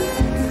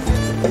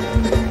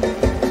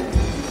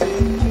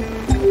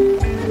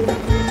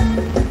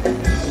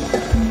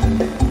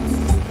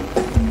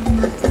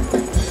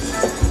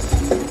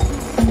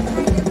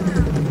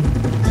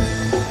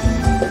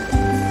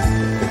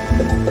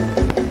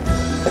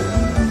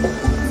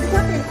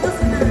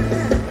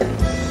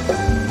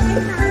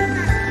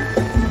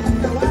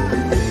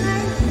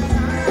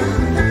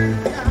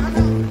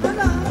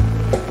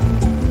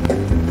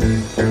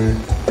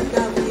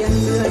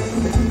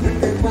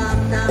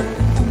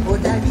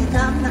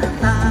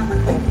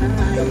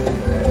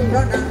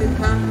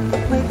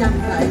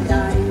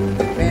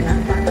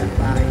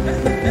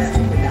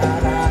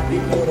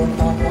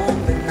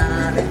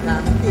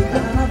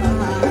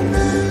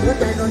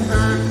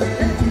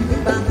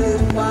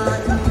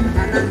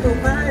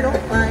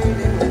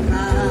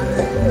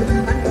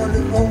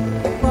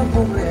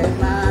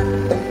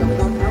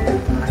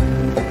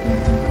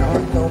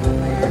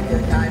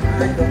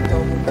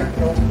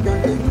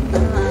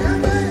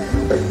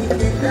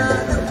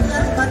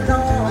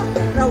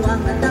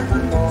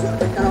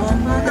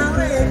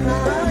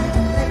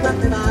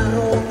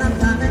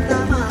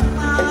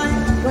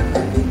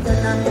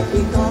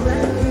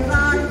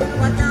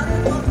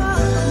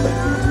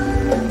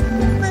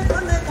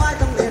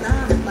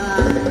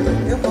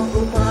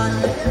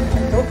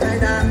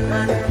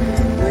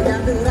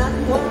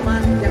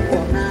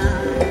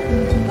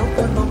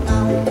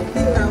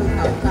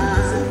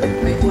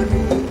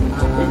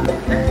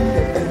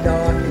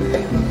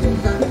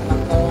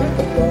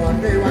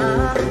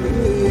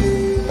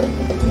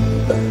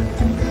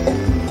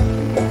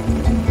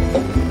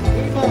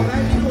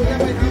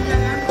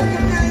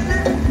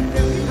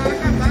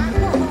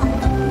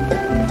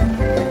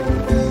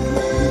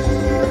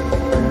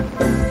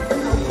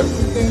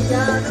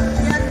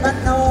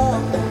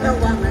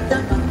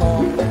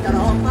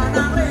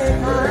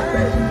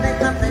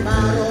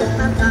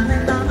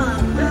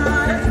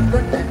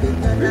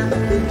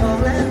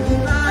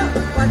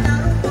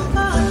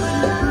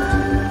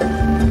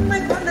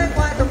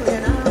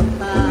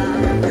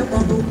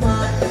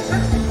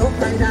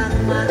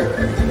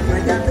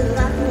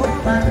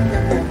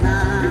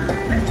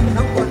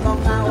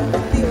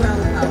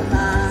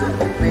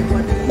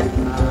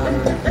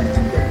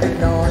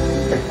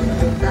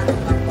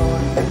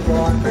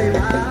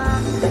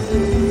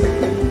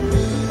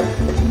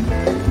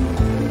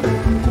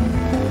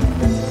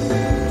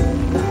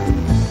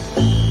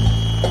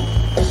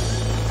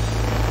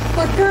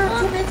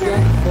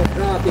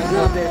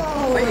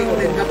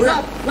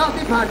รอบ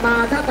ที่ผ่านมา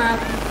ถ้า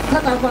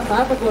ตามภาษา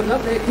ประกวดแล้ว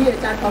เพลงที่อา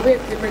จารย์ประเวศ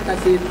เป็นตัด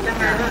สิน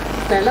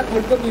แต่ละค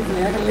นก็มีแผล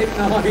กันเล็ก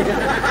น้อย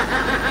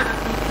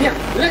เนี่ย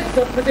เล่นส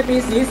ดมันจะมี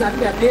สีสัน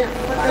แบบนี้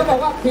ก็บอก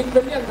ว่าพินเป็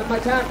นเรื่องธรรม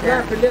ชาติแร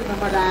กเป็นเรื่องธร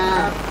รมดา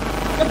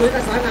ก็เหมือนอ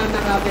าสางานน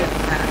างรำเนี่ย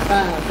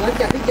หลัง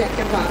จากที่แจก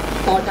จังหวะ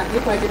ต่อจาก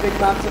นี้ไปจะเป็น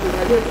ความสนุกใ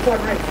นเรื่องที่ป้อน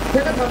ให้เธ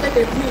อก็ทำได้เ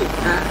ต็มที่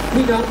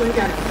พี่น้องเหมือน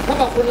กันเขา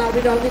บอกคนเรา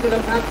พี่น้องที่กำลั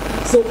งท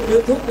ำสุขหรื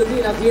อทุกข์อยู่ที่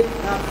เราคิด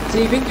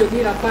ชีวิตอยู่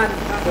ที่เราปั้น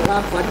ควา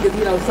มฝันอยู่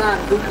ที่เราสร้าง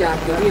ทุกอย่าง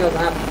อยู่ที่เรา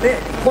ท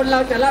ำคนเรา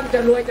จะร่ำจะ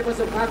รวยจะประ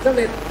สบความสำเ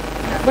ร็จ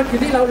มันอยู่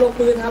ที่เราลง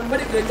มือทำไม่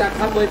ได้เกิดจาก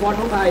คำอวยพร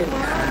ของใคร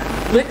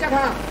เหมือนเจ้าภ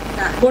าพ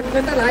กดเงิ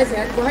นตั้งหลายแส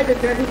นขอให้เป็น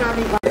แฟนที่มา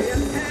มีความ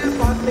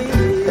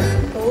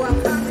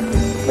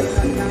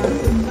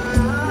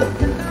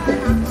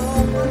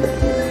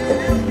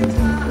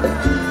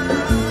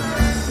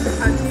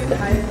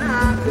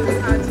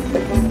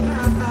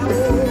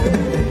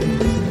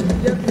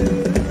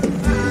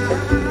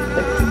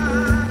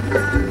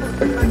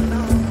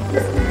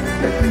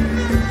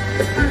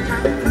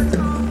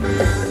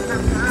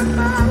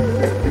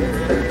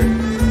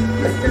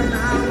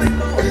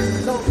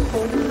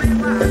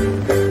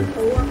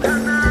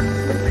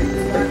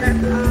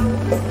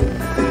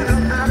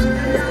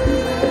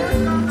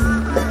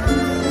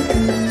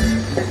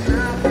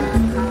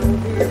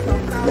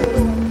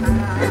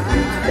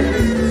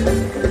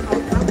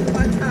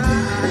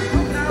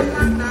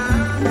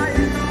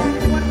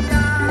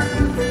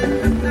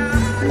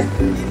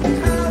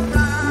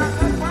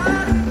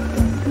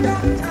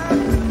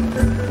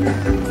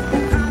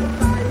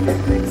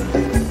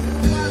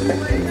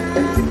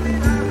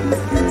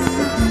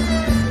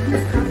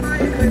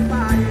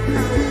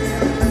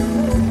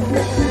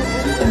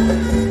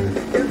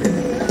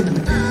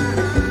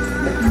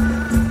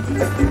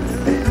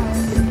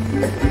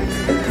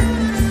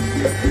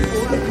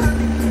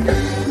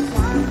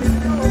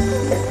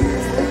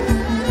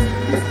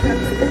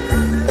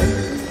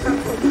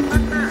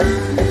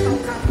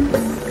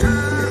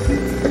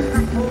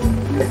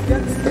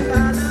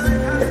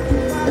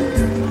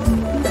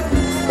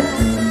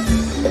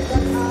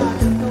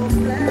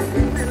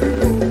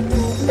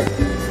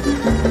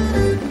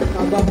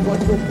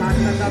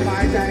สบา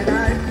ยใจไ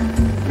ด้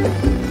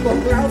บอก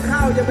เล้าข้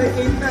าวจะไป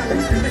กินนะ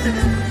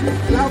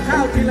เล้าข้า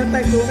วกินแล้วแ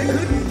ต่งตัวไม่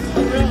ขึ้น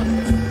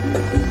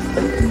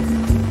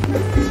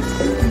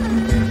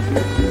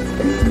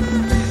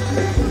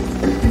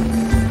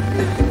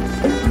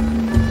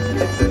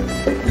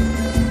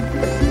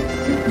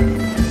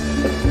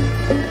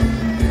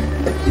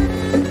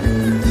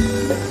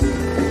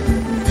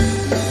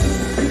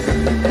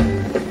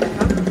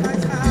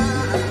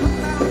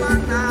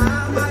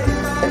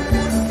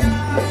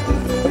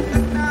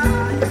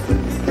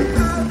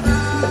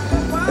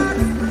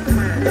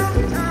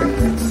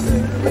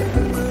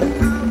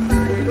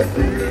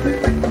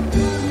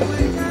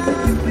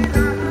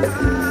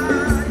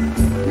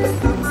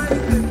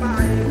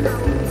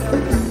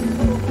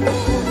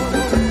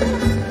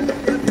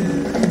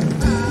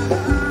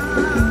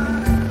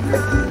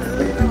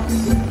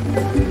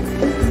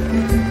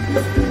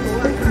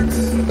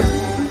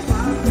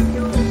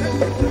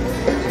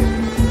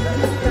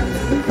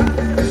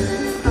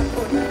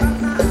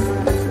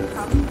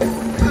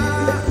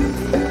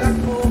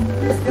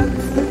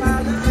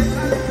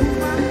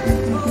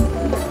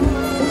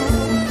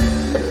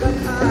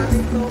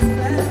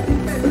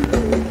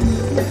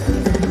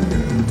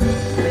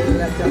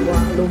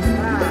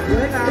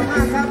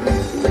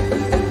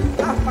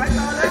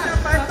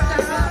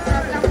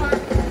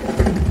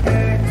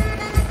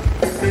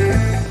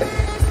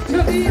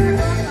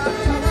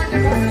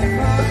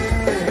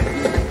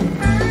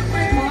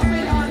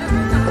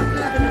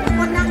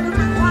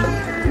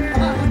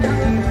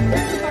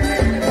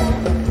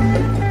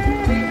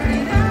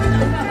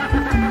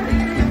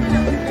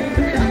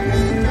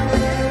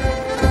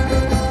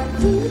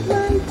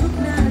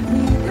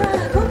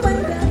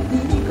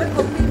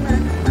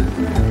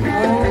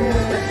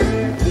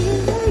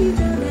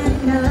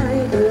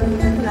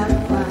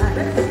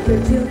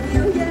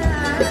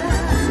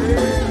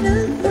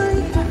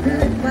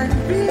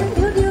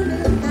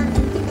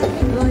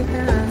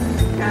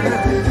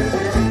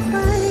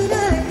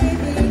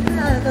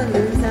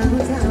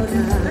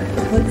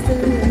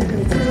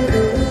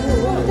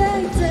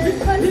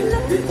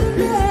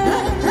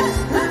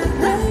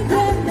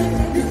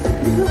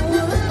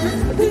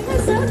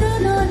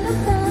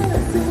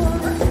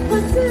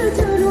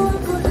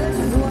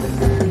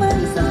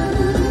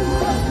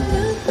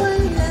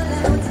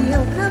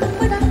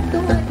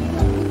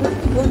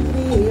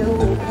เกี่ย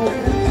ว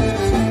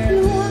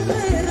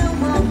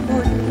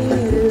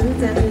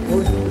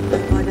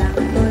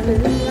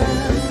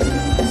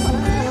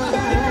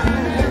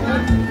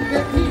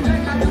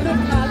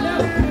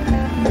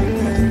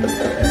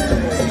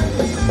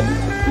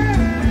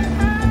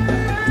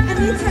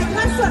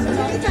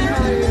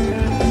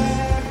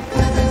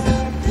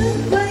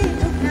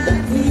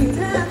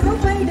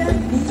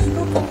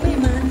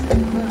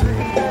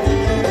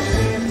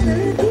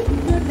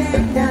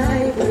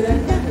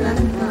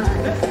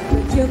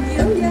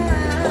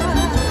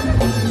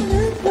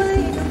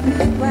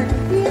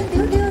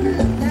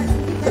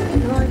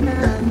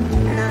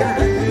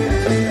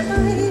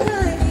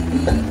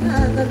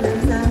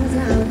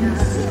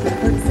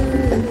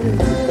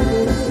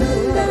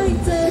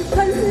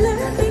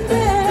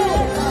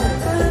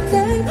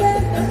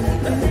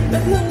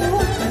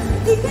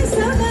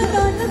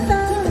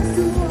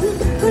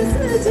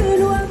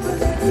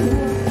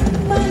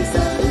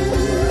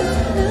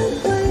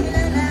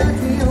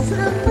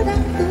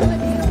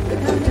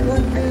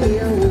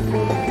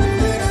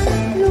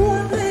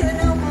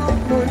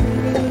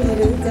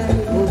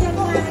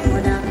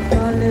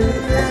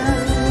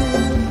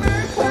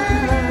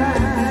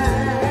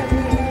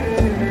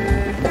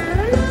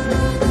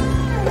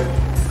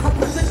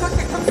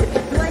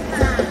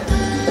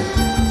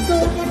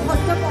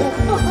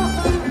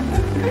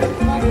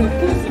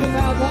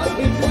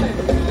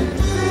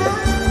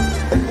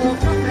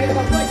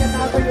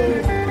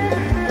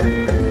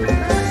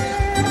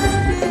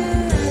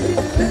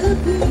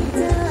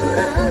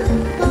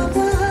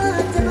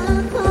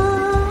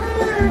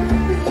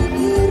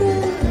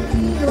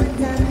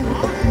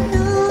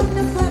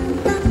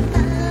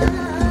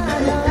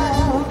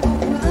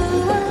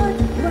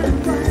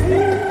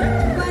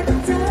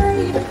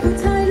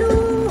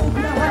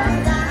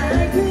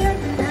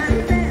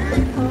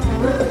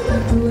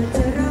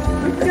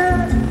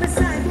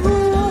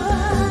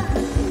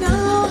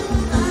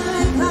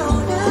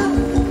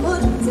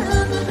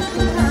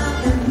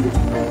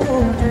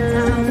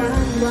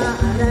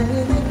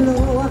ไม่กลั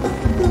ว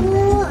ตั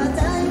วใ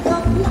จขอ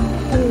ง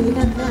พี่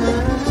นักหนา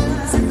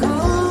สักขอ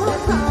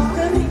ขอจ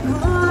ะรีบข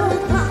อ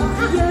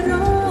อย่าร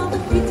อ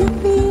อีกถึง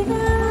ปีห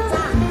น้า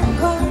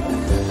คง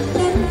เ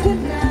น้นขึ้น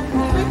ราค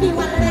าไม่กี่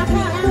วันแล้ว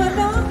ค่ะตัว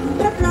น้อง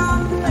รับรอง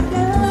เหมือนเ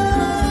ดิ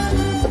ม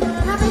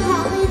ถ้าเป็นขอ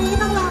งปีนี้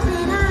ต้องรอปี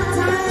หน้าใ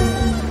ช่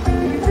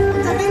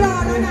จะไม่รอ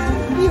แล้วนะ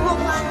มี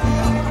6 วัน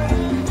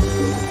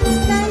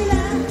ได้แ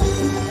ล้ว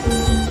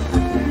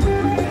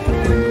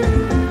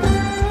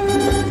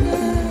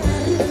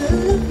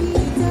พี่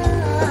จ๋า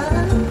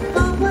บ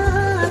อกว่า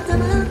จะ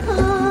มาข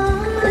อ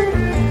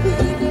ปี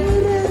นี้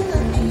เรื่อ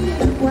งนี้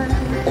วัน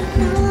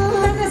น้อ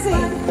ง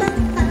ตั้ง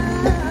ตา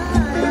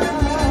ร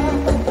อ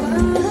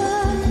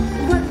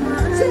วันหมา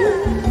ย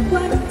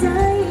วันใจ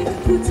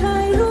ผู้ชา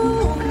ยรู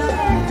ปหล่อ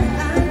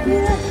อายเ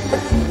พื่อน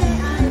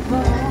อายพ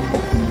อ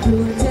กลั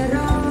วจะร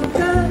อเ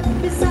กิน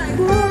เป็นสาย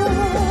บัว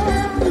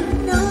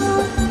น้อ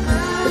งอ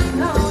ายเ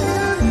ขา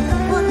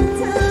คนเ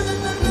ธอ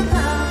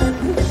ข้ามัน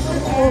คือโ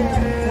อ้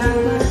ข้า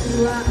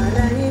ว่าอะไร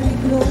ไม่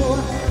กลัว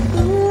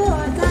ตัว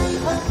ใจ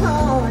ของพ่อ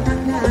นัก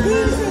หนา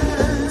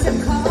จะ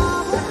ขอ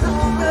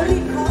รี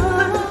บขอ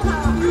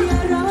อย่า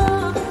รอ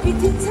ให้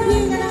ถึงชา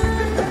ติหน้า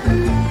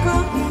ก็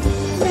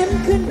เน้น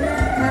ขึ้นร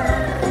าคา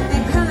แต่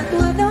ค่าตั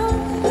วน้อง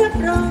รับ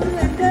รองเห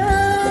มือนเดิ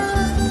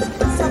ม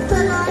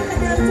200เหมือน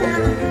เดิมจ้า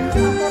ข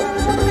อบคุณ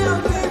พวกเรา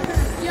เย็น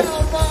ยาว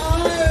ไป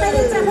ไปเล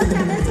ยจ้าพ่อจ๋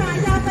าแม่จ๋า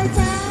ยาวไป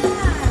จ้า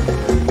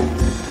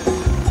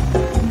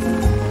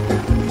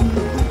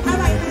อ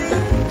ร่อยไหม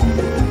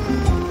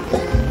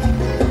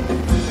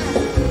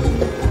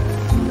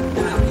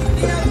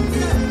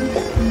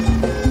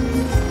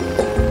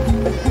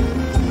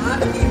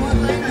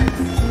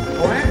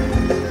โอ้ย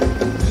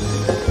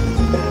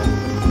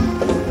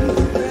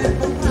เป็น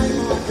คนไทยม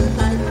องถึงไท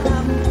ยท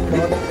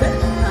ำเป็น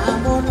หน้า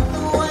มนต์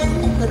ด้วย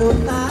กระโดด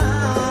ตา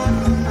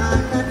อ่า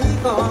นนาที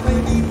ก็ไม่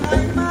มีใคร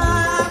มา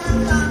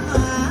ตามห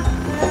า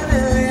เล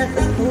ย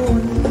สักค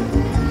น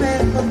เป็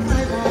นคนไท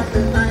ยมองถึ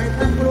งไทย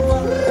ทั้งรว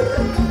ม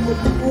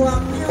ห่วง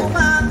นิ้ว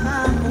บ้างข้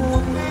างหู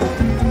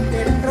เ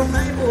ด็ดตรงไหน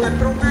ปวด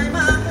ตรงไหน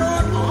บ้างร้อ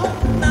น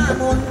หน้า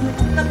มนต์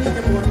แล้วพี่จ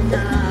ะปวดย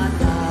า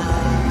ตา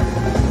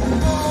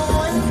โอ้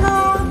ยน้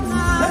องน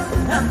า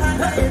ถ้าใคร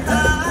ไม่ต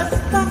า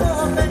ต้องโอ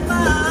นเป็นบ้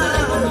า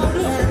แ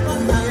ค่ต้น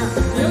ใจ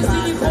เดี๋ยวซิ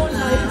ลิโคนไห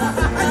ล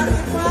อาริ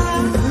ฟ้า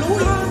รู้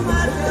ร้องมา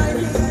เลย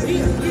ดี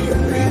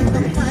แม่ต้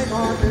องไปบ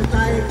อกถึงใจ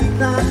กิน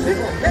ตา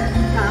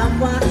ถาม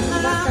ว่า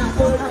ถ้าค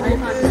นไทย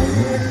มัน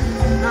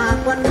หาก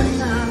วันนี้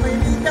นาไม่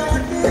มีจอ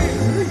ดยื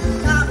น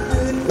ข้าม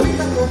คืน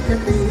ต้องลงจะ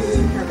ตี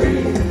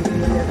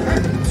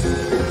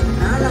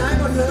หาหลาย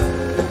คนเลย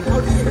เอา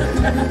ดี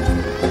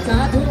สา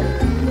ธุ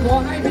ขอ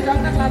ให้พี่น้อง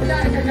นักรำได้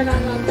กันขนาด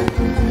ร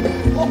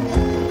ำโอ้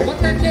มัน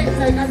เต้นเก่งใ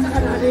ส่กันสักข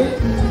นาดนี้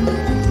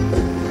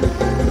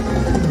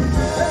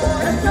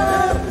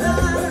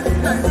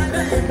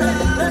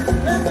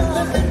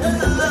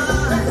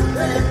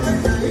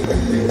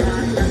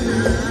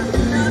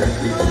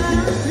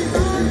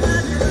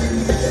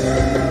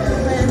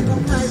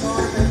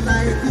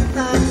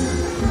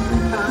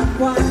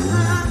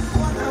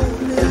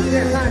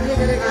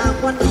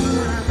วันนี้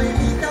ไม่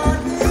มีจอด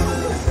ยื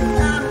น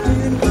ข้ามคื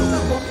นต้องล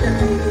งจะ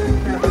ตี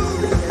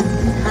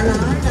อะไร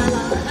อะไร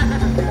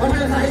วัน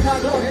นี้ใส่ทอด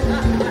โลกเห็นไหม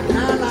ห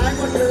น้าหลายห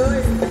มดเลย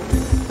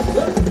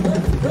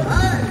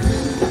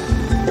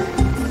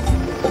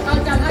เอา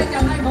จัดให้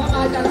ขอม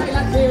าจัดให้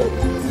รัดคิว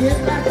ยิ้ม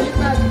แป๊บยิ้ม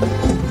แป๊บ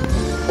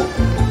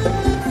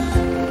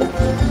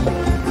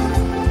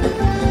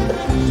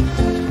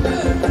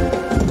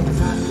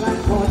ฉันรัก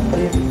คนเ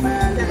ป็นแฟ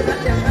นอ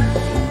ย่างนั้น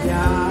อย่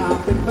า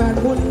เป็นแฟน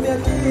คุณเสีย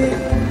จริง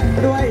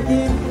ด้วยใจ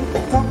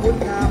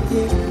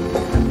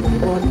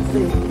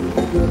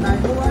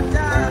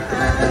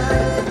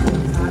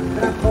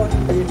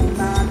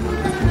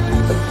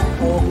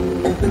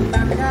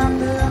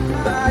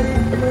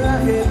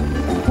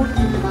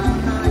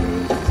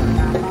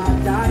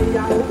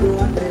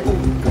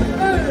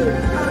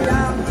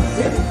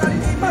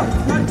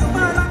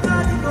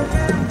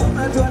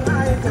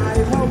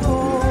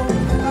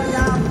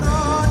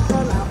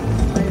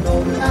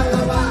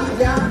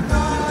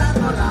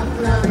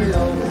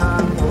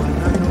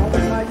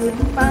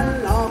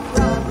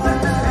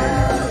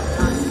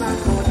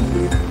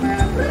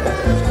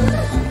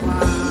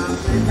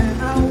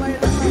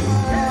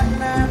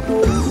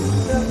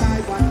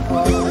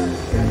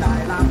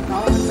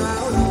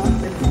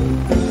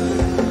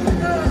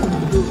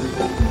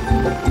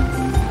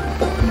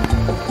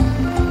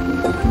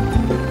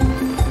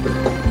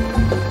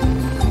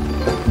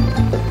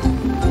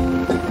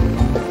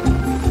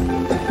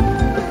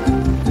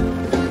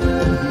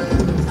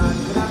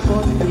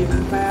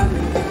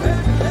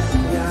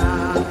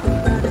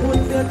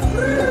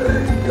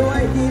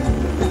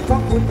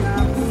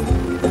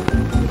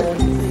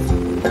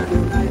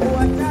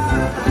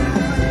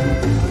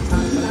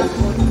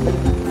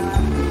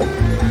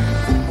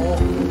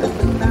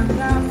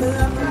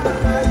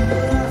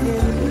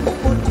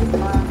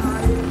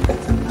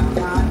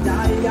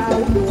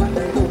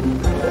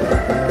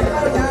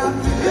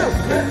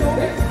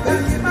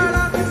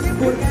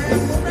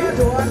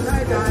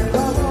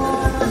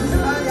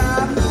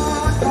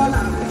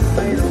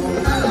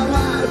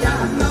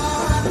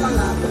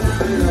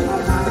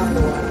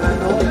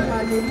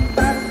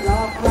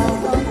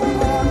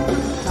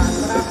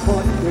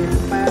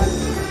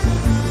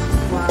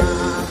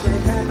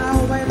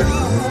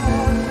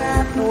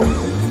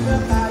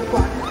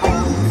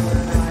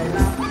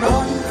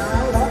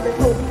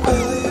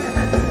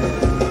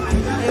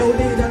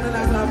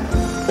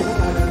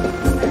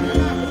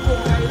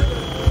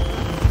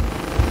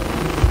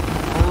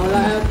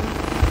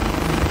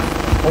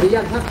ขออนุญ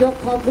าตพักยก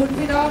ขอบคุณ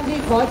พี่น้องที่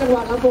ขอจังหว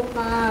ะลำวง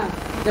มา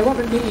แต่ว่า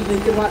มันมีอีกหนึ่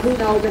งจังหวะที่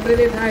เราจะไม่ได้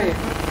เล่นให้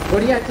ขอ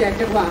อนุญาตแจก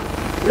จังหวะ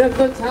เริ่ม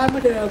ต้นช้าเหมื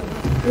อนเดิม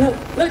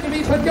เริ่มจะมี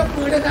คนยก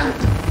มือแล้วนะ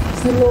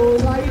สโลว์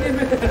ไลท์ได้ไหม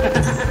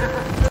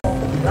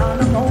ลา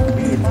น้อง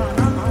มีมาห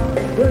น้า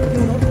เพื่อนอ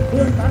ยู่รถเ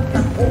พื่อนกัน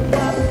ตัดผมม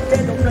าเจ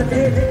ดงนะเจ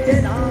เล็กเจ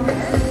ดา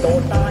โจ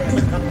ตาย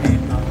มันทำแก่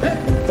หนัก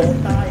โจ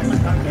ตายมัน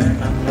ทำแก่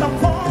หนักต้อง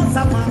ขอส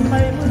มัครไป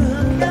เมือ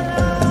งยะล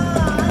า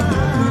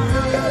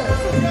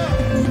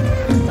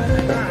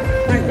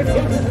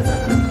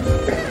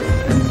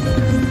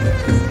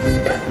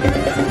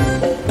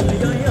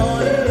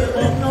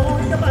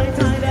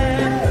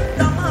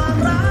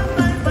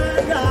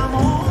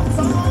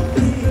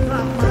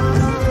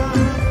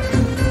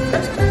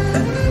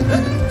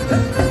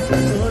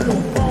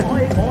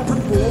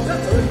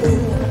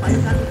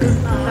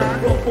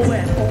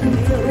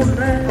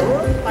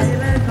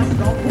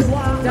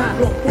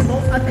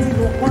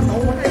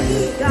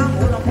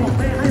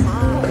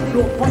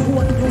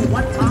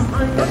วัดชามใ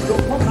ห้หลว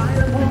งพ่อขายแ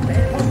ล้วพ่อแม่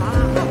พ่อมา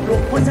หลว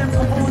งพ่อแช่ม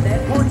พ่อแดด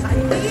พ่อชัย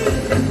นี่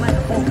เด็กไร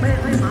พ่อแม่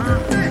ให้มา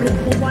หลวง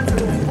พ่อวันห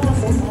ลวงพ่อ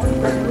โสมอน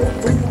หลวง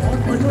ชุมพร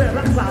มาช่วย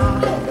รักษา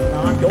ง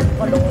านยก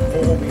ก็โดนโค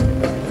วิด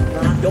ง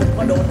านยก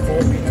ก็โดนโค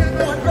วิด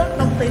ก่อนรถ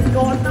ต้องติด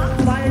ก่อนน้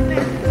ำไฟแ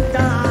น่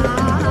จ้า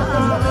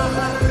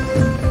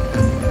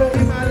โรง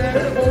มาแล้ว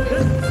โอ้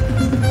ย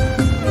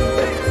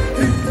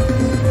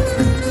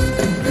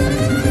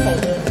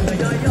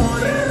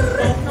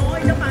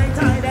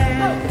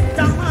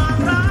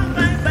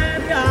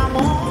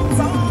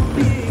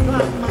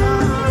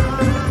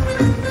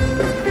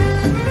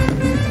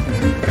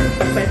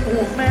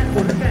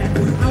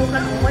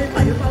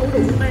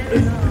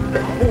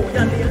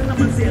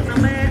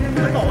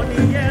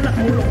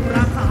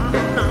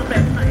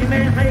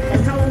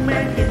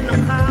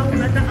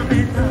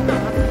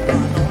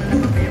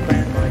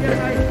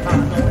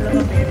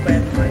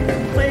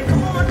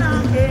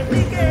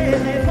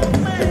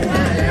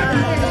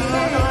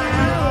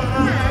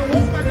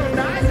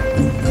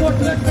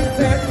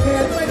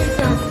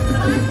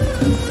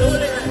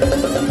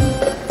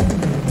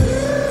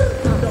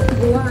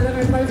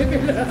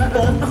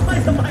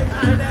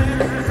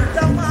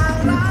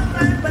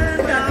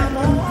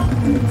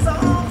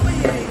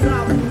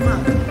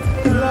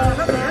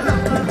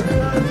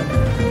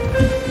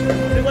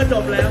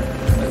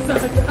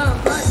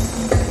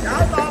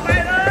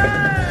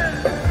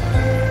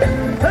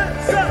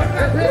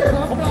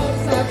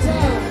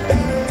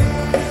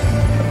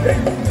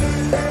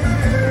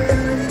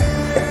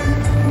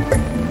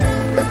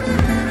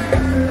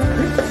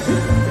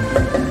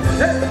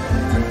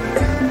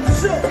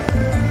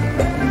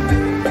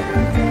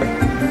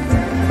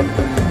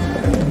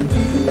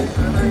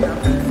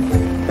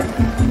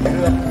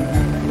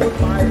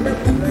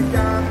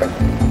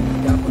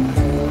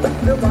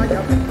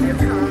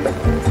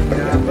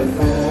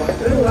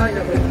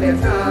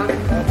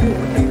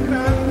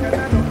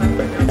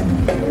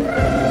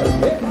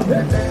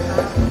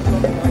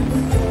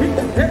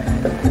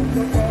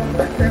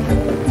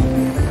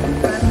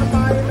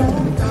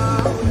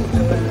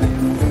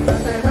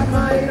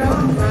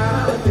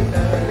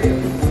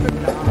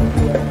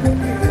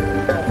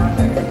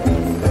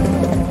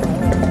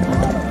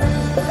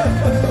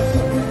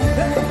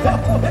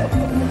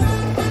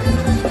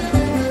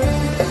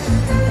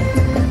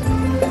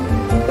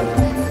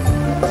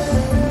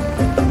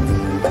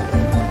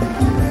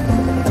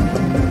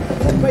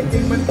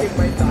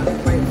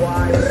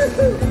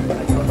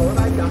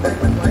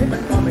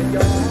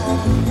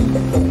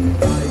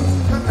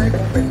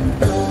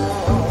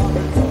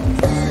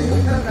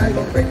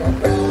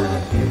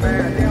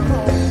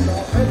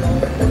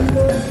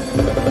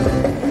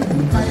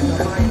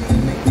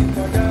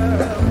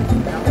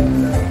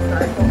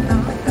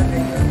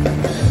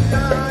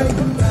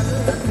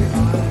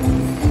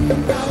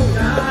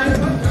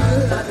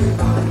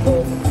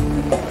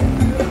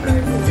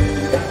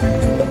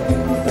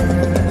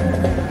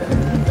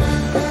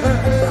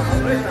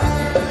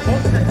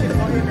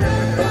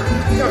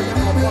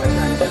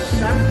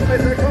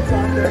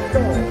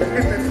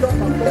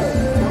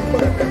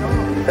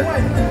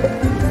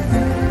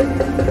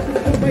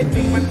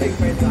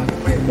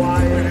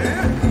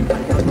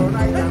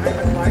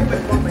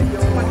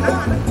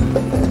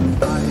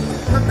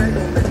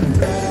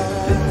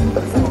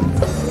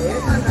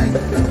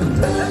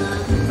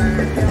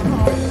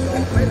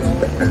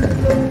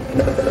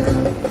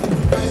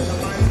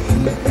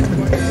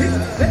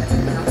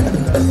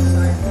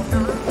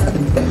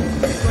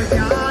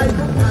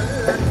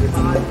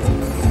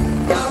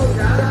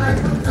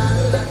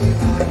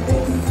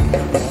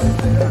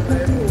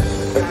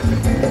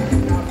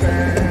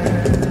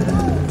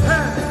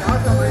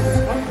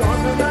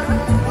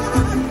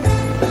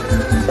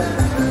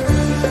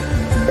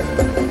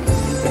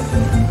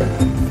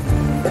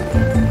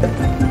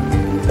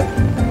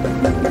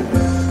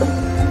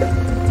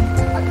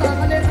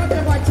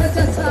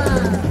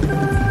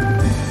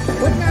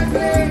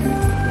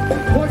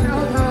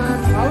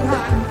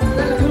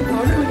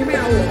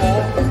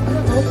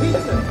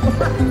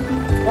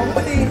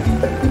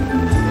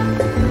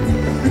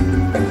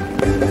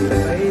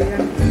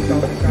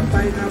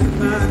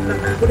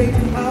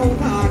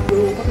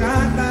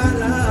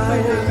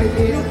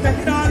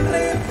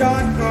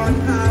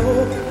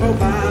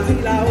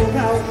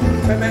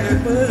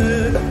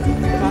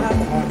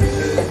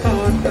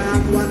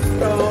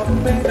รอ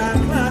ไม่ดัง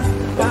ละ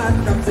บ้าน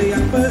กับเสีย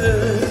งเปิ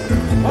ด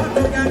พอต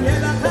กอย่างเย็น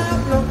ละครับ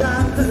ลงกลา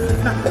งตื่น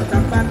จั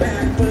บบ้านแด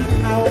งปืน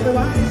เอาไปไ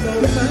ว้ส่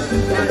งมา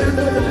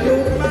อยู่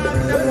บ้าน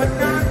จังหวัด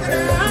กาญจ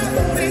น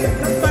บุรี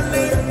ทำบันเล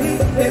งที่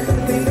เด็ด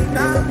ตีก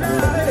าญเล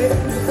ย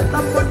ต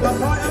ำบลบ่อ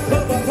พลอยอำเภ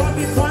อบ่อพลอย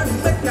มีคอย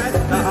เล็กใหญ่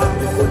ถ้าหาก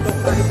ว่าคุณตก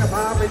ใจจะพ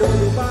าไปดู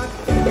อยู่บ้าน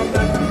กำ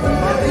นันภ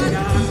รรย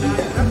าได้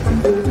รับค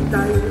ำภูมิใจ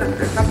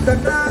กับเดิน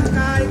ร่างก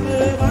ายมื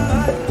อไม้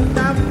จ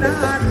ำนา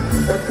น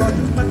อดทน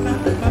มันนาน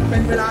มาเป็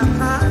นเวลา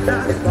ช้านา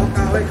นบอกก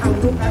ล่าวให้เข้า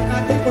รู้กันอา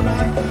ทิตย์ก็นา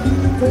น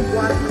ทุก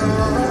วันรอ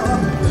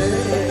เลย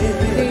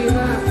ดีม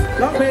าก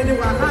ร้องเพลงดี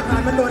กว่าข้าผ่า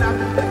นมันโดนดำ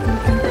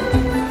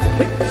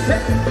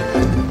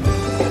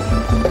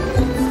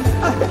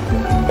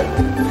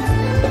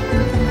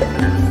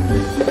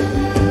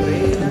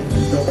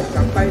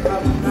ไปท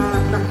ำงา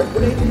นนัก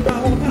รีบเอา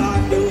ผ่าน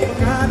อยู่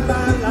งานบ้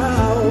านเรา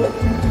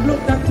ลูก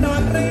จักนอ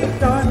นรีบ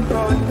จอด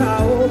ก่อนเขา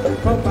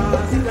เข้าป่า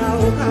สิเรา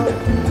เข้า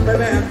ไป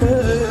แบกปื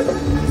น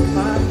ม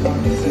าก่อน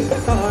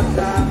ตอนก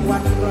ลางวั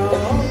นร้อ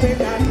งเพลง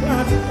การวั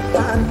ด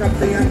บ้านกับเ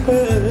สียง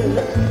ปืน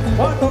พ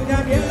อตกยา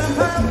มเย็นแล้วภ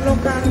าพลง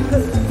กลางคื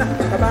นนัก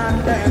กบ้าน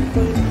แบก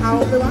ปืนเอา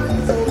ไปไว้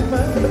ส่งเ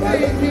มื่อ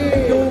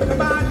อยู่กับ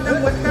บ้านจัง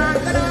หวัดกาญ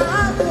จน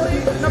บุรี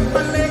น้ำ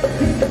มันเล็ก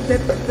ที่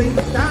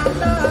74จาม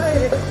เลย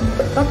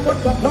ตำบล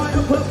บ่อพลอยอ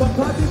ำเภอบ่อพ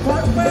ลอยที่คอ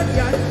ยเป็นให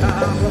ญ่ตา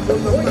มว่าคุณ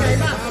ใหญ่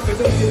มากไป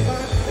ดูอยู่บ้า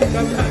นก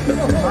ำลัง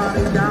ภรร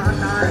ยา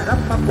ได้รับ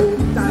มาภู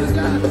มิใจ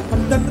ท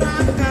ำจนร่า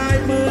งกาย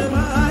มือไ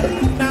ม้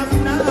ด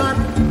ำนาน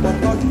บอก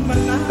ตนมัน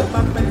นะ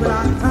มันเป็นเวล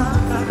าช้า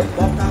บ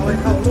อกกล่าวให้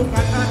เขารู้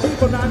กันอาทิตย์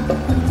คนนั้น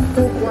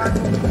ทุกวัน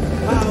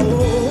เขา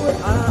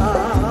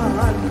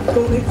ตร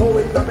งนี้โค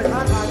วิดจะไปท้า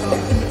ทายต่อ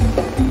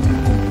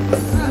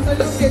ตอน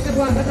นี้เปลี่ยนจังห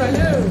วะกันหน่อยเ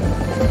ร็ว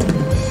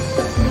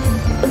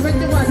เป็น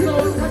จังหวะโซ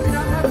นครับพี่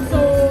น้องครับโซ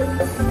น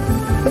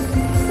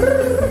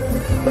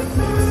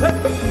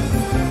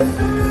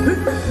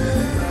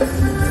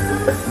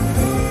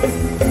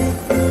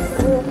โ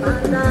อ้อา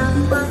ดาม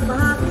บางบ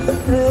าง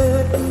เถิ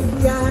ด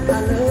ยาทะ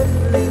เล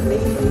ลี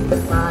ลี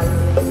ไป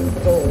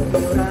โอ้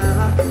มีรั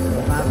ก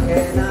มากแ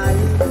ค่ไหน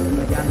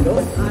อยากย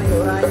กให้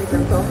ไรจั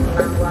งต้องร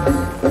างวัล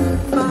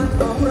บ้าน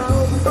ของเรา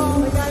ก็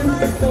ไม่ใหญ่ไม่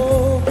โต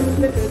เ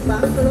ป็นตึกบา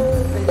งกลู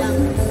แต่ยัง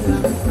ไม่มุ่งหลั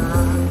งคา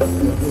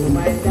อยู่ไ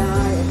ม่ได้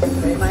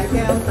ไม่แ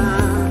ก้วตา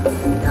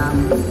อยาก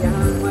มียา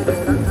งมาดู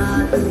ราคา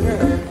ที่แท้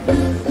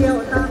เที่ยว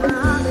ตามห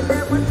าไม่แต่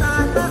วันตา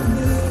สัก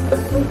ที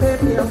กรุงเทพ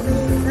เดี๋ยว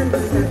นี้นั่น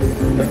มีแต่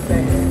สิ่งแปล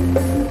ก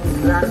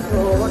ๆร้านโค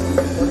ตร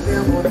คนเดีย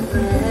วหมดแร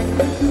ง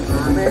ม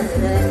าแม่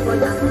แดงก็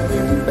ยังเ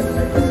ห็นแ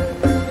ต่เธอ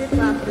คิดภ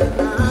าพเดิน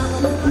ตาม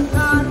มาบุกก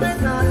ารไม่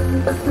ทัน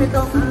ไม่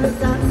ต้องอาย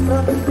กันเพรา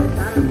ะเป็น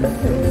ฉัน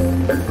เธอ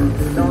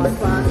นอน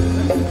ฝัน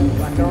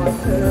วันนอน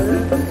เธอ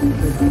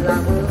ถึงลา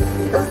เมื่อ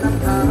ที่ตอนน้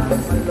ำตา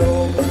มันล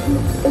ง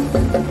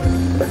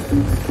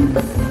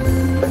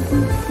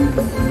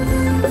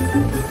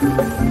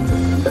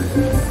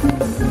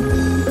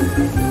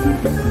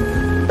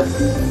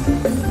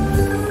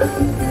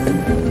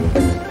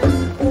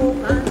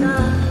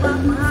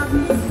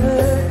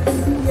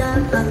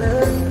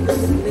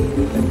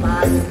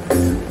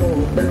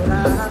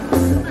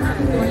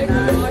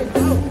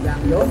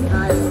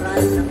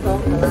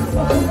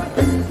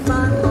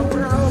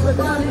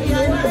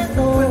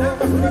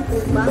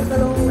บางกะ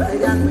โลแต่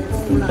ยังไม่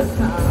มุ่งหลังค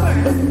า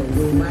อ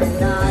ยู่ไม่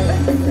ได้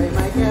ใจไ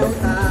ม่แก้ว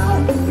ตา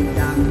อ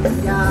ยากกิน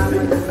ยาม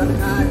าดูรา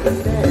คาที่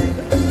แดง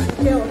เ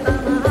ที่ยวตา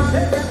มหา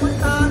แต่คน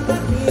ตาสั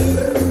กที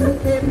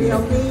เทพเดียว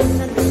นี้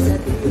นั่นดีแต่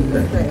ที่กร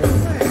ะแส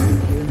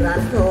ยืนร้า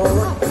นโช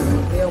ว์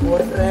เที่ยวหม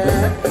ดแร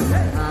ง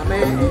หาแม่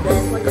ไอ้แด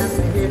งก็ยังไ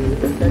ม่เห็น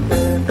จะเจ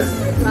อไ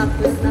ม่กลับ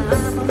คืนหน้า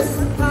มาบุก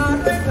มันพา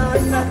ด้วย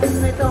กัน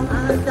ไม่ต้องอ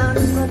าจารย์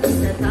เพราะที่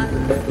แต่ฉัน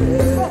จะเจ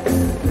อ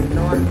น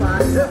อนฝั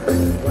น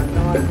วันน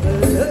อนเธอ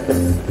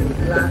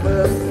ลาเบิ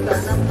ร์ต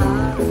น้ำตา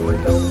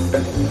ลง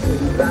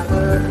ลาเ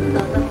บิร์ต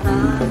น้ำตา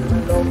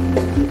ลง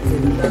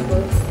ลาเบิ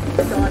ร์ต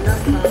จอน้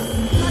ำตา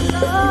ล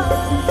ง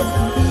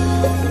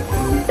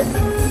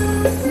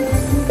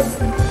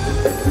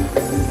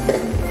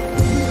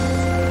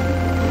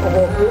โอ้โห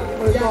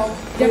มือกอง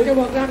อยากจะ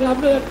บอกนางร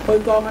ำเลือดมือ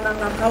กองกับนาง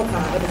รำเข้าข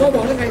าก็บ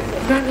อกยังไง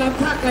นางร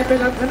ำถ้าใครไป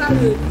รำคณะ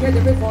อื่นแกจ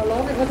ะไปขอร้อ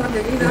งให้เขาทำอ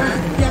ย่างนี้นะ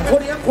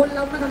คนเร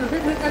าไม่ทำแบบ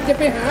นี้กันจะ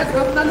ไปหาท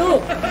ำนะลูก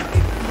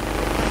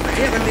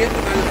กันเลี้ยง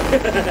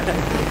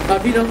กัน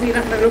พี่น้องที่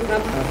รักนะครั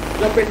บ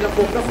เราเป็นลำว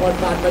งนคร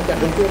บาลมาจาก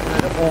กรุงเทพมหา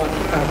นคร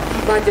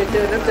มาเจ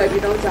อน้ำใจ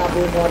พี่น้องชาว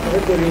ภูมิพรเพ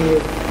ชรบุรี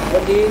วั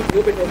นนี้ถื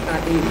อเป็นโอกาส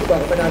ดีที่บอก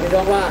กับบรรดาพี่น้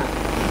องว่า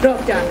นอก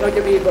จากเราจ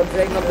ะมีบทเพ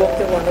ลงลำวง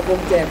จังหวัดลำวง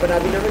แจกบรรดา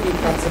พี่น้องให้มี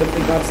ความสนุก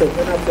มีความสุขแล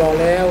ะนำจอ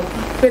แล้ว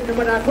เป็นธรร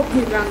มดาของ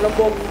ทีมงานลำ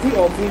วงที่อ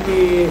อกที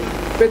วี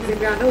เป็นทีม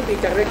งานนักดนตรี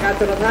จากรายการโ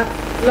ทรทัศน์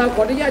เราข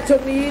ออนุญาตช่ว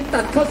งนี้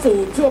ตัดเข้าสู่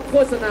ช่วงโฆ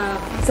ษณา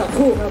สักค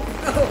รู่ครับ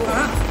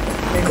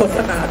มีโฆษ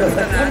ณาด้วย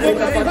มี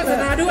โฆษ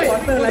ณาด้วยสปอ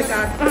นเซอร์รายก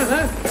าร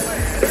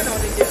แน่นอน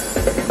จริง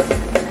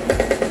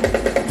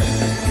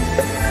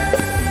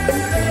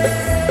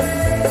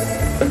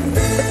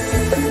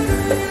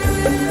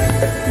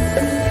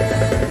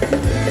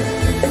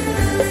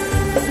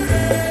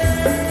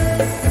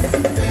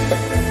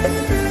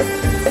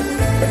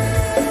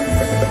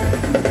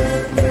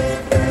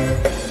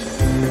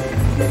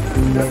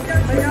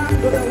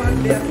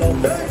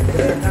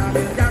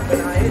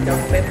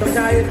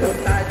ตุด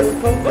ตายตุด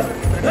คง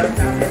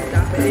จ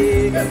ากไปดี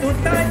กันตุด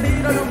ตายดี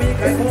แล้วต้องมีใ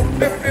ครคง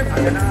อาจ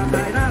จะนาห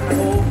ายหน้ากระโ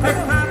ถให้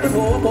ก็หากระโถ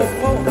บก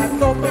โก้หัน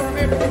ศพ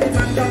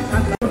มันจ้องทั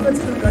นแล้วก็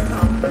ชื่อกระท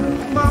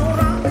ำเมา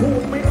รักพู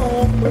ดไม่ออ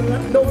กเหมือ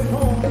นโดน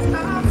ห้อง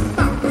น้ำ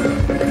ตัก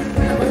แ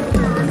ต่มัน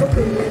มาก็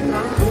คือ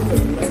รักผู้หญิ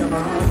งจะม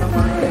าทำไม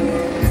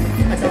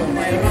เจ้าไ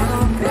ม่รั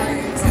กใคร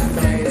ทำใจ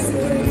ส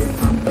วย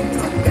ท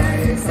ำใจ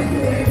ส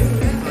วย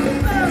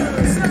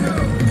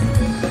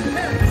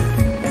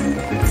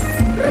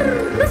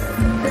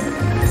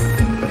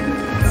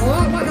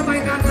ว่าทำไม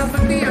การทำมั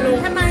นเตี้ยลง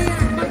ทำไมอ่ะ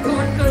มันก่อ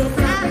นเกิด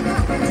นะ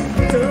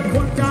เจอค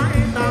นใจ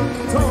ต่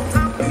ำชอบท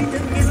ำที่จึ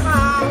งกินเหล้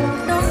า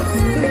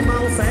คือเมา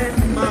แสน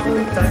เมา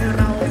ใจเ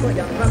ราก็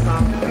ยังระก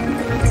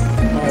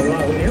ำเมาเหล้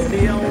าเ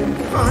ดียว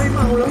หายเม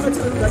าแล้วก็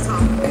ชื่อกระชั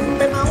บแ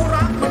ต่เมา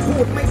รักมันพู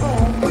ดไม่ออ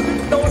ก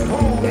โดนห้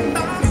อง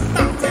น้ำ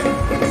ตักเจ็บ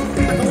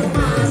โตม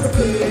าก็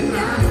คืน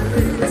รัก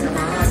คือสบ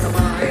ายสบ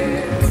าย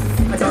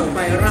เจ้าไป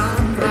รั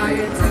กใคร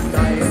ทำใจ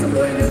สำร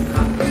วยลืมค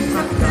ำท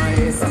ำใจ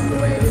สำร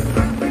วยลืมค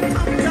ำท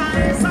ำใจ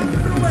ส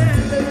ำรวย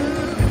ลืม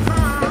ค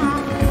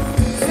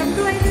ำสำร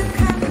วยลืม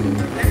ค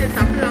ำและส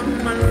ำลัง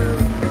มัน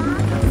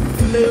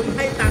ลืมใ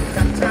ห้ตังค์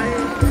จัดใช้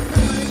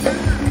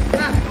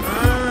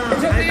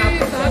ช่วงนี้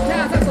สามช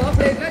าติทั้งสองเ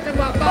พลงและจังห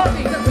วะเบา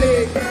อีกสักเพล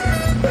ง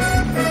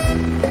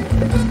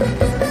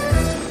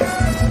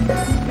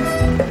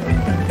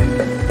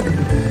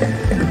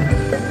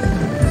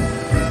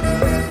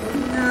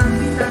น้ำ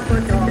มีตาก็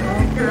จอขอ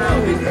งเจ้า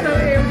มิสเตอ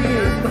ร์เอลดี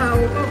เบา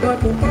ก็คอย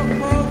ปกป้อง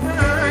มองใ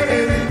ห้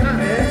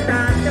ต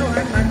าเจ้าใ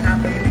ห้มาท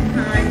ำใ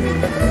ห้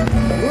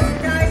หัว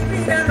ใจ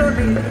พี่นั้นโดน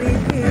รีด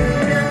เทีย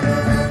น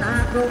ตา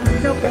คง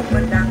เจ้าคง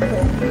มันดังค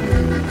ง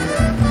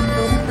ต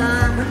รงตา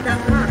มันดัง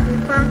ภาคที่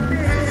ฟังเ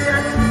ดือ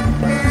น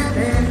แก้แด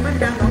งมัน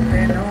ดังน้องแ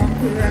ผ่น้องเ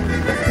พื่อน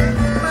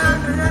บ้าน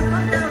เรือนขอ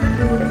งเจ้านั้น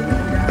ดูดี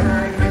ได้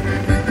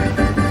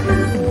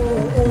โอ้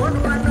โอ้หน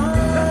วดน้อ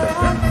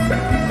ง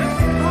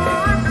ขอ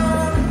น้อ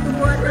งตั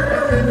วเจ้า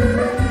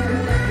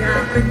อยา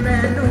กเป็นแฟ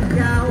นนุ่ม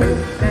ยาว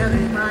แต่ห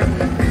รือไม่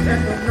แต่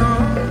ตัวน้อ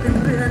งถึง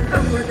เรือนต้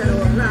องกลัวจะโด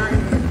นไล่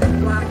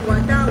วางหัว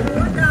เจ้าหั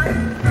วใจ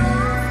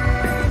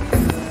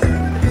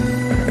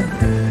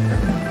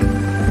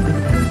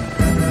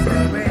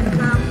เวร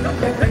กรรมต้อง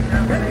คงไม่ท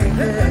ำให้เ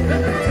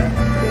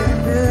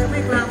ธอไม่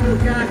กล้าพูด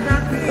จาสั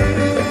กที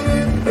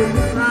บุญ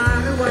พา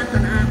หรือวาส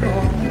นาขอ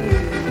งพี่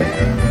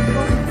ค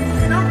นดี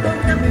น้องคง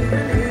จะมีเส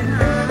น่ห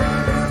า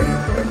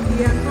คนเที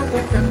ยงก็ค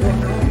งจะควง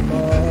น้องก่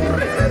อ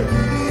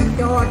น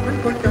จอดมัน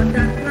คนจอด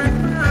ดันกัน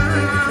มา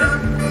ห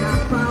าก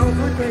เฝ้าเข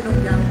าช่วยน้อง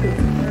อย่างคุ้ม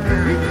ค่า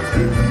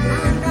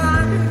อากา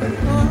รที่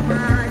ขอม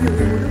าอยู่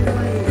ด้ว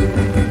ย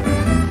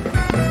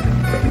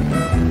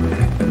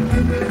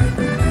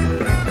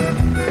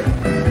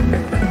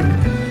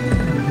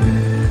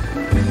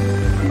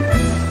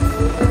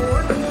โอ้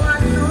ตัว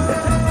น้อ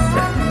ง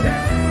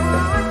ขอ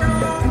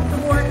น้อง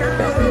ตัวเจ้า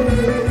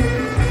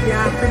อย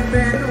ากเป็นแฟ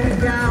นนุ่ม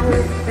ยาว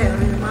แต่ห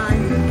รือไม่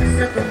จ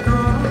ะต้องน้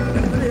อง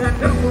เลือด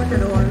ก็ควรจะ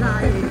โดนไล่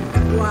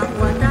วาง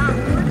ว่าเจ้า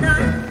หัวใจ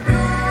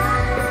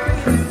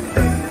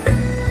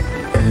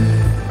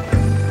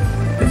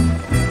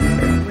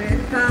เวร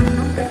กรรม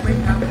น้องคงไม่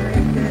ทำให้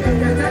เธอ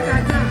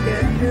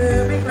เธอ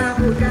ไม่กล้า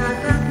พูดจา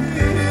สัก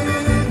ที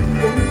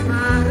บุญพ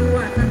าหรือว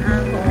าสนา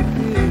ของ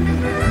พี่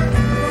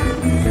คน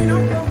ดีน้อ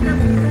งคงจะ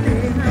มีเสน่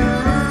หา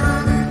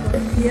ค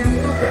นเทียง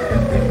ก็คงจะ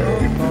เป็นน้อ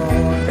งก่อ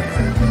น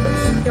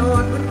จอ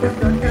ดมันคน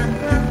จอดกัน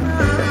กลับมา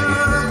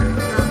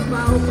หากเบ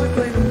าก็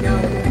ช่วยน้องยา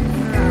ว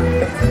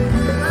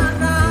อา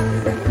การ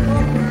ออ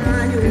กมา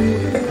อยู่ด้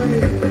วย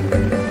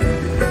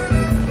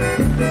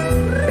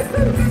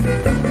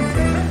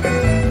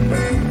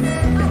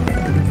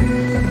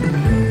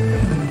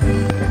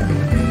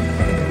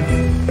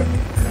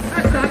อ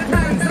าจารย์ไ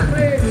ด้สักเพ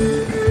ลง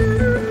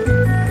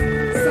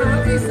สาว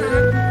อีสา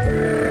น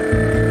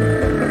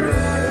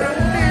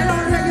แหมรอ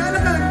เรือเยอะเหลื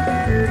อเกิน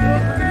รว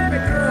มเป็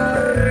นรอ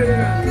เรือ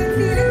ลิง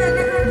ดีเหลือเกิน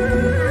นะคะคุณ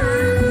ผู้ชม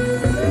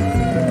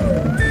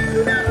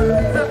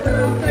นัก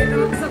ร้องเลยน้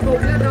องสงบ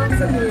และน้องเ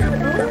สงี่ยม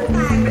ต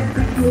ายเลย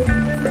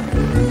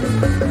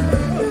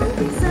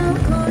สาว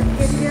คนเ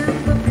ก็บยัง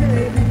บ่เค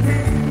ยเป็นแฟ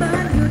นบ้า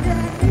นอยู่แด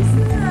นอีส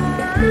า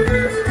น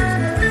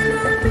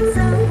เป็นส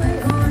าววัย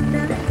อ่อน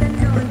ดังกัน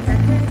นอนแต่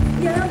แค่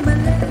เยอะมา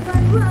เล่นฝั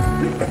นหวา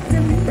นจะ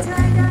มีช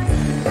ายใด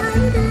ให้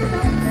ได้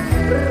ต้องกา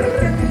ร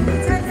จะมี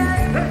ชายใด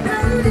ให้ได้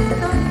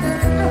ต้องกา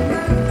รเอาม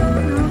าก็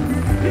น้อง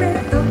เล่น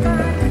ต้องกา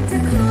รจะ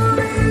คอ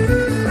ย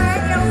แต่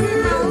เดี๋ยวที่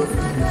เราส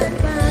ะเกิน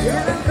กันแล้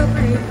วก็ไ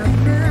ม่ท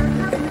ำหน้าท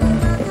ำตัว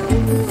มาตุ้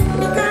ม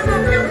มีการบอ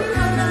กเดี๋ยวที่เร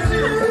าเลย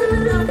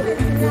เราเป็น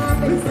เรา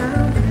เป็นสา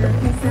วเดือด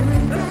ที่สาย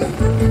ใจ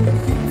ก็ยัง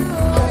มีน้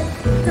อย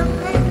ต้อง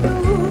ให้ดู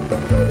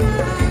ไม่ไ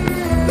ด้เ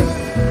ลย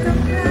ต้อง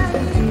ใคร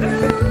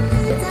รู้ให้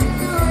จับ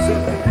หน่อย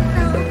เร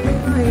าไม่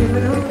ไหวมา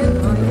เราไม่ไ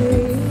ห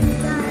ว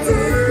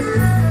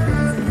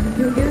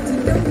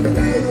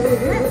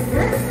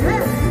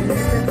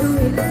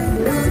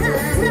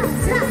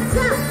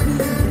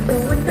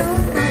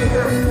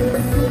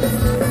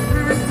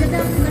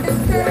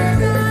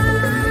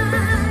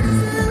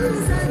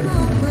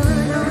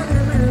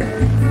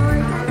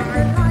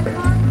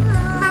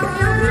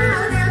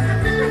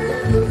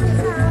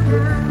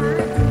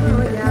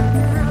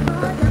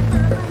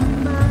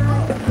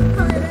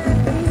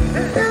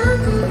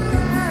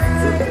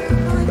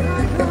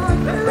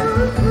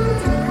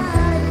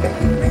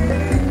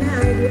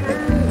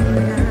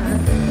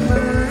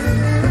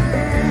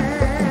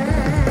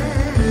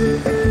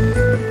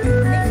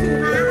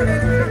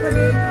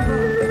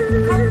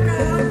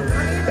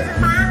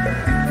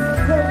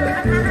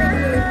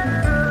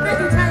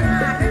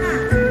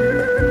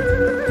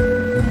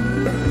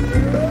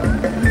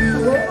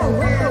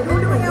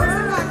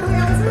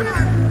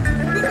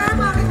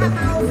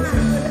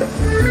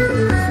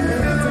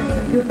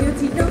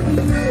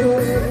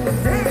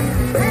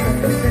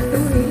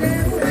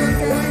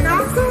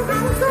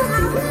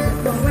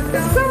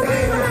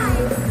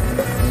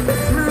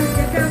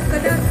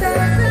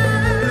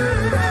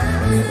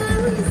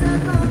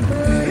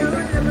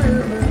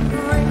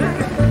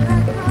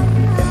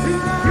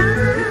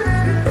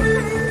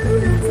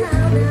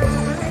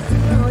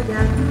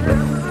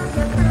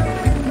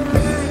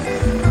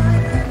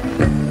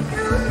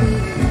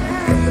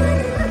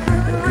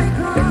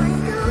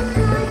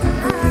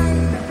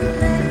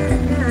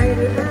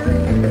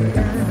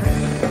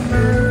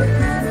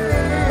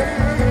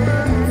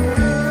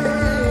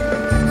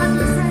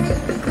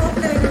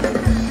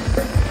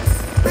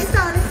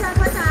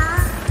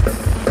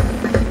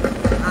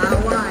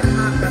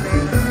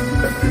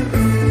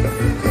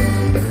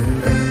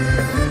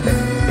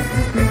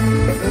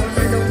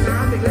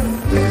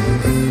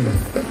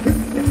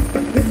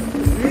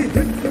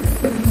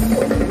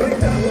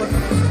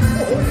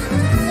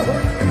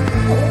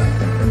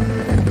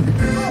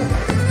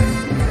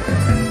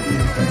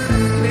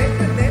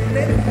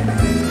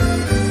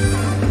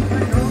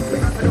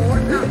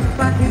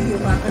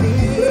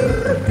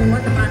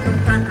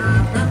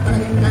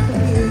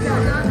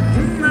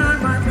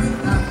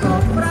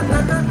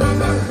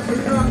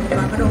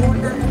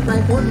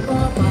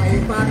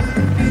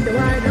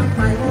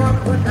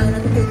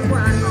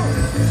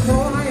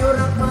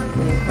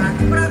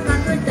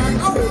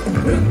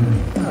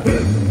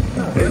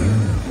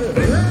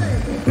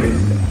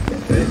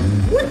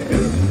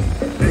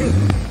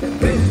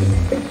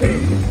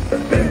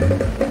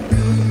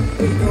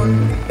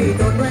ที่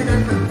จดไว้นั้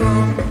นตั้งกรอ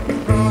ง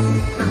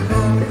ตั้งก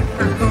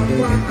รอง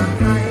ว่าอะ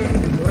ไร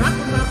รัก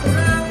มาผู้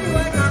รักด้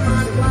วยกามา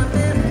ด้วยความเ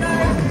ต็มใจ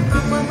เอา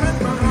ความรัก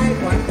มาให้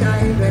ขวัญใจ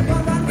ด้วยควา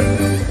มหวังดี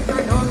ให้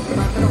น้องป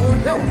ากกระโดด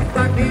เล่า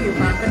บ้านพี่อยู่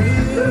ปากกระดี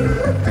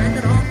แต่จ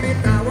ะน้องเป็น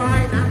ตาไว้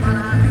น้ำมาล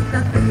าให้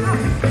ตัดร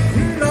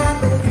อ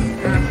ดูที่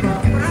การกรอ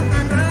งรัก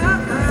กันรั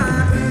กกั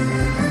น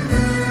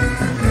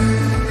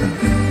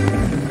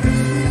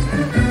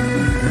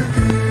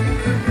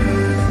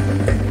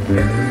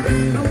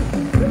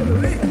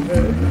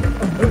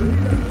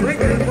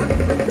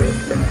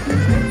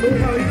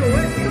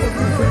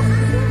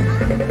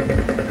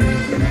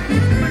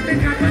มันเป็น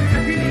การวัดกั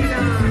นที่ดีน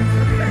ะ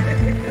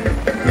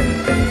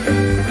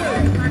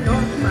น้อ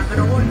งปากกระโ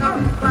ดดเข้า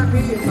บ้าน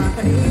พี่อยู่ปากก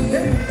ระดี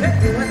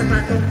ถือว่าสะพา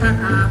นตรงทาง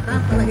อาบน้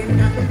ำเราเห็น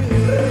กันทุกที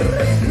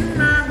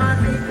น้ำมา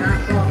สิการ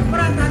กรอง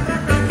รักกัน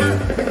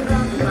น้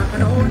องปากกระ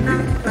โดดนั่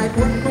งใส่ค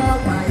นก็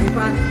ไหว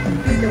ฟัน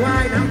ที่จะว่า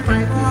ยน้ำไป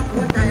มอบหั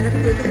วใจและ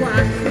คือทุกวั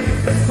น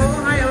ขอ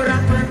ให้รั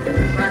กมัน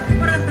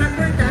รักกัน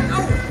ด้วยใจเอ้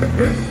า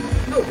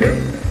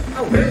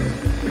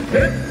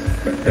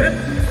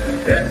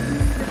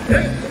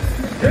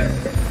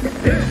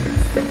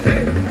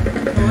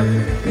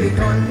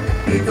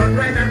ที่ทนไ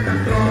ว้นั้นตั้ง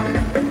กรอง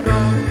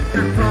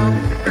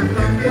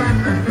ว่า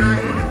อะไร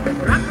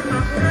รักมา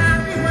ผู้รัก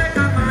ที่ไว้ก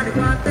ามาด้วยค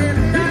วามเต็ม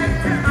ใจ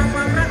เอาคว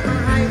ามรักมา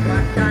ให้ขวั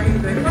ญใจ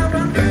ด้วยความ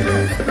รัก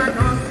บ้าน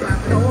น้องปาก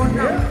โดน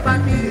บ้าน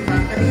พี่ปา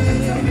กกระดี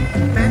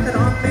แม้แต่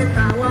น้องเป็นต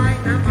าไว้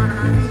น้ำมาล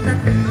าที่ตัด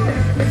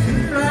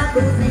ลอง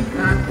ดูสิก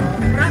ารของ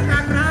รักกั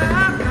นเ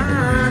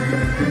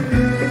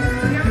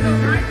ตรียมส่ง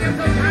ท้าย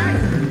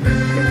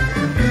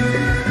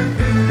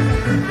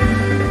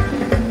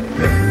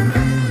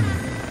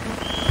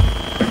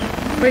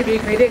ไม่มี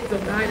ใครเด้งส่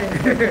งท้ายเลย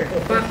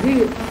บางที่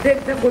เด้ง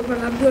ถ้าคนมา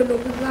ลำด้วยลง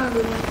ข้างล่างเล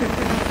ย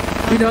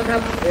พี่น้องครั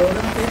บเอว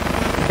น้ำเพ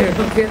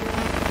ชร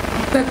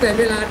ตั้งแต่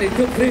เวลา1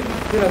 ทุ่มครึ่ง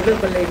ที่เราเริ่ม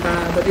บรรเลงมา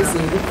ตอนที่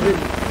4 ทุ่มครึ่ง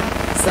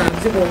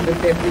3 ชั่วโมงเ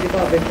ต็มที่นี่ก็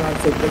เป็นความ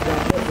สุขเป็นควา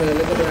มเพลิดเพลินแ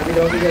ล้วก็เป็นพี่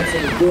น้องที่ยังส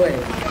นุกด้วย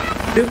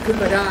นึกขึ้น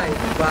มาได้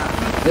ว่า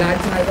หลาน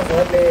ชายก็ขอ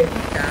เพลง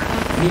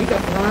ผีกั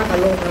บพระกับ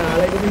โลงอะ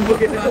ไรก็ไม่รู้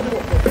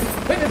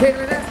ไม่เป็นเพลงอะ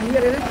ไรนะผีอ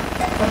ะไรนะ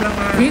กำลัง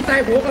มาผีตาย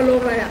โผล่กับโลง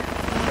อะไรอ่ะ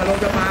กับโลง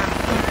จะมา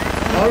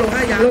ลงพร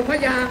ะย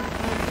าง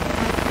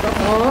ก็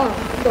บ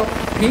อก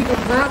ผีกับ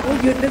พระเขา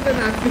ยืนนึก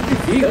นาน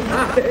ผีกับพร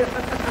ะ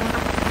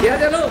เดี๋ยว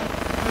จะลูก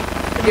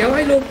เดี๋ยวใ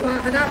ห้ลุงพา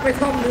คณะไป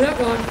ท่องเนื้อ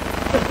ก่อน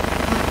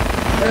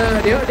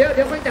เดี๋ยว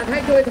ค่อยจัดให้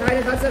ด้วยท้ายน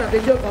ะครับสำหรับใน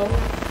ช่วงของ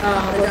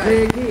บทเพล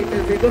งที่เป็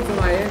นเพลงร่วมส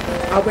มัย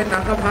เอาเป็นหนั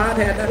งกำพร้าแ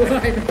ทนนะด้ว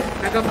ย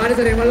หนังกำพร้าที่แ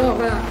สดงมาลอก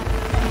ก็ละ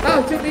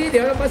ช่วงนี้เดี๋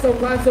ยวเรามาส่ง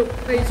ความสุข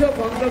ในช่วง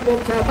ของระบบ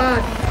ชาวบ้า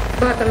น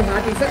มาตรฐา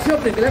นอีกสักช่วง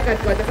หนึ่งแล้วกัน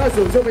ก่อนจะเข้า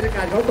สู่ช่วงบรรยาก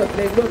าศของบทเพ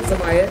ลงร่วมส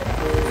มัย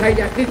ใคร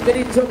อยากดิ้นก็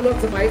ดิ้นช่วงร่วม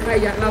สมัยใคร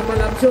อยากรำมา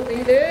ลำช่วง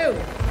นี้เร็ว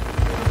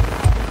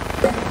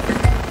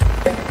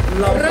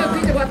เริ่ม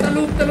ที่จังหวัดตะ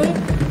ลุง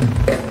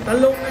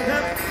นะครั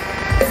บ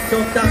จ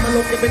บจากตะลุ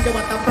งจะเป็นจังห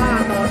วัดตะป้า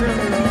ต่อเนื่อง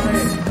ไปเลย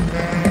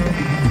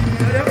เ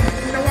ดี๋ยว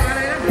จังหวัดอะไ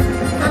รนะ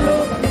ตะลุ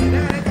งแล้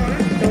วอะไรต่อนะ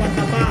จังหวัดต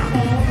ะป้า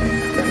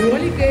หัว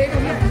ลิเกก็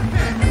มี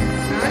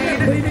หาเรื่อง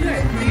คุยไปเรื่อย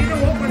ดีนะ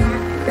วกมาทาง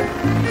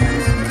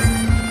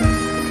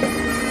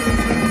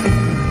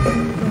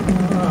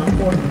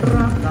คน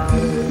รักเรา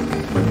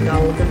มันเก่า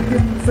จน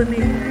ขึ้นส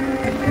นิท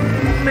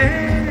แม้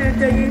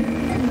จะยิ้ม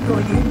ก็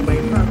ยิ้มไม่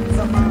ทันส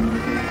มัย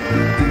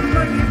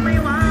ก็ยิ้มไม่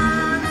หวา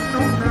นน้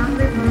องนางไ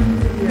ด้พัน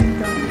เรียน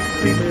กัน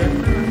ไม่เหมือน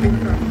หน้าคุณ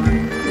รักใหม่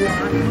หวา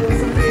นโม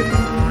สเปบ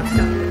า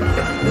จังตา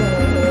โต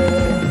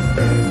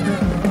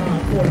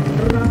คน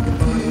รักให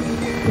ม่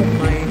คนใ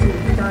หม่ถูก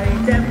ใจ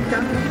แจ่มจั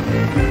ง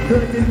เธ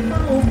อจึงเฝ้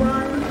าฝั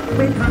นไ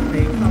ม่ทันใ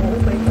ห้เขา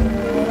ไปขอ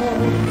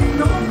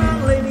น้องนาง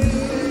เลยนี่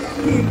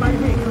ที่ไป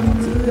ให้เขา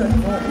เชื่อ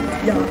ทอง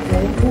อยากโด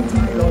นผู้ช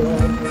ายหล่อ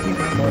ๆที่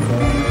มันบ่สอ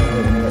น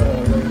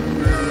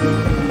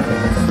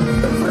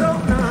เพราะ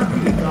หน้า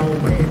ที่เก่า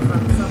ไม่ทั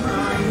นส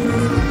มัย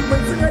มั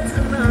นเสื้อ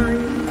ชั้นใน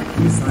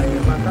ที่ใส่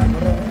มาตั้ง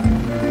ร้อย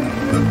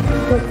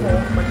ก็ขอ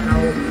งมันเอา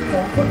ข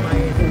องคนใหม่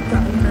ถูกใจ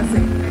นะ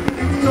สิ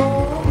น้อ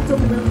งจ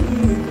งนะ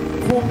พี่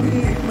ของ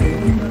พี่ไม่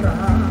มีรา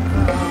ค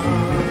า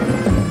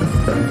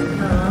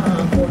หน้า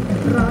คน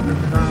รัก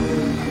เรา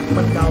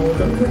มันเก่า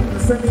จนขึ้น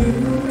สนิม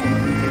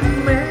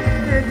แม้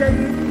จะ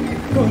ยิ้ม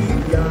ก็ยิ้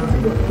มอย่าง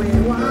หมดเว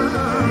วา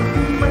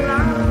มันล้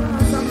า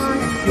สมัย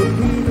หยุด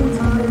ที่ผู้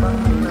ชายบาง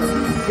นา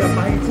อย่าไป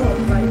ชอบ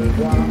ใครดี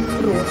กว่า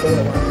รู้ตัว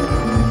ว่า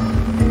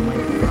ไม่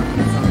ฟัง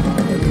สบา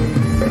ย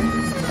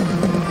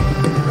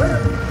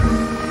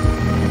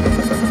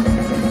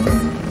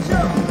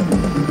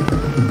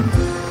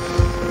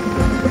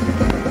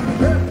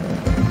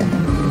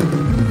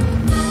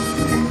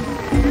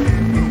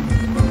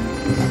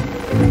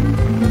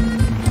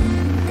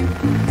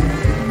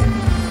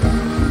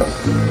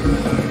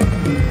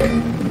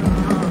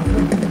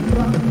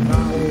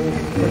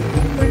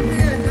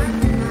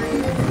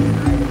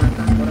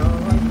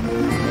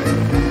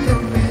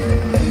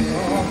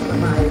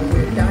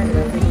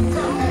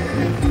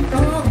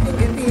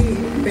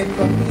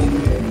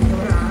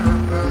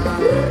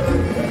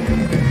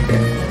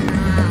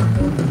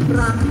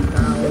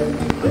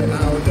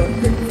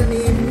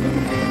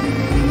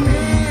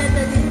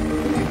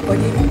ก็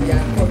ยิ่งอย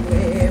ากคนเว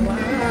วา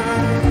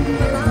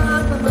ลา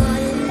สมั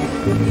ย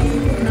คุณดี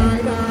ผู้นาย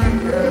บ้าน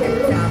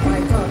อย่าไป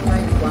ชอบใคร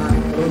ดีกว่า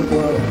รู้ตั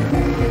ว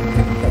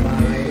สบา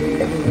ย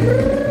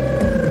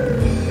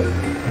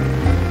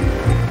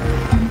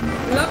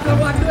รับราง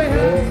วัลด้วยฮ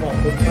ะขอบ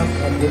คุณครับ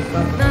ขอบคุณค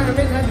รับหน้าไ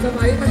ม่ทันส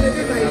มัยมันเลยไ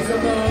ม่ใส่ส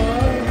มอ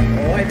งโ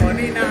อ้ยพอ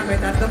นี่หน้าไม่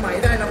ทันสมัย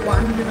ได้รางวั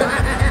ล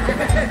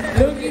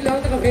ลูกนี้ร้อง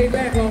ตั้งแต่เพลงแร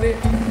กลองดิ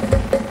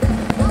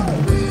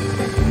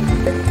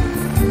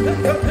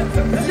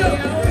เสียว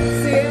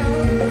เสียว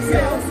เสี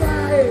ยวใส่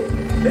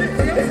เ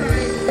สียวใส่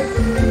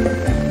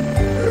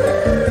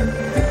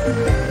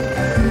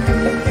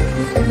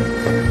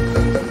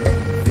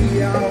เสี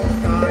ยว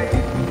ใส่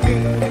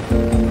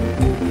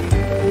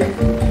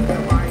ส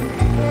บาย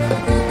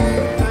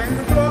แต่ง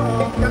ตัวอ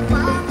อกจาก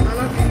บ้านแต่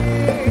ละที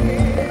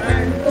แต่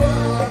งตัว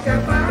ออกจา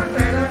กบ้านแ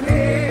ต่ละ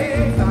ที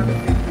สันติ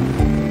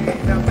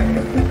จะเป็น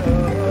เธ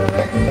อ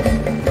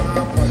ม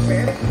าหมดเป็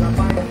นละไ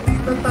ป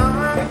สตา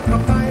ร์ทเข้า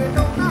ไป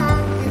น้องน้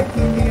ำกิน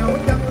ขี้เหนียว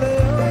ใจ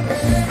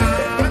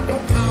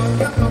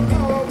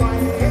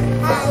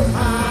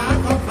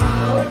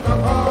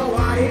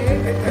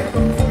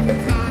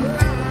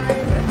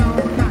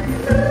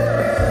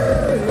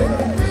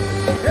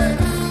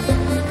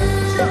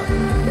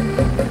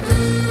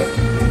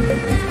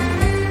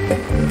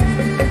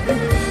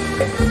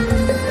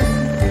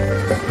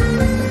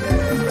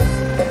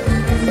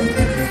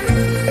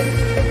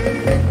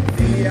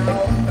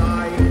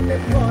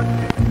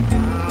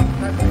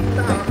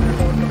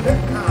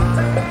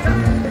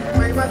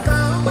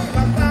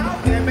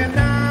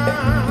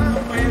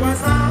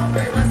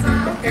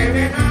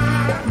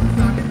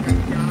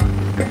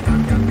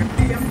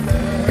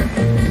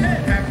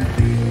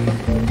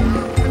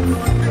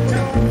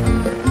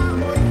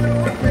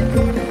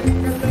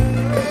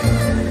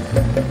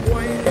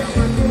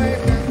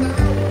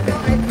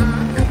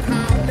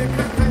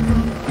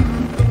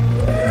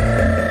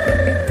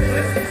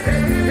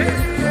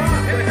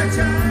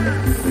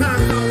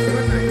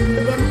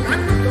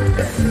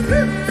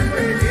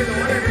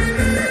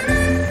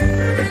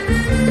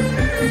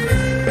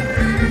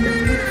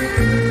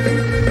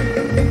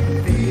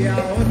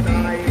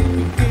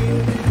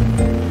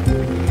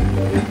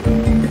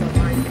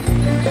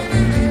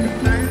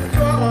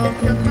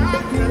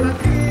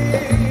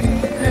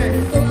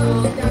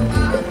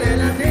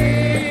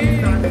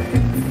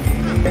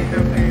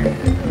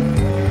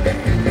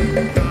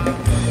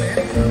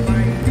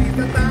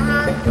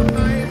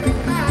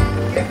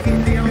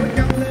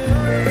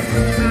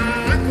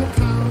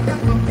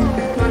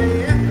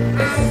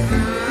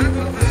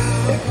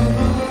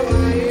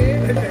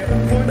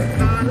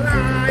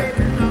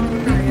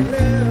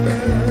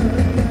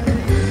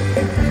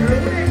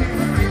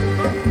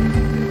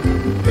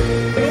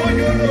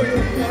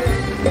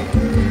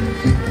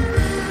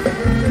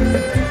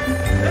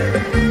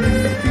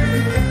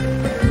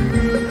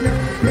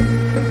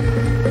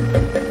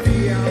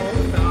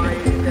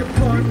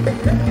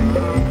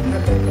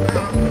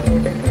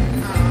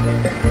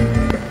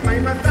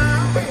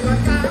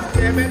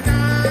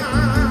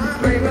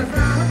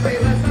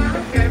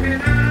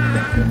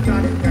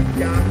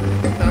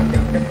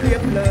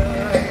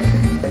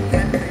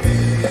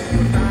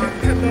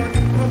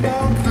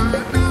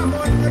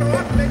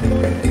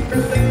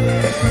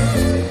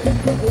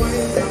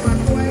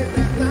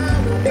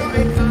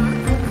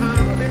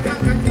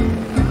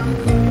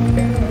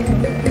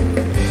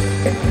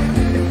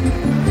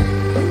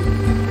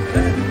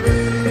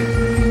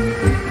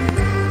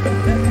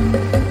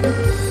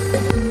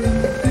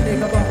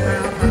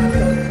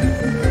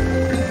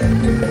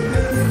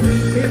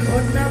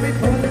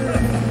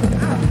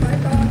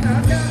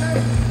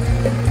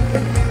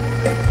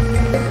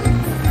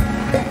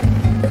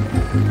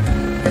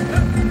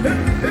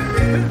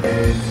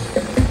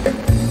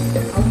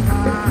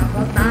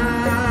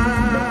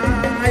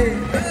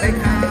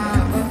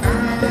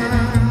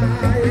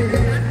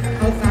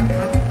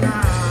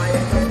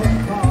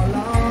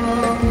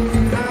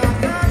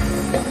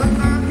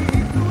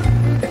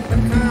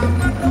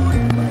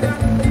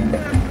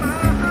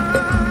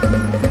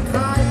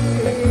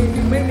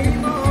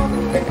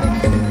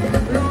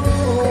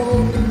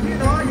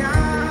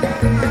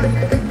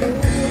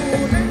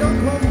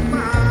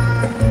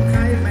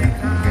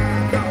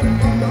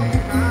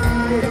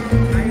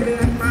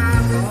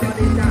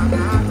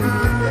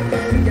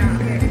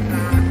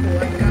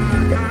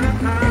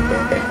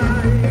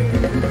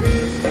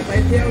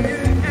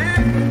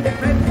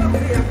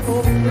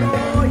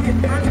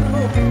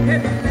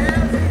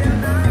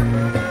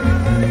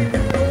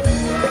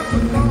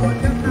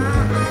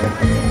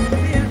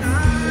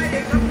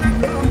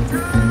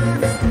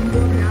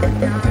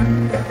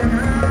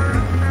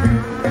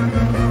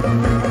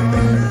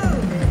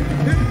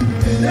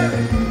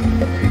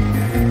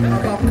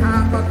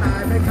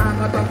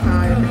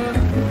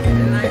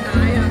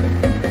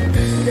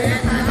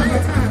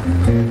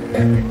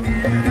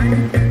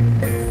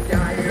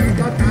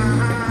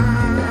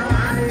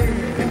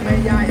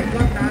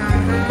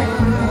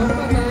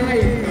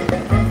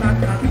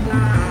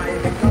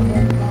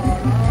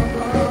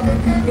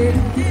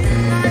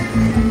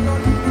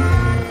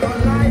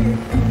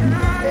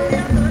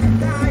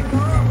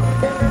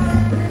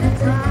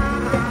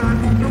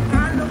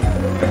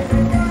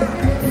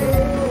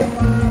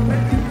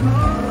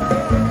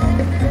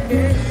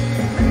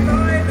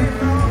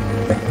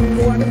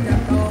ควรจะ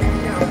ต้อง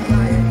ยาวไป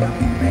กับ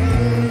เพล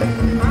ง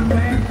พักแ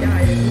ม่ใหญ่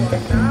หัว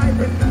ใจ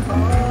ถึงค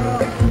อ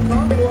ขอ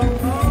งดวง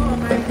พ่อ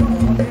ไม่ขอ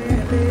เม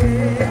ลี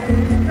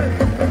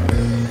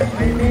ไ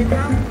ม่มีค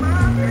ำมา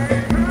แก้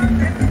ทางเ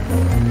ด็ด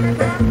ไม่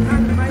รักท่า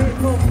นไม่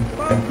คง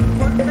ป้องค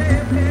นเล่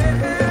เพ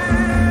เล่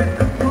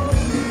คง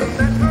แ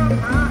ต่ชอบ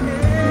หาเอ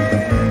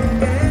ง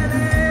เกเร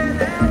แ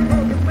ล้วค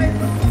งไม่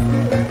รู้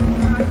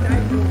หายใจ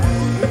อยู่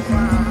ดีกว่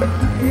า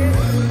อ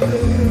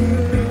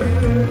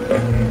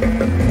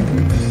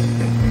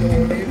ยู่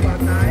ดีกว่า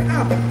ตายอ้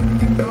าว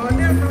ต่อเ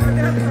นื่อง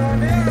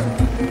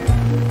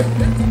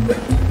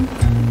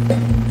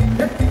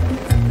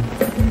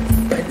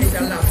ไอ้ที่จ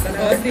ะหลับกันแ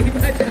ล้วดีม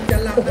ากจะ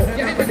หลับกันแ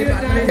ล้วปฏิบั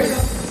ติไม่ได้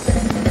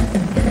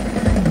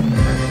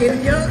กิน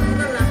เยอะ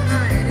นั่นหลับไ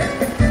ด้เนี่ย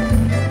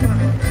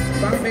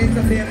ฟังเพลงส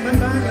ำเนียง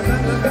บ้านๆกันบ้า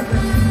งแล้วกัน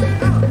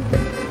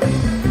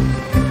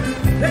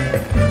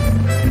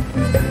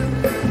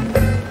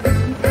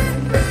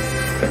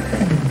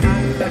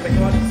จะเป็น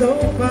คนสุ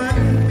พรรณ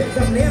ส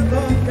ำเนียงข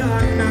องกา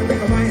รนั่ง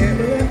ก็ไม่เห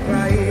มือนใคร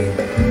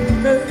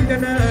ถึงจะ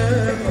เดิ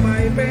นก็ไม่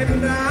เป็น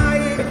ไร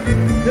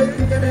ถึง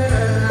จะเดิ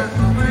น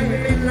ก็ไม่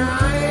เป็นไร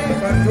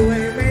ก็ช่วย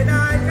ไม่ไ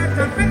ด้ก็จ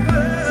ะเป็นค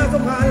นสุ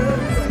พรรณ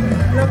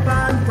และบ้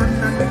านฉัน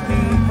นั้น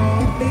มีขอ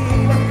งดี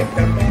แ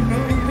ต่บอกน้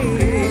องมี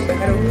ไม่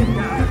รู้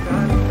จักกั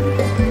น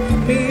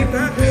มีพร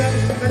ะเครื่อง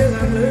กระเดื่อ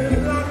งลือ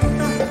ลั่น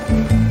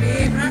มี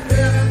พระเค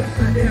รื่องก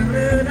ระเดื่อง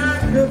ลือลั่น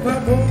คือพระ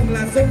พงษ์แล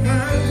ะสุพรร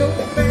ณสุข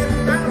เป็น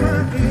ตามา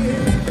กี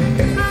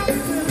น้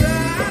ำเสือ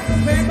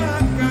เป็นบ้า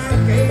นกา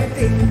เก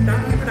ติดั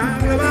ง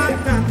และบ้าน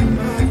จันทร์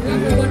มา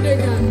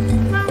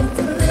น้ำเ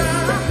สือ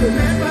เป็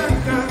นบ้าน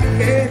กาเ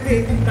กติ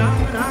ดัง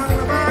และ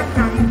บ้าน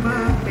จันทร์มา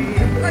ปี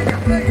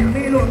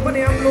นี่หลวงพ่อเ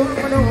นียมหลวง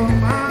พ่อโน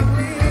บาง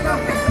ลี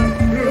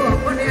หลวง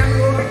พ่อเนียมห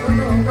ลวงพ่อโ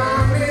นบา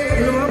งลี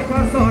หลวงพ่อ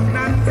สด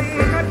นันที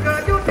ท่านเกิ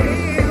ดอยู่ที่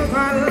สุพร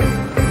รณ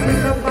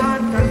และบ้าน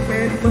ท่านเป็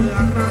นเมือ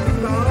งนัก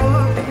ร้อ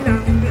งที่ดั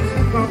ง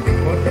ก็เป็น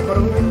คนที่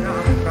รู้จั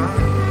กกัน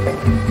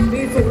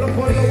มีสุรพ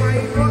ลละไว้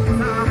ก็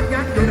สา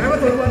ยันอยู่ไหนวะ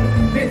สุรพล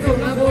มีสุ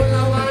รพลล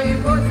ะไว้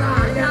ก็สา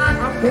ยัน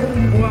อับพุ่ง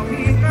หัว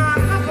มีการ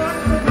ละคน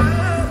สุพรร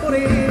ณบุ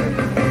รี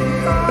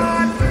ตอ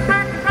นแร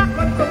กรักค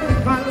นสุ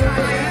พรรณ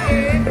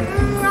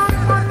รั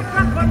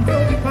กคน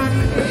สุพรรณ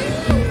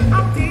เอ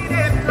าทีเ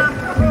ด็ดรัก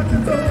คน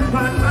สุพร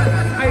รณ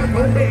ไอ้ค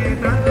นเด็ด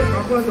นั้นข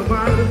องคนสุพร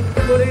รณ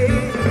บุรี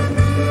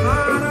คา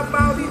ราบ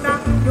าวที่ดั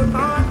งอยู่ต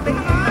อนนี้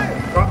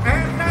ก็แอ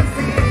บนั่น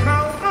สีเขา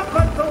ก็ค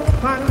นสุ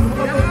พรรณ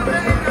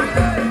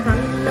ฉัน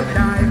ไม่ไ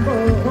ด้โก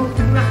หก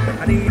นะ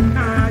อดีตน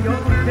าย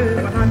กชื่อ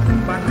ว่าท่าน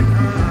บรรห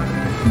าร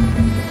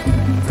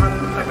ฉัน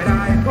ไม่ไ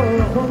ด้โก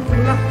หก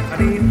นะอ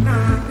ดีตนา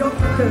ยก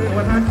ชื่อ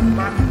ว่าท่านบ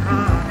รรห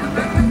าร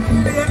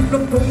เลี้ยงลุ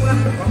งทุ่งละ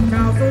ของช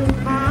าวสุ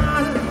พร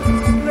รณ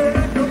เลี้ย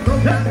งลุงทุ่ง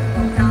ละข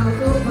องชาว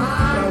สุพร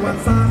รณประวั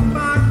ติศาสตร์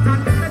บ้านท่าน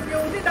เป็นอ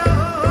ยู่ที่ดอ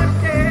น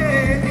เจ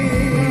ดี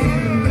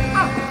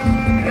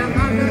อย่าง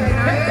นั้นเลย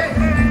นะ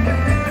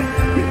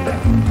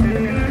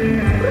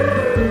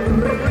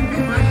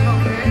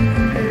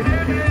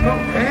ขอ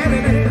งแท้เล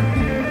ยนะ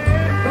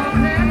ของ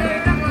แท้เลย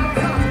นักร้อง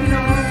สาวพี่น้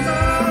องส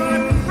อ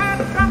นแพท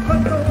ย์รักคน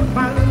สุพร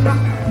รณรัก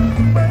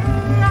เ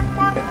มือง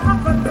วัดรัก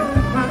คนสุ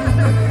พรรณ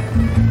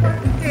คน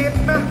จิต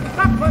นะ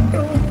รักคน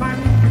สุพรรณ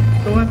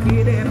ตัวที่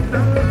เด่นน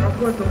ะของ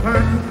คนสุพรร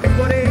ณ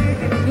บุรี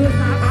อยู่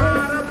สามคา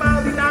ราบาว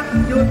ที่ดัง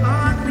อยู่ตอ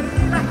นนี้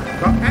นะ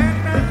ก็แพ้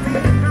นะสี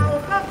เขา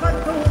รักคน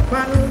สุพร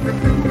รณ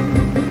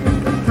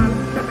ฉัน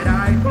จะไม่ไ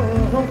ด้โก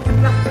หก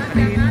นะอ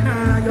ดีตนา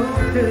ยก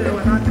ชื่อว่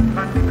าท่านบ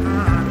รรห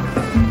าร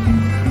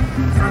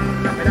ฉัน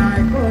จะไม่ได้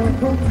โก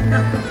หกน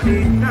ะอดี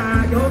ตนา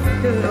ยก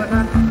ชื่อว่าท่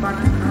านบรร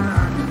หา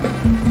ร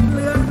เ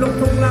ลือดลุก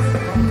ทุ่งละ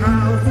ของชา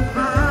วสุพ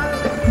รรณ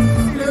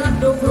เลือด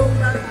ลุกทุ่ง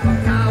ละของ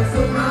ชาว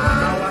สุพรร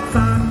ณประวัติศ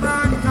าสตร์บ้า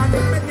นฉัน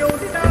เป็นอยู่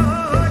ที่ดอ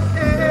นเจ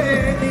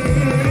ดี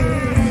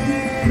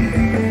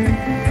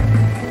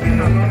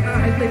ร้องได้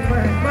ให้ติดไป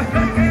ไ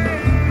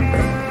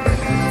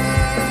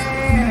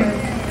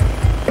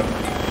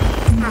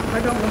ม่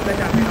ต้องลงไป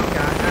จากพี่น้อง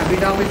จ๋าพี่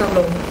น้องไม่ต้องล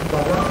งบ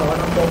อกว่าขอ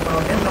ลำโพงเบา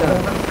เนี่ยลำโพง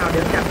ต้องเอาเ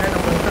ดี๋ยวจัดให้ล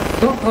ำโพง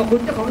ก็ขอบคุณ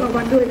เจ้าของราง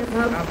วัลด้วยนะค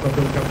รับขอบ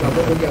คุณครับขอบ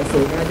คุณอย่างสู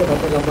งนะเจ้าของ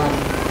เป็นรางวัล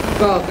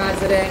ก็การ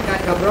แสดงการ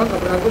ขับร้องกั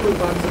บเราก็ดู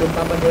ความสนุกค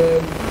วามบันเทิง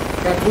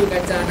การพูดกา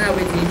รจาหน้าเว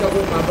ทีก็เ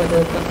พื่อความบันเทิ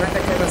งบางครั้งก็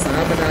ใช้ภาษา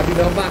บรรดาพี่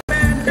น้องบ้าง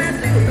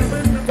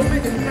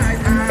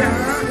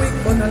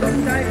คนอารม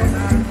ณ์ใจคน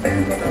อ่านแต่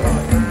คนตลอ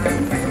ดทาง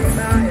ไม่ต้องไ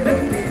ด้เรื่อ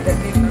งที่คน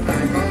นิ่งมาตา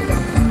ยมองกลั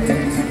บไป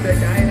ด้วย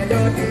ใจและย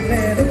อดยิ่งเ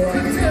ล่ดวง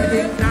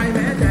ยิ่งใจแ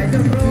ม้ใจจะ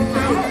ร้องเอ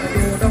าอ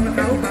ยู่ตรงเข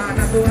าป่าห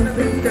น้าตัวนั้น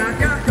ถึงจาก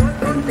ยากจน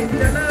ต้นติด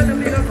จะเลิศน้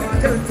ำนี้ก็ขอ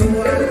เชิญชว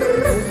น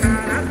ลูกนา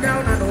รักเจ้า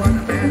หน้าดวง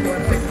แม่ดวง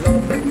ติดล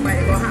มไม่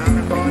ก็หา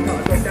กันก่อนถอ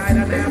ดดวงใจแล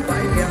ะแนบไป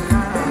เพียงข้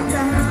า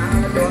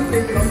ดวงติ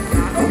ดลมข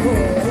าโอ้โห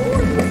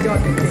ยอด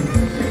จริง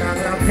ๆนาง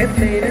รำเพชร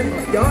ดีเนี่ย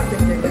ยอดจ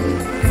ริงๆ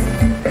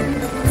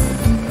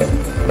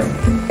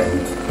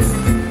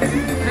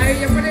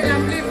ยังไม่ได้ร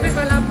ำรีบขึ้นม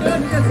าลำเดิน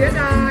จะเสีย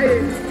ดาย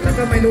แล้ว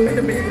ก็ไม่รู้จ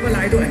ะมีเมื่อไห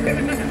ร่ด้วยและไ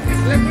ม่รู้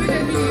จ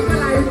ะมีเมื่อ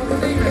ไหร่บอก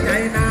สิใจ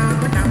นา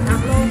มันดังทา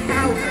งลงเท้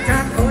าชั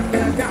กโคตรเ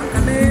ดือดจากท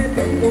ะเล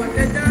ปวดจ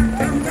ะจัง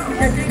ช้ำจ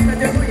ะจริงก็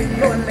จะผู้หญิง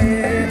ล้วนเล่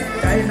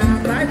ใจนา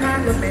หลายทาง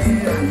รถเม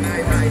ล์ร่างกาย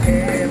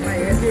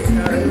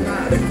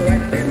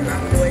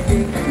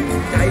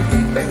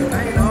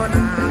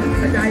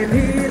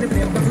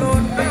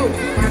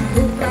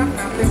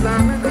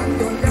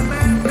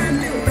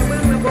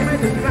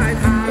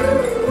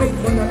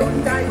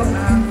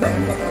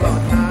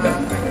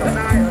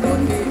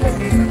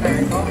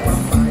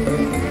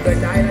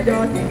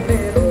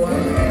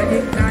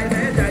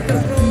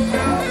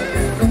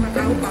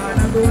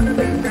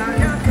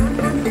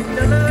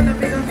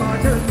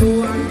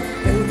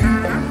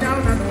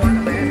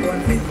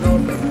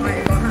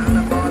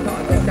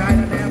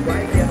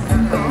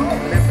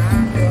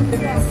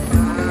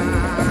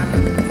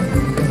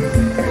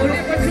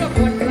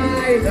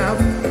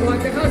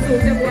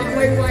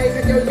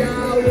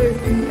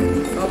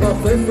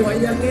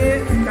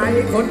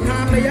หนทา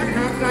งระยะท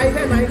างไกลแ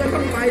ค่ไหนก็ต้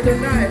องไปจน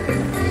ได้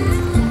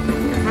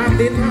ห้าม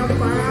ดินห้าม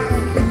ฟ้า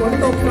ฝน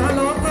ตกฟ้า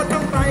ร้องก็ต้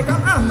องไปครับ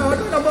ต่อ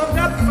ด้วยระบบค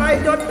รับไป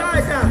จนได้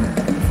จ้ะ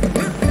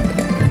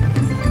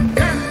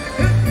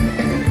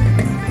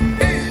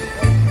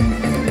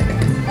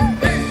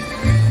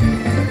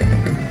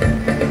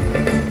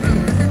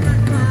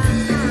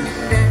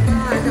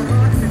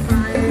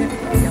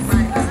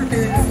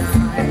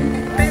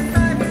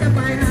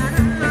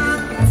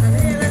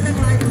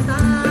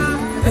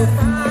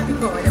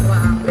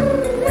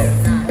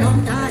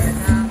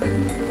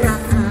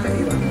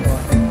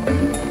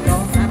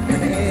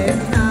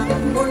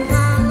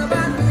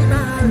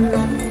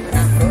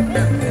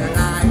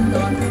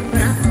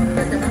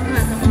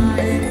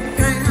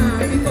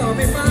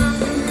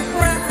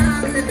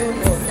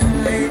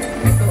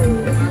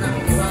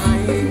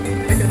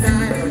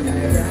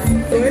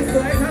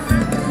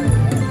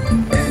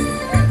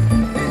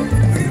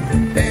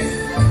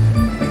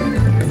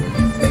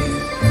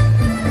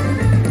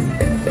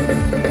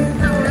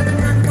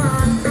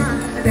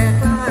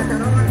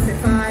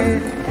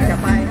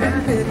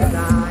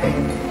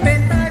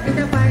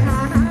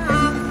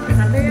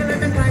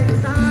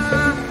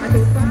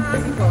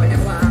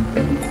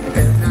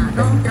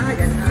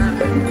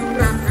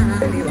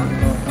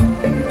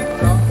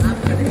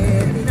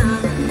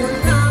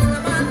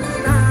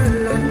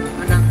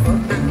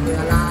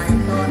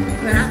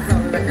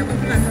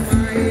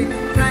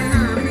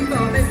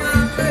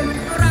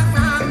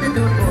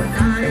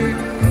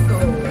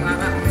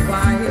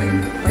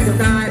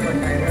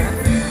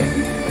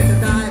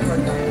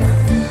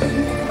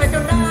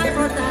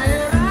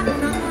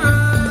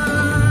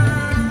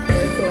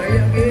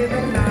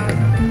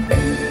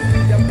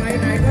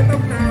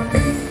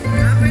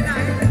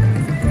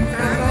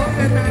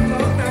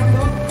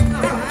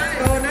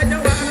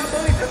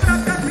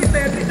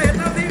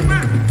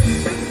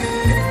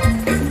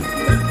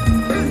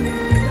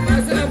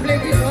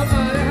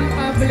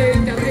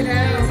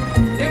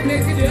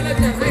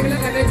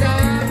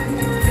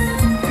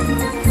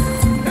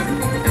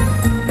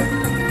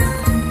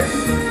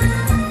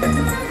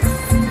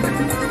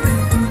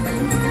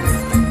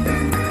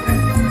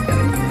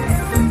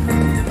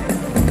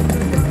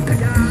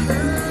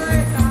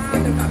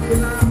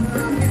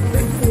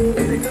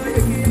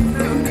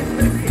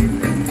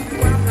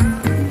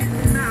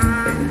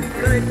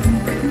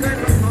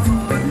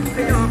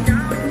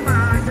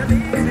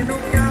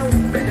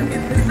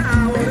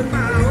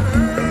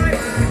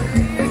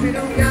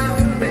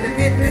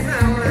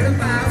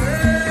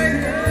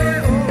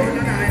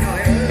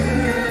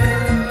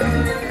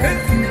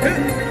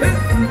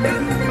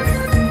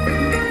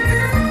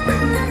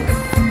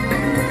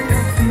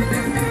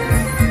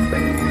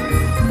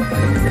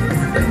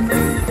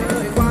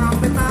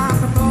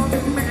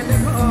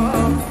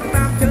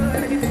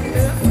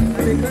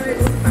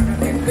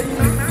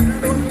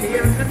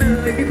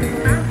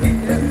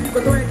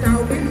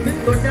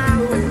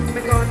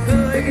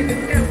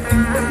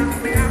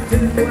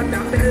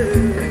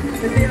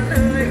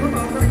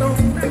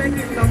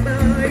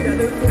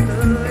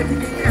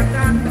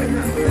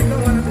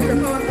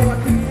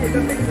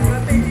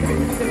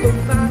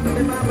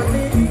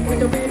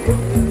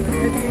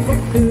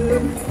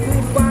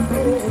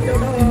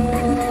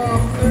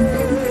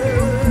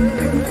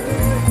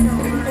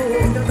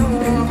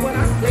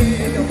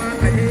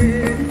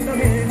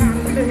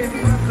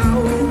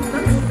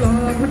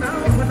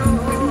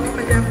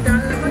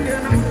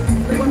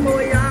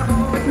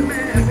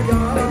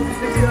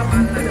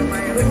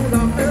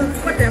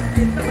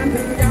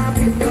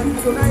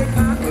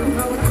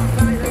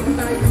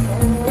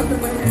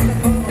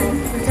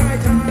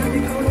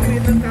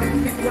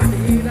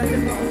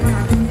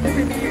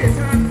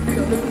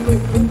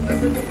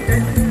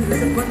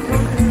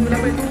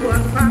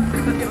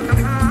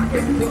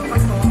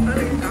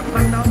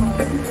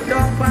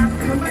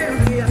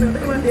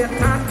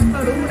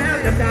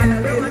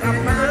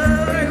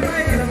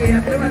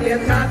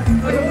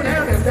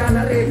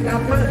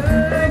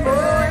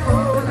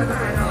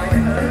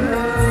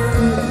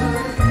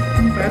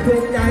ถู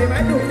กใจไหม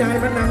ถูกใจ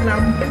มันนางล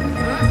ำ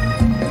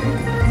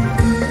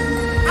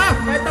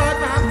ไปต่อ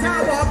สามชา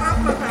บอกอัพ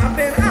มาสามเพ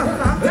ลงสา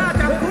มชา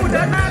จับคู่เ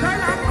ดินหน้าถอย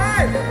หลังไป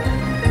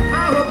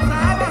หกส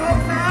า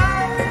ว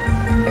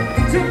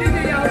ช่วงนี้จ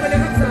ะยาวไปเลย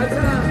ครับสามช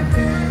า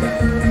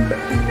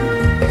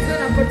สำ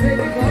หรับบทเพลง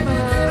ที่ขอมา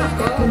ข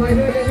อเอาไว้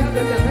ด้วยเลยครับจ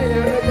ะจัดให้แล้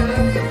วนะจ๊ะ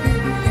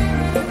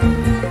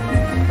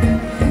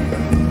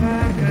ถ้า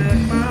เกิด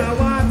มา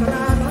วาสน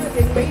าน้อยจ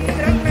ริงปี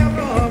รักแล้ว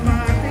รอมา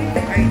ที่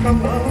ให้ต้อง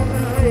รอเล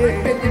ย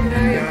เป็นยังไง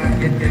อยาก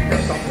เย็นจะ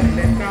ต้องเ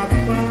ล่นกับ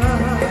ฟ้า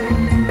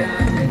อยา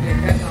กเย็น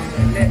แค่ต้อง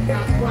เล่น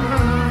กับฟ้า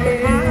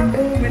หา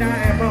คู่ไม่ได้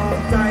บอก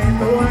ใจ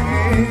ตัวเอ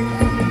ง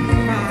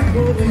หา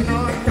คู่น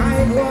อนใจ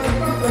หัว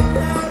ก็เกิดแ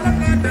ล้วแล้ว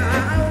ก็หนา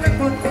วและ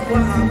คนก็ว่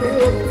ารู้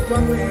ว่า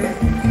เวร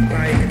ใคร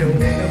ดู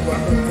แล้วว่า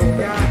ทุก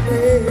อย่าง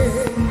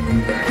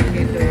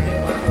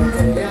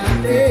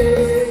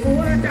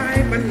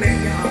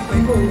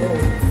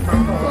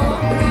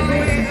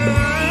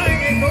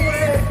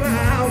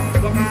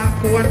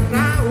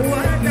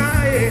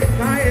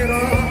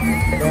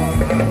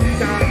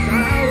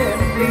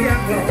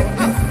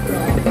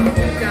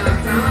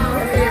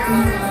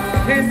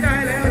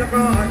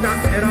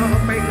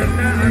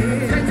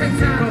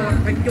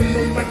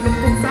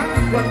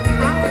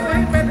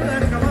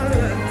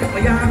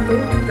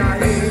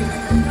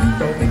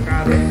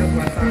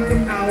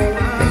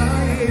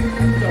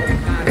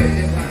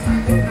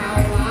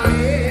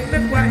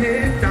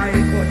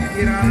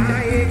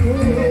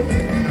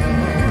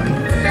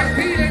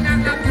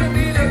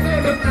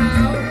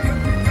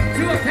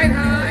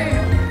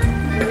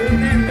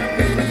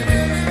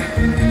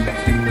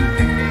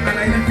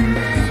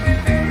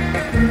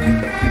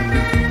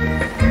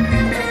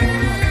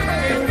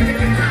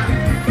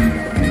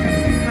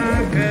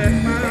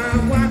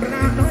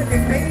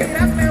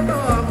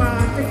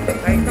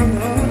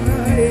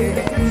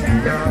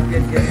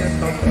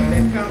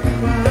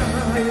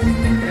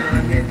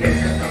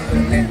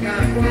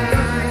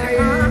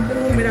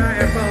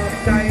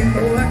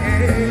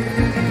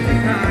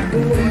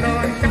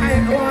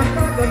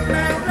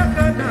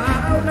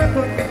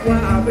ว่า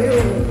วิว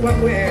ว่า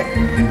เวก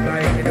ใคร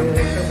ให้ดู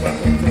นึกว่า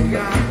อุ้มสุย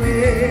าเว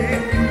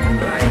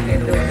ใครให้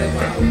ดูนึก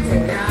ว่าอุ้มสุ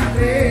ยาเว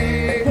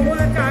หัว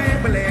ใจ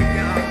เปลี่ยนอย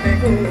ากได้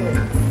กู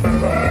บาง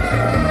บอก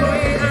คุ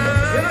ย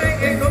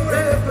เองรู้ห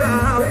รือเปล่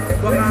า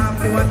ว่ารา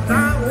ปวดร้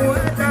าวหัว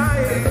ใจ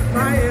ไ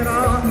ม่ร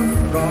อ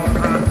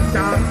ผ่านจ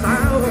ากสา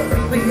ว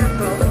เรียก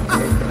ร้อง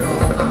รอ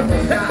ผ่าน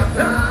จาก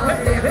สาว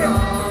เรียกร้อ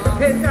ง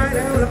เห็นใจแ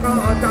ล้วก็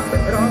จับ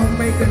ร้องไ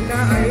ปถึงไหน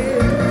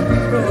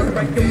โปรดไป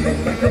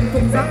จุ่มทุ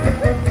กสัก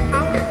เอ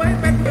าไว้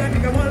เป็นเพื่อน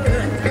กับว่าเลื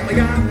อดไม่อ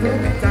ยากทุ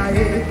กใจ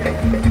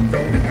จ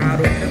งกา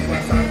รุณนึกว่า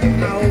สัก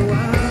เอาไ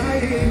ว้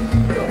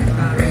จงก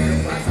ารุณนึก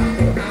ว่าสัก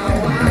เอา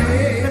ไว้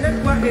นึก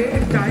ว่าเอ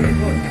งใจ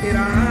คนที่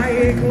ร้าย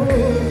กู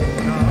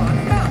นอน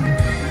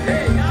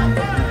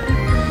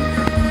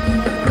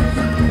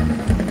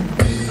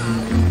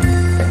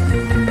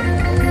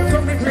ช่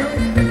วงนี้ข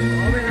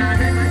อเวลา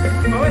ได้ไหม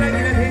ขอเวลา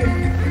กี่นาที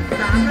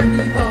3 นา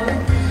ทีพอ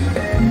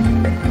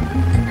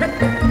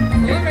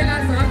เหลือเวลา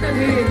3 นา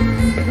ที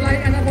ไร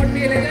อนาคต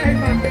มีอะไรได้ให้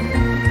ฟัง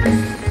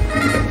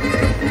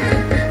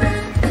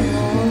ข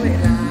อเว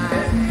ลา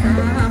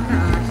3 น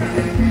า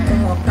ทีบ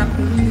อกกับ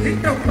พี่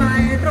ตรงไป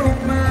ตรง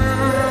มา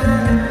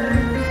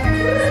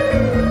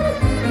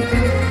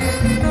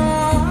น้อ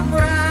ง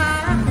รั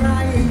กใคร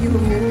อ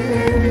ยู่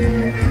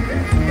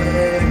เปิ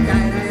ดใจ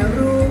ให้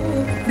รู้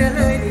จะเ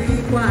ลยดี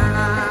กว่า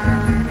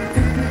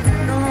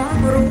น้อง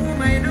รู้ไ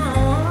หมน้อ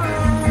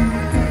ง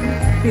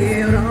พี่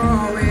รอ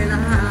เวล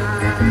า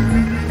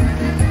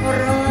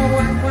รอ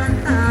วัน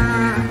ตา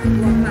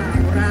ว่าเรา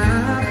รั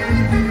ก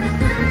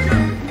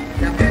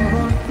จะขอ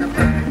จะม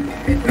า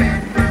เป็นแฟ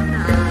นกันน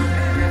า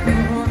จะข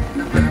อจ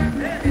ะมา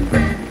เป็นแฟ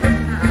นกัน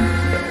นา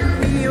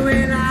มีเว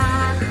ลา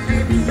ให้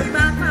พี่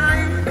บ้างไหม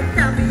จ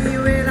ะมี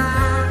เวลา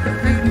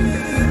ให้พี่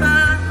บ้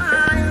างไหม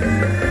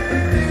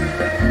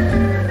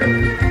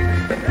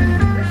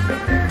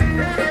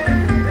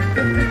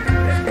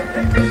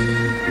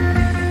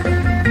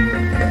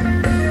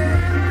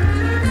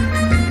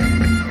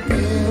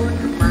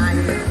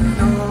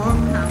น้อง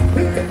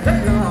ท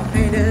ำหลอกใ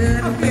ห้เดิ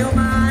นเที่ยว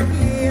มาเ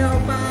ที่ยว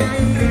ไป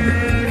เ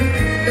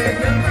ดิน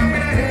เยอะมากไม่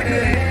ได้เล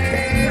ย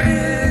หรื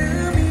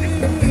อ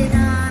มีง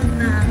าน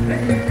หนัก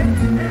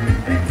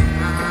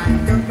อ่าน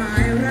จดหมา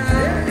ยรั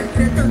กจ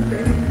ะจนเป็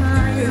นไข้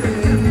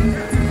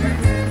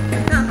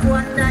ถ้าคว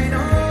รใจ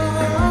น้อ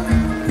ง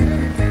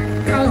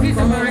เอาที่ส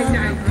บายใจ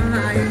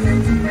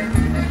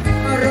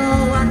รอ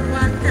วั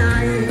นใจ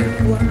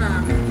ว่า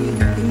งจริง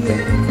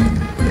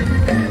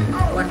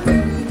วัน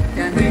นี้จ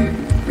ะเห็น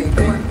ไม่ค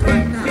วรวั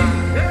นตา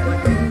วัน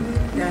นี้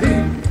จะเห็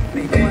นไ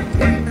ม่ควร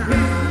วันตา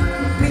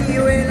มี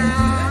เวลา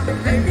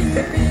ให้พี่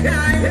ปีไหน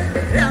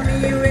จะมี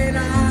เวล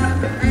า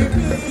ให้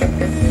พี่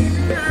ปี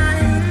ไหน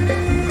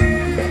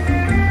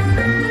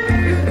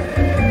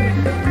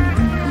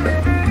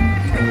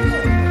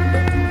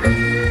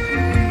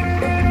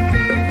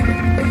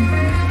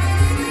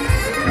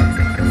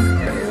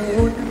โ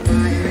อ้ทำไม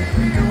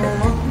น้อ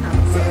งท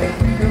ำเสีย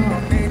รอ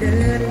บให้เดิ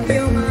นเที่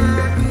ยวมา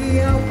เที่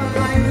ยวไป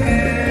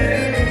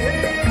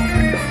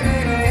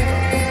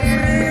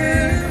หรื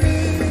อมี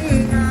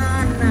งา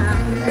นหนัก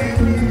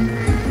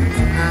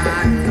อ่า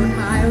นจดห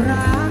มาย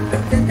รัก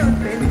จะจน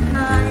เป็นไ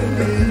ข้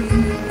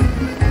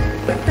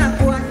ถ้า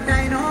ควรใจ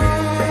น้อ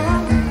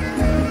ง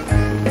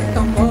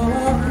ต้องขอ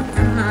อ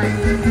ภัย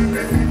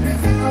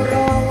ร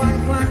อ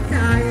วันใจ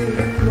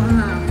ว่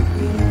างจ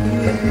ริ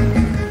ง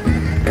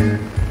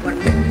ๆวัน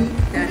นี้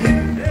จะเห็น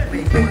ไ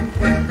ม่ควร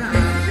วันตา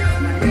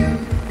วันนี้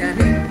จะเ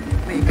ห็น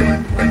ไม่ควร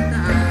วันต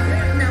า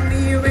จะ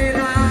มีเว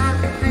ลา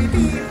ให้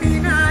พี่ปี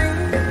ไหน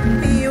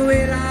มีเว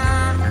ลา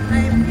ให้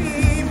พี่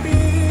ปี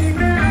ไ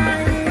หน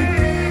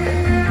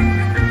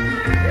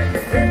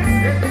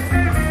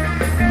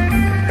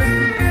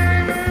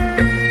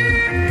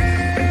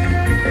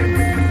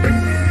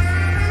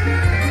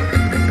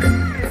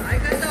ไป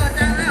กันต่อ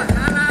จ้าด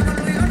ารามา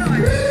ลุยเขาหน่อย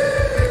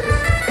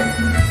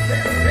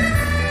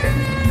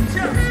เ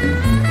ชื่อ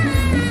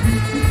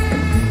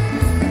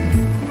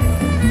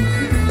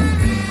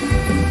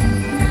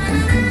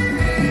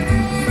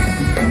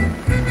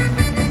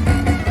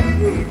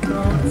น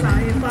อนสา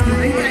ยไฟ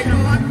น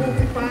อนมุ่ง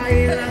ไป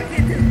แล้วคิ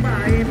ดถึงไป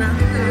นะ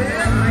เอ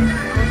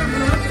าต้อง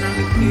รถนั่ง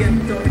เขียน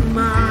จดหม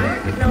าย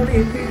แล้วรี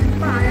บทิ้ง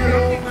ไปโร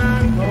งงา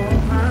นโทร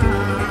หา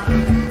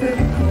ถึง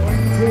คน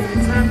ชื่อ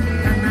ชัน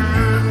ธนา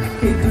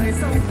ที่เคย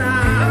สงตา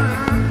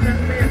นั้น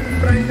เป็น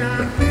ประจ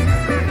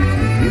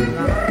ำห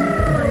ลับ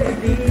ไม่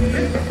ดี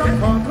ต้อง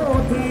ขอโท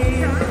ษที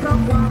เพราะ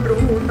ความ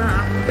รู้ต่า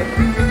ง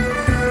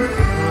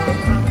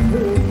คำ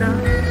พูดนั้น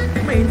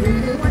ไม่ถึง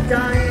หัวใจ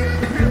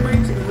ไม่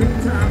ชื่น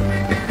ชม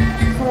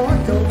ข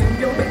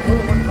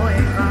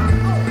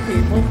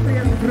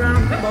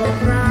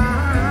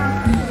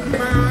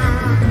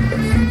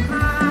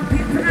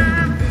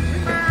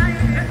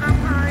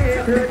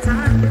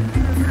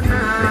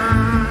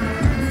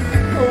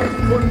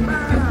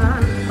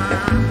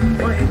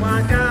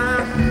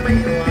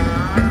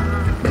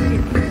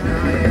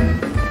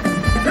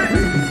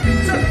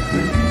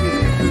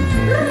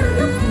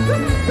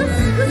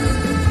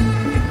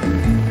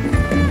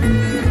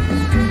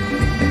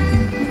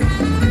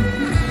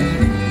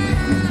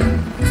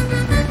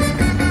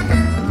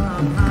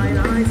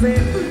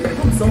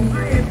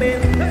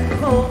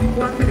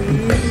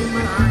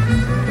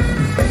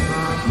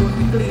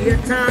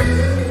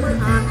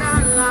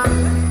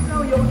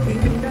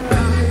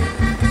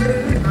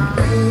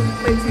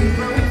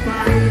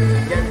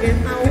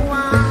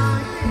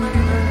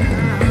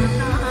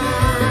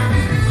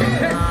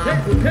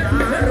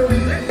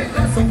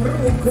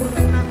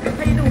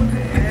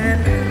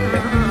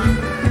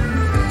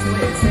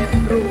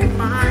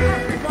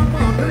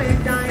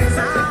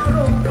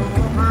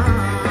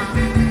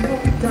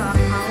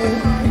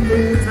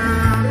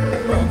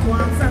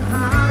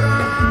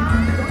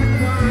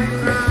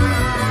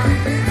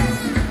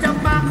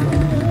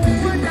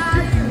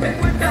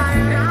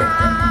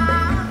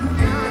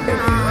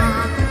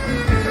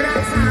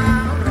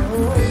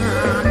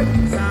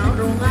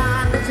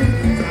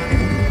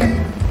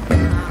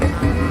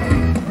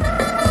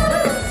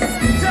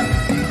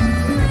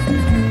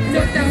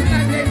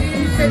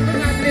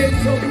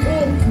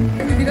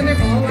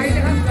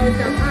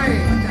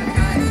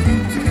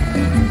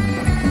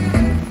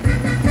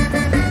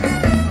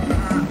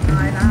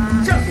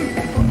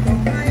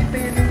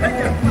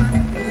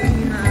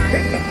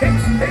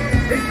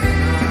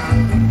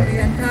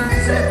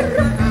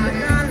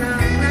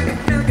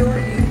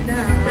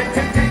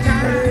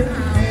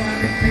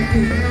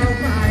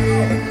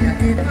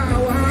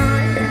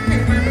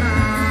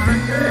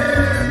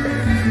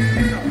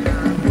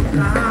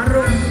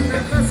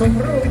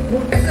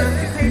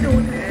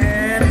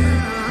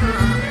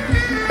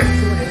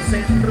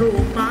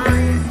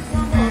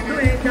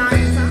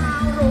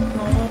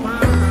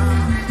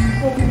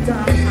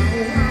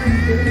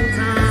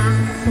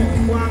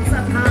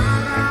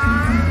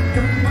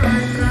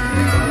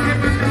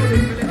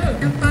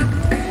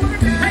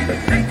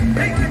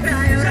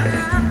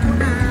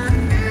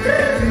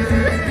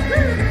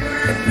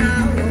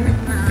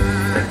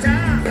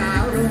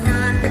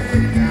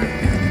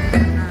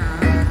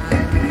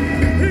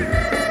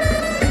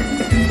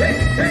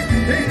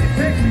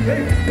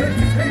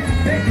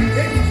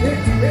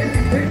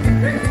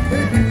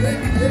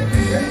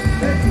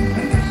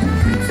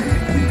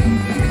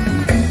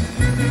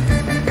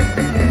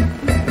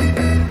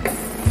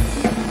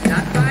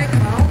ดไปข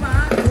อมา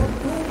ทุก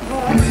ทุกข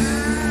อมา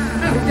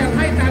จะใ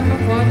ห้ตามค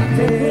ำขอครับช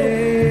มพู่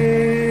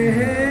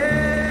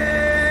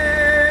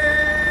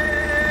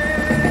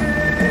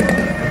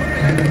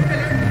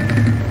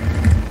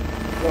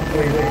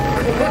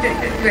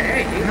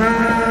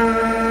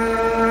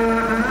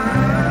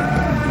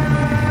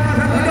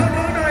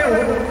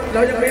เร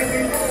าจะเป็น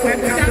แฟน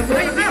คลับด้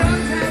วย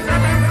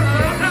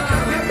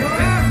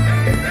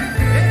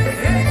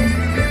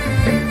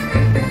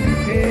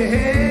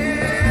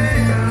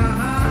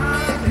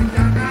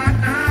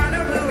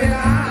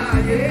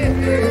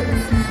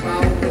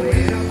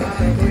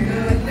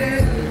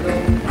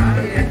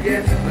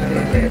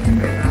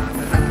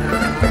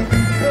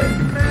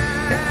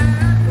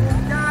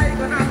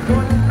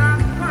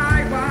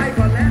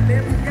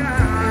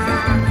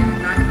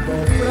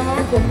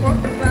ผมก็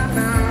ตั้งน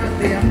านเ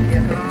ตรียมเกีย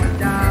รติรอง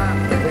จ้า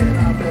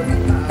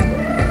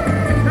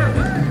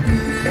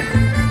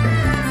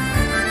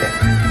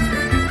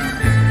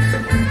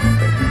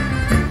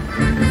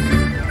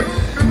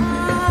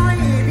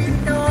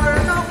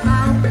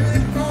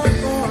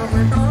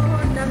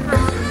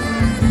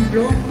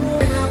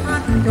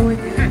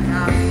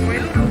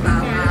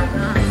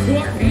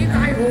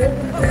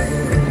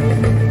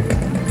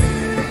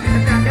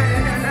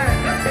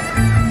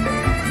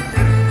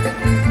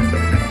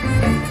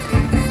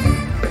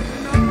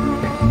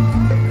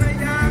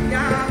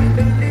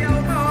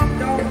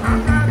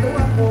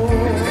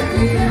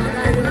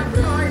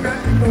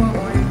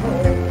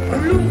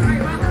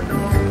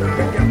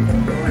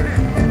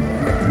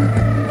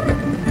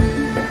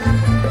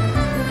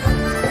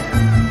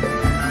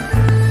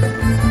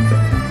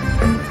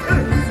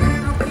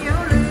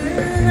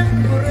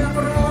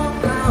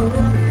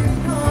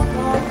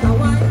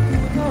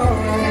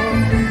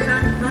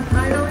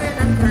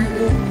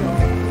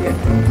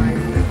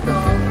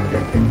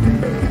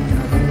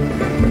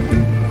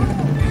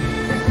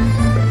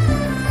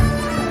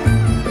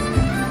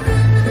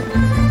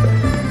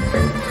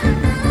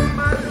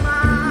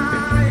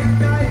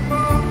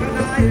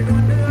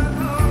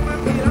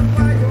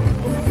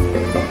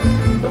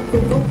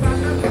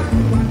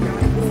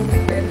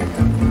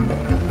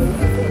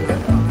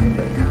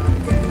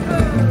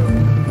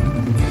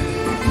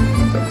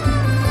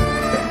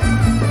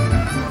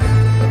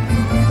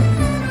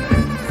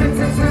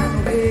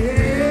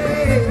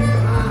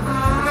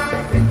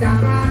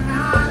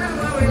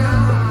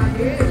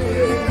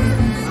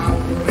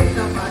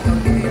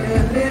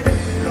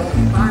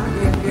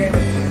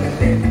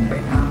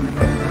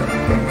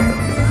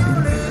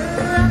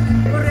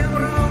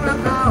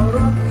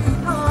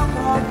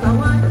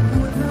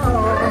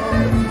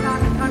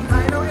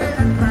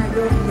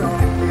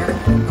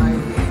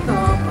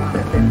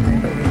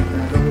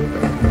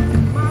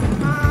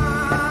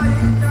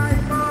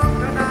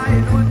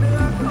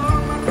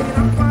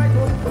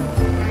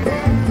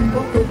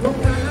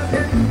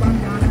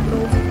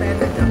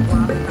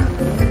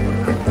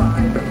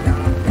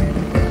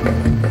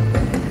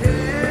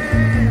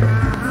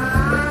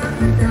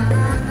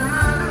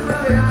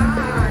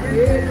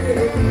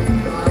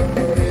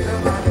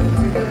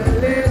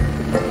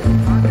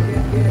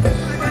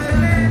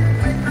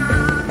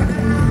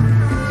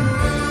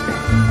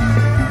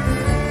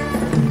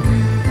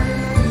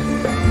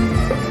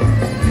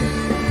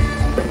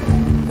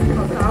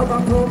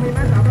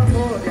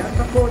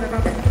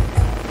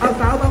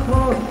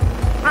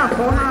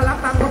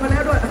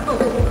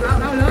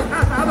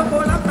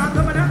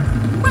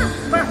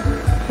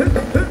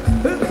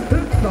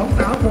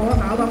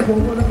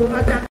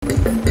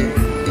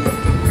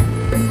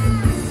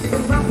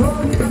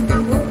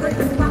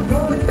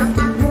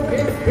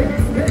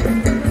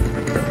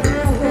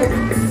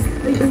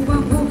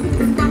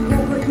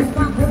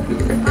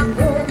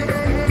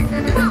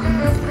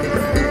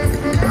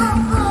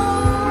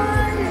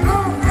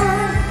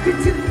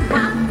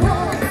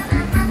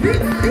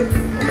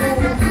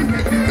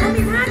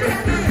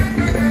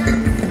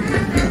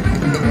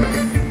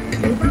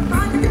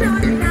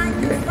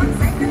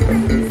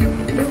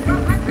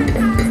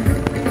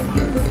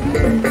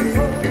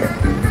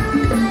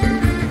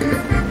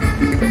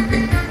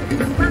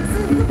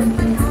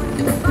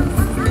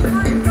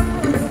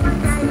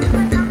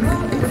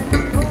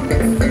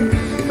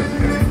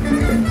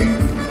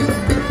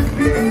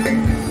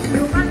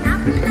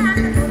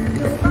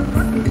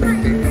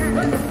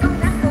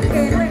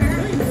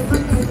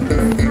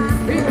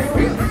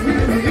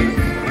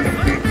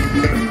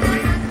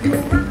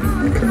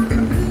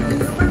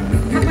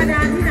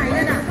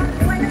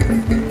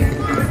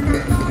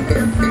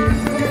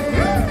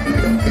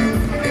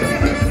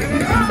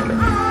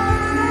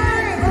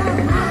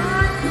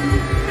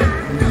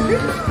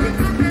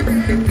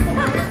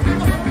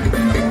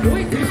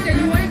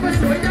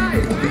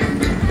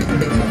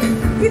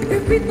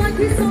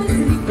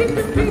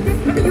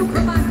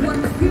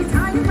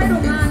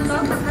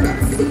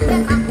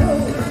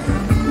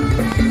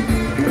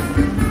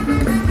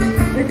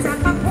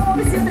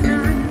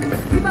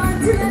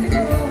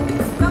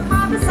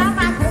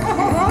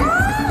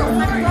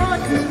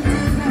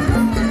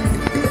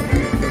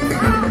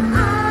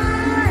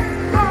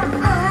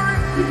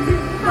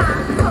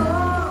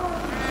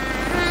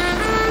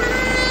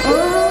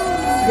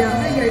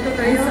ตรงไห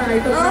นใส่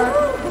ตรงนั้น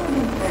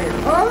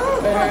โอ้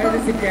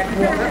18 บ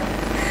วกนะ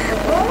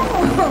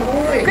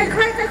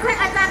ค่อย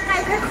ๆอาจารย์ไก่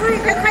ค่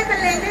อยๆบรร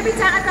เลงด้วยวิ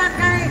ชาอาจารย์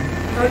ไก่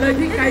เอาเลย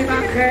พี่ไก่บา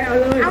งแคเอา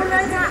เล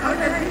ยค่ะเอา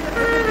เลย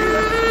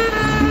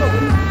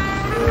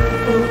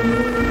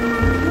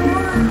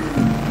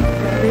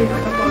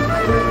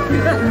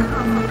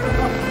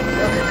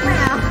ไม่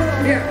เอา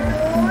เนี่ย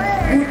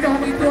กูจอง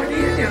อีตัว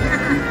นี้เนี่ย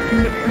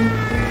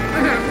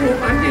ครู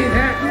มันดีแ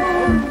ท้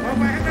ออก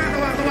ไปข้างหน้าระ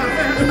วัง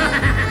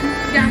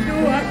อยากดู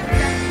เหรอ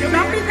น้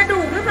องมีกระดู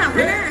กหรือเปล่าค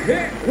ะเนี่ย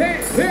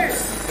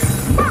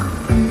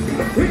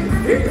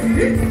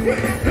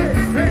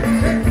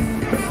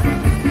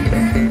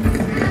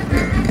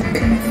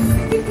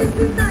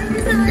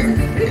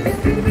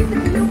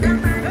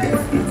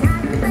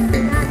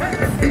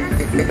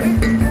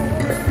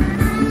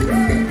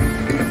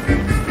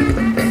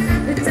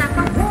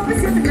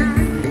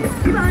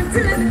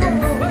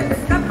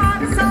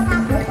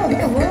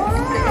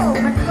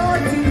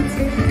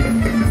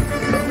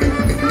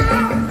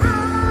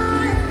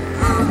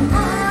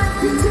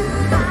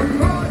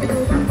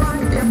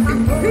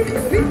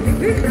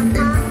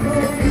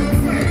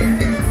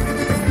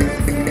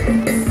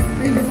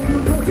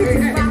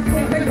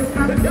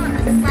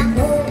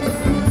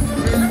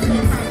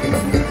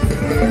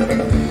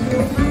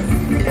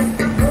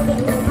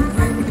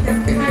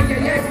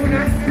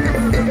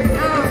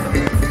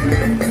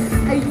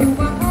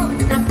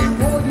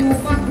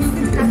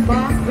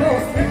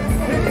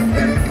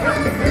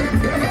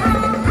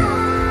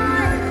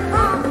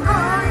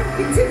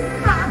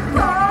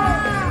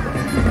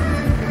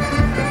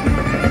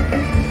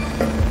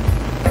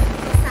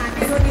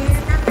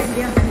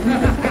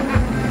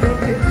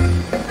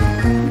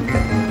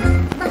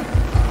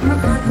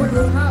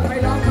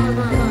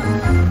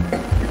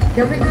เ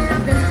ดี๋ยวไปแนะน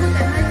ำเป็นคู่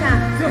กันให้จ้ะ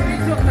ช่วงนี้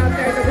ช่วงตามใจ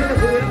จะเพื่อน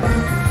ดู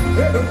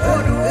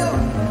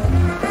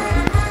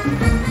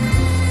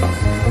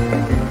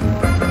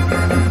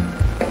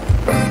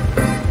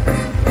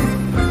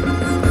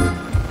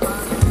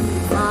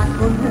ขาดค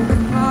นหุง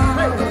ข้า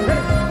ว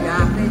อย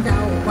ากให้เจ้า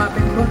มาเ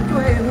ป็นคนช่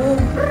วยหุง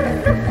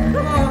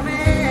พ่อแ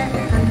ม่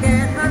ท่านแก่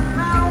ท่านเ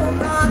ฒ่า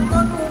ขาดค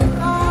นหุง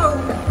ข้าว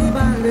ที่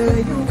บ้านเลย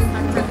ยุ่งอั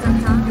น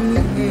ช้านี่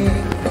เอง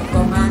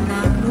ก็มา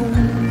นั่งนุ่ง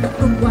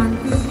ทุกวัน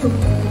ที่ยุ่ง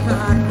ข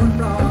าดคน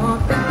ปลอบ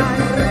ใจ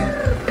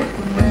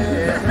คุณแม่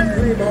ท่านเค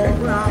ยบอก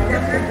เราอยา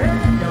กให้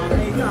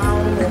เรา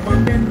มา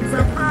เป็นส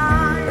ะพ้า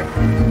ย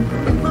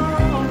พ่อ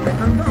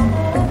ท่านก็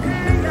โอเค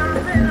อยาก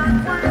ให้หลาน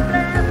ไว้แปล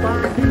ฝา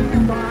กที่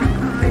ฝากใ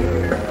คร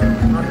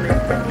ทำให้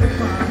เจ้า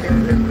มาเป็น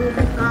เรื่องลูก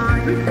ตาย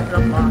ล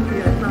ำบากเพี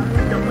ยงไหน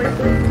จะไม่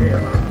ต้องเท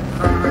ราค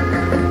า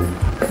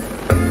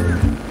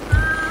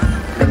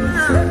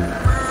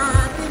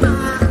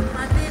ม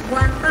าที่ค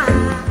วันตา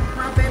ม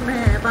าเป็นแ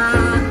ม่บ้า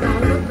นเอา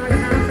รถมา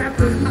ทางแป๊บ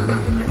นึง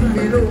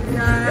มีลูกช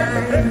า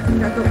ย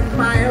จะต้องไ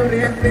ปเ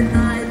รียนเป็นน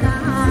ายท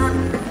หาร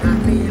หาก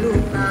มีลู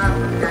กสาว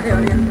จะให้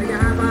เรียนพย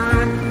าบา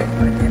ล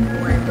เจ็บ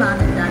ป่วยพลัน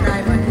จะได้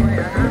มาช่วย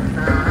รักษ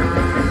า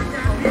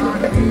ตอน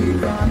ที่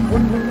ก่อนค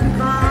นหุง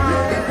ข้าว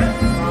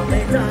ขอให้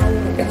เจ้า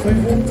ช่วย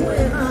หุงช่วย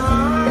หา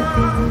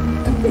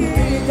ที่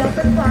จะเ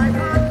ป็นฝ่าย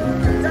ค้าน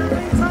จะไ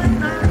ม่ใช่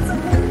นางส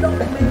มุนดง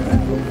ไม่คิ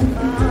ดลูก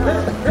ค้า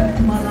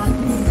มาลัง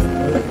ที่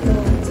เจ้า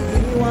ชี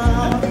วา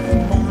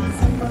มา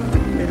สมัคร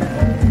เป็นค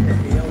น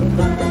เดียว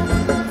กัน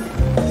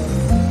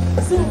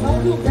สู้เขา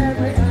ลูกแกไ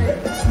ม่ได้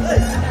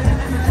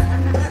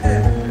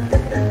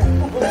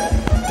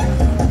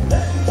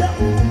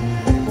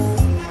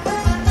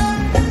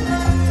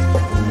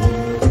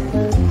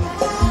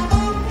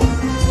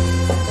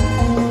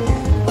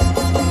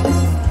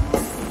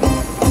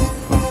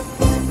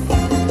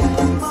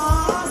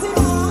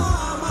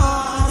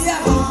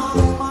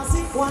มา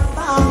สิควันต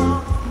า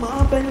มา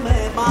เป็นแม่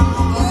บ้าน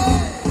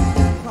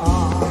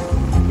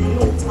มี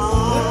ลูกชา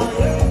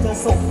ยจะ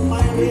ส่งไป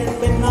เรียน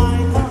เป็นนาย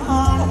ทห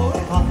าร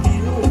หากมี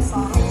ลูกส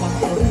าวจะใ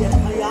ห้เรียน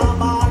พยา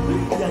บาล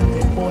ยังเ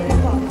จ็บป่วย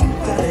ก็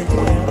จะได้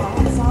ช่วยรัก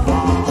ษา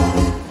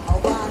เอา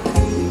บ้าน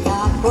ที่ข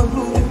าดคน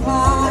หุงข้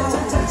าว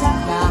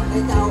อยากให้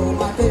เจ้า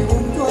มาช่วยหุ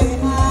งช่วย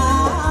หา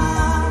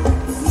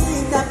ที่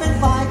จะเป็น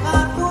ฝ่ายขา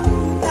ดคุณ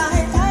จะใ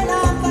ห้ใช้น้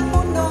ำกัน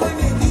บุญโดยไ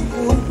ม่คิด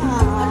คุณค่า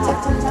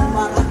ม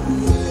ารัก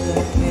ที่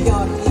ไม่ยอ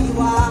ดที่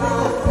ว่า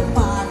ม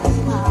าที่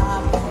มา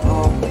อ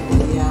อกเ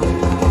ดียว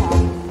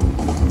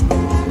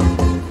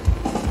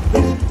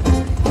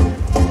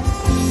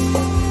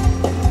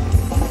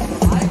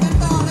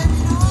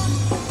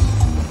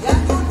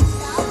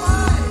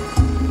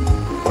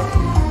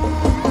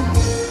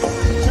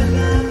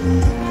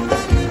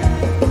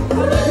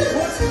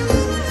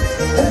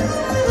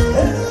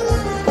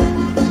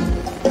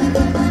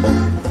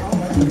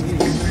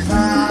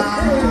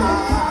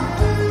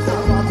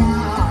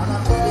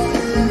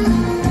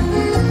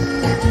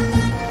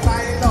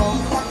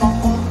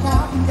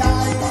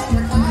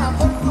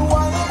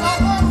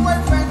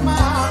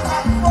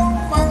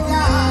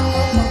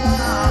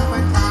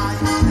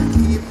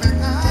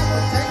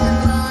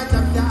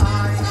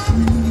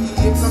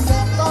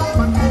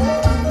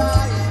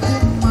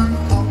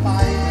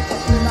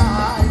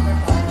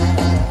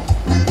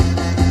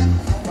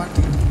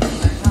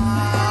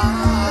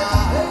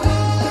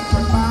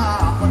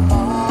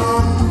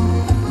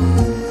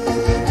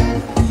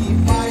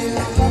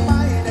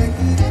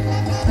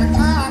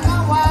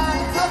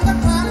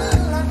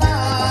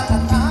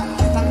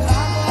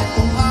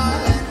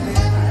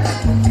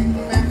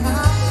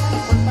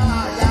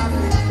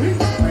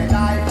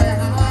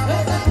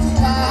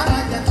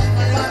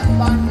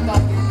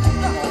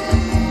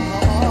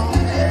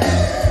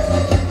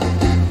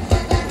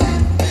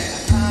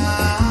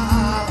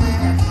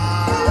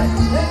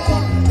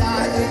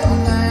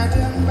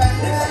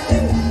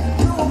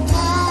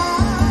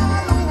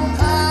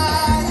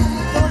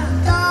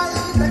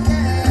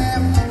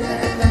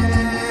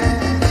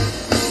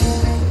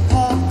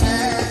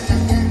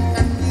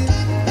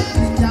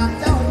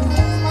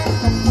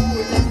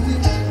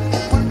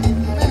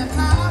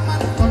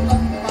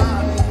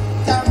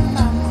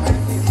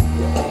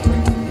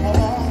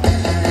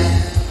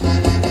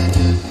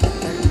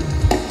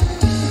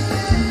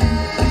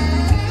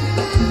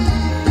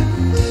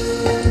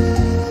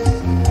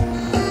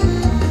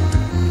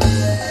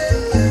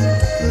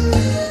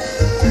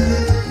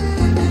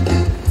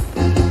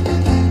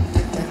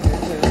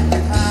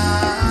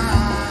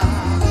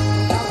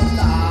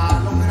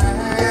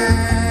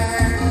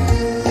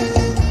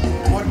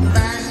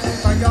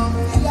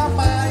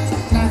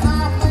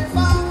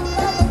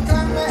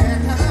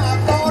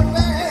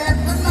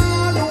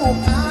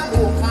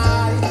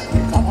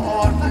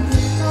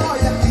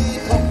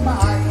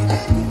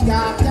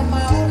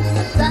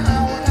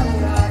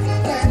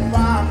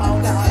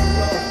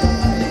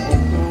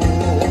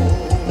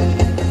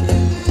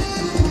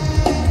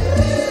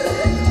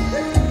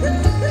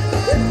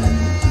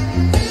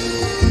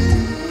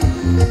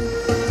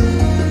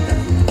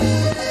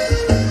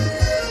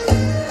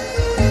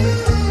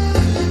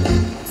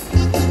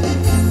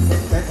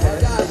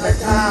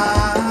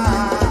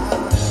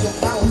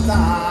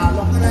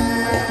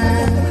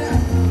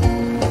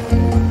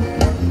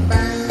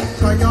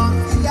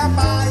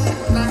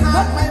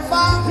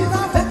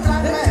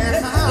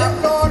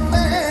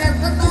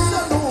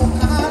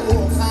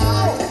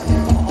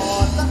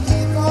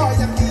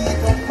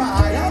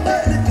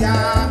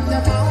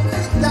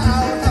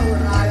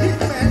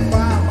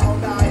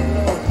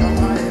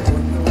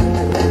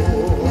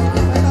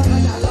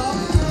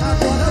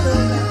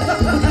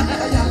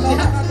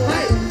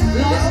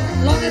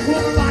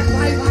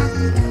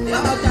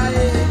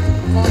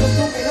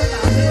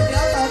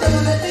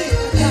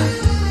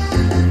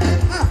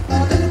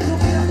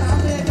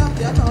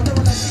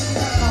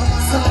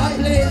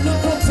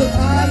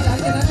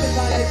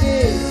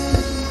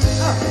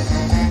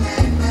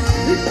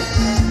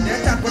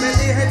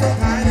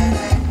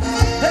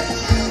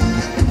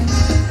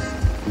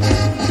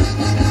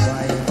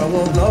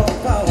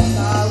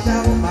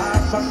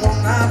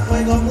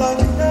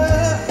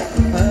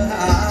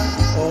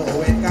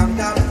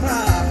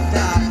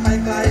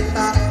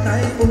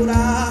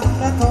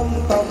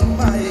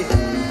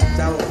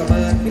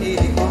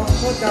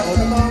เจ้า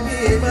จะมอง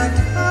พี่เบิ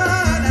ด